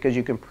pulsed because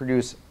you can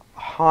produce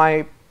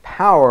high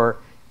power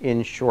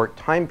in short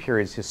time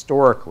periods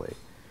historically.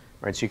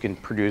 Right, so you can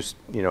produce,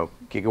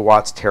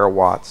 gigawatts,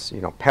 terawatts,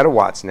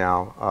 petawatts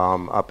now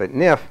up at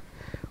NIF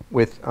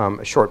with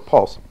a short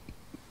pulse.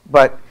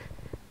 But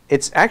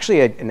it's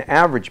actually an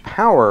average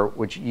power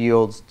which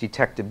yields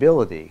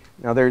detectability.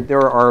 Now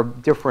there are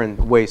different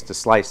ways to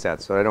slice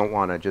that, so I don't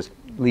want to just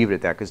leave it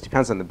at that because it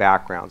depends on the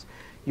backgrounds.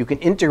 You can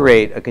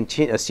integrate a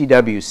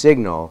CW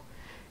signal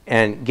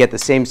and get the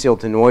same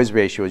signal-to-noise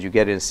ratio as you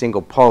get in a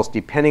single pulse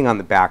depending on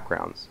the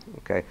backgrounds.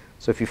 Okay.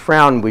 So if you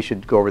frown, we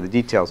should go over the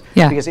details.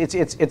 Yeah. Because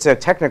it's a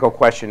technical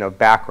question of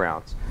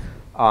backgrounds.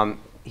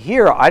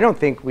 Here, I don't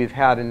think we've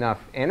had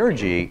enough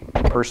energy,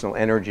 personal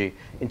energy,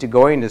 into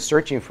going into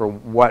searching for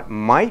what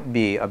might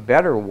be a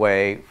better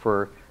way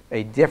for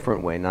a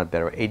different way, not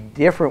better, a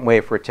different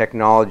way for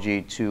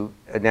technology to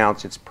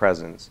announce its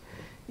presence.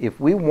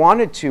 If we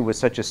wanted to, with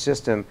such a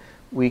system,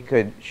 we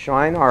could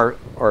shine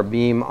our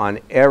beam on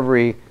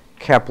every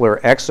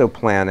Kepler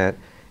exoplanet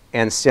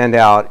and send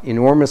out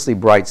enormously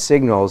bright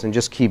signals and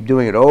just keep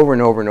doing it over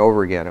and over and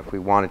over again if we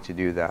wanted to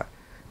do that.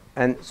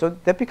 And so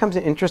that becomes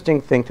an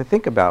interesting thing to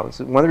think about.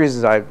 So one of the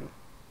reasons I'm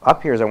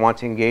up here is I want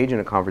to engage in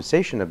a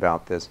conversation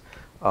about this,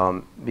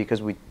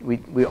 because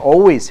we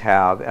always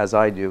have, as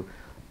I do,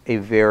 a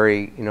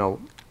very, you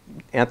know,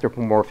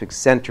 anthropomorphic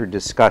centered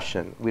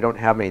discussion. We don't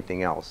have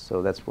anything else,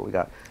 so that's what we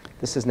got.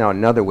 This is now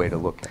another way to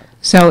look at it.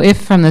 So if,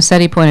 from the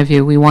SETI point of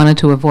view, we wanted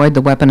to avoid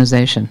the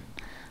weaponization,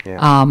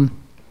 Yeah.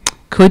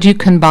 could you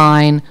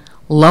combine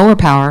lower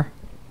power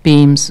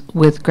beams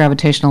with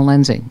gravitational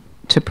lensing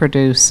to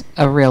produce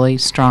a really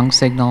strong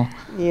signal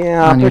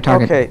on your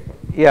target? Okay,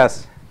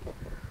 yes.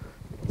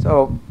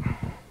 So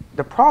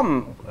the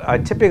problem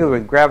typically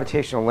with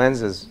gravitational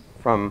lenses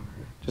from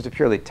just a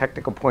purely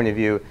technical point of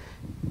view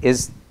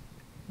is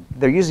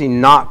they're usually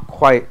not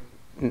quite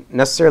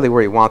necessarily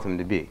where you want them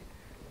to be.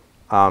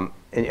 And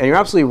you're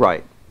absolutely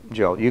right,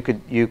 Jill. You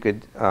could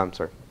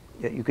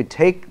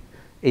take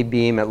a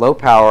beam at low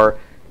power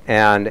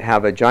and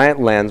have a giant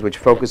lens which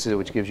focuses it,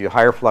 which gives you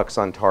higher flux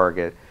on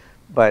target.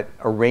 But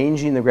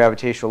arranging the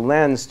gravitational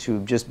lens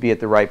to just be at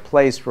the right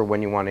place for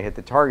when you want to hit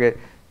the target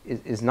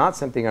is not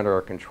something under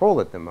our control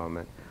at the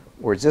moment,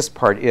 whereas this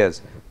part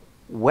is.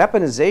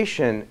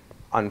 Weaponization,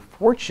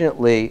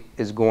 unfortunately,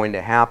 is going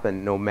to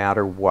happen no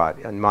matter what,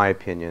 in my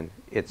opinion.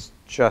 It's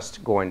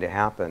just going to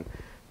happen.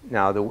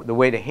 Now, the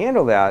way to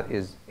handle that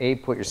is, A,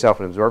 put yourself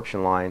in an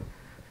absorption line,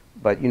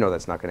 but you know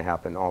that's not going to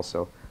happen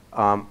also.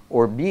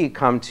 Or B,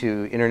 come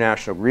to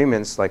international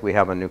agreements like we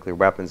have on nuclear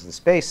weapons in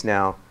space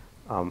now.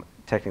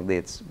 Technically,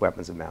 it's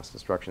weapons of mass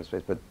destruction in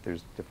space, but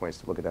there's different ways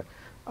to look at that.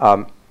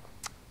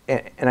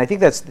 And I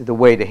think that's the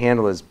way to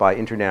handle it, is by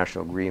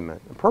international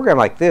agreement. A program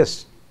like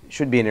this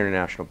should be an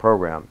international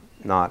program,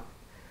 not,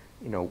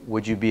 you know,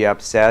 would you be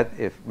upset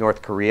if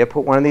North Korea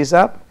put one of these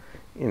up?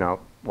 You know,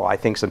 well, I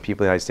think some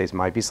people in the United States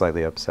might be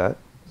slightly upset.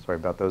 Sorry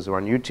about those who are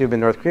on YouTube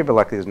in North Korea, but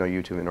luckily there's no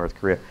YouTube in North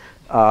Korea.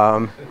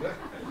 Sorry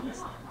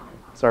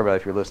about it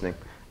if you're listening.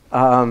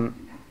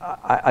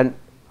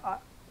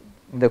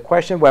 The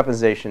question of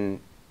weaponization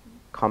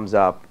comes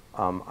up.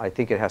 I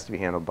think it has to be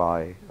handled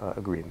by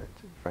agreement,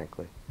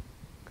 frankly.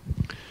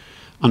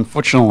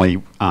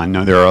 Unfortunately, I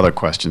know there are other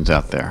questions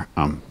out there,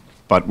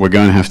 but we're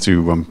going to have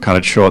to cut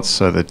it short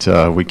so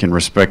that we can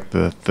respect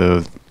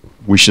the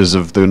wishes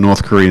of the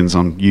North Koreans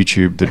on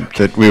YouTube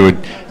that we would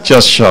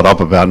just shut up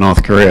about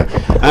North Korea.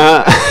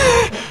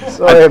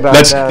 Sorry about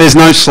that. There's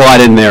no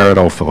slide in there at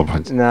all,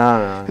 Philip.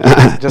 No,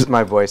 just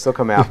my voice. They'll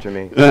come after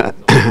me. But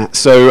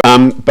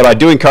I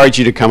do encourage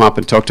you to come up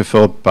and talk to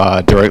Philip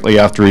directly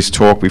after his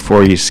talk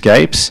before he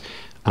escapes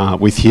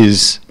with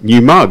his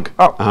new mug,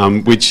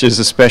 which is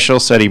a special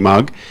SETI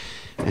mug.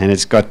 And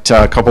it's got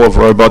a couple of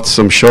robots.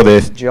 I'm sure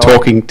they're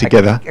talking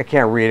together. I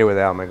can't read it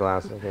without my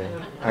glasses. Okay.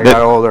 I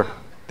got older.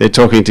 They're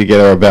talking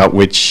together about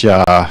which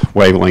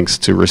wavelengths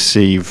to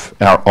receive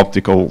our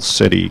optical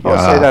SETI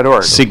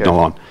signal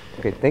on.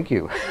 Okay, thank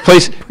you.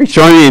 Please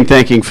join me in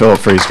thanking Philip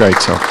for his great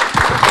talk.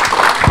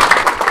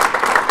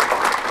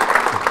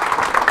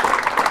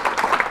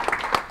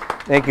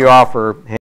 Thank you all for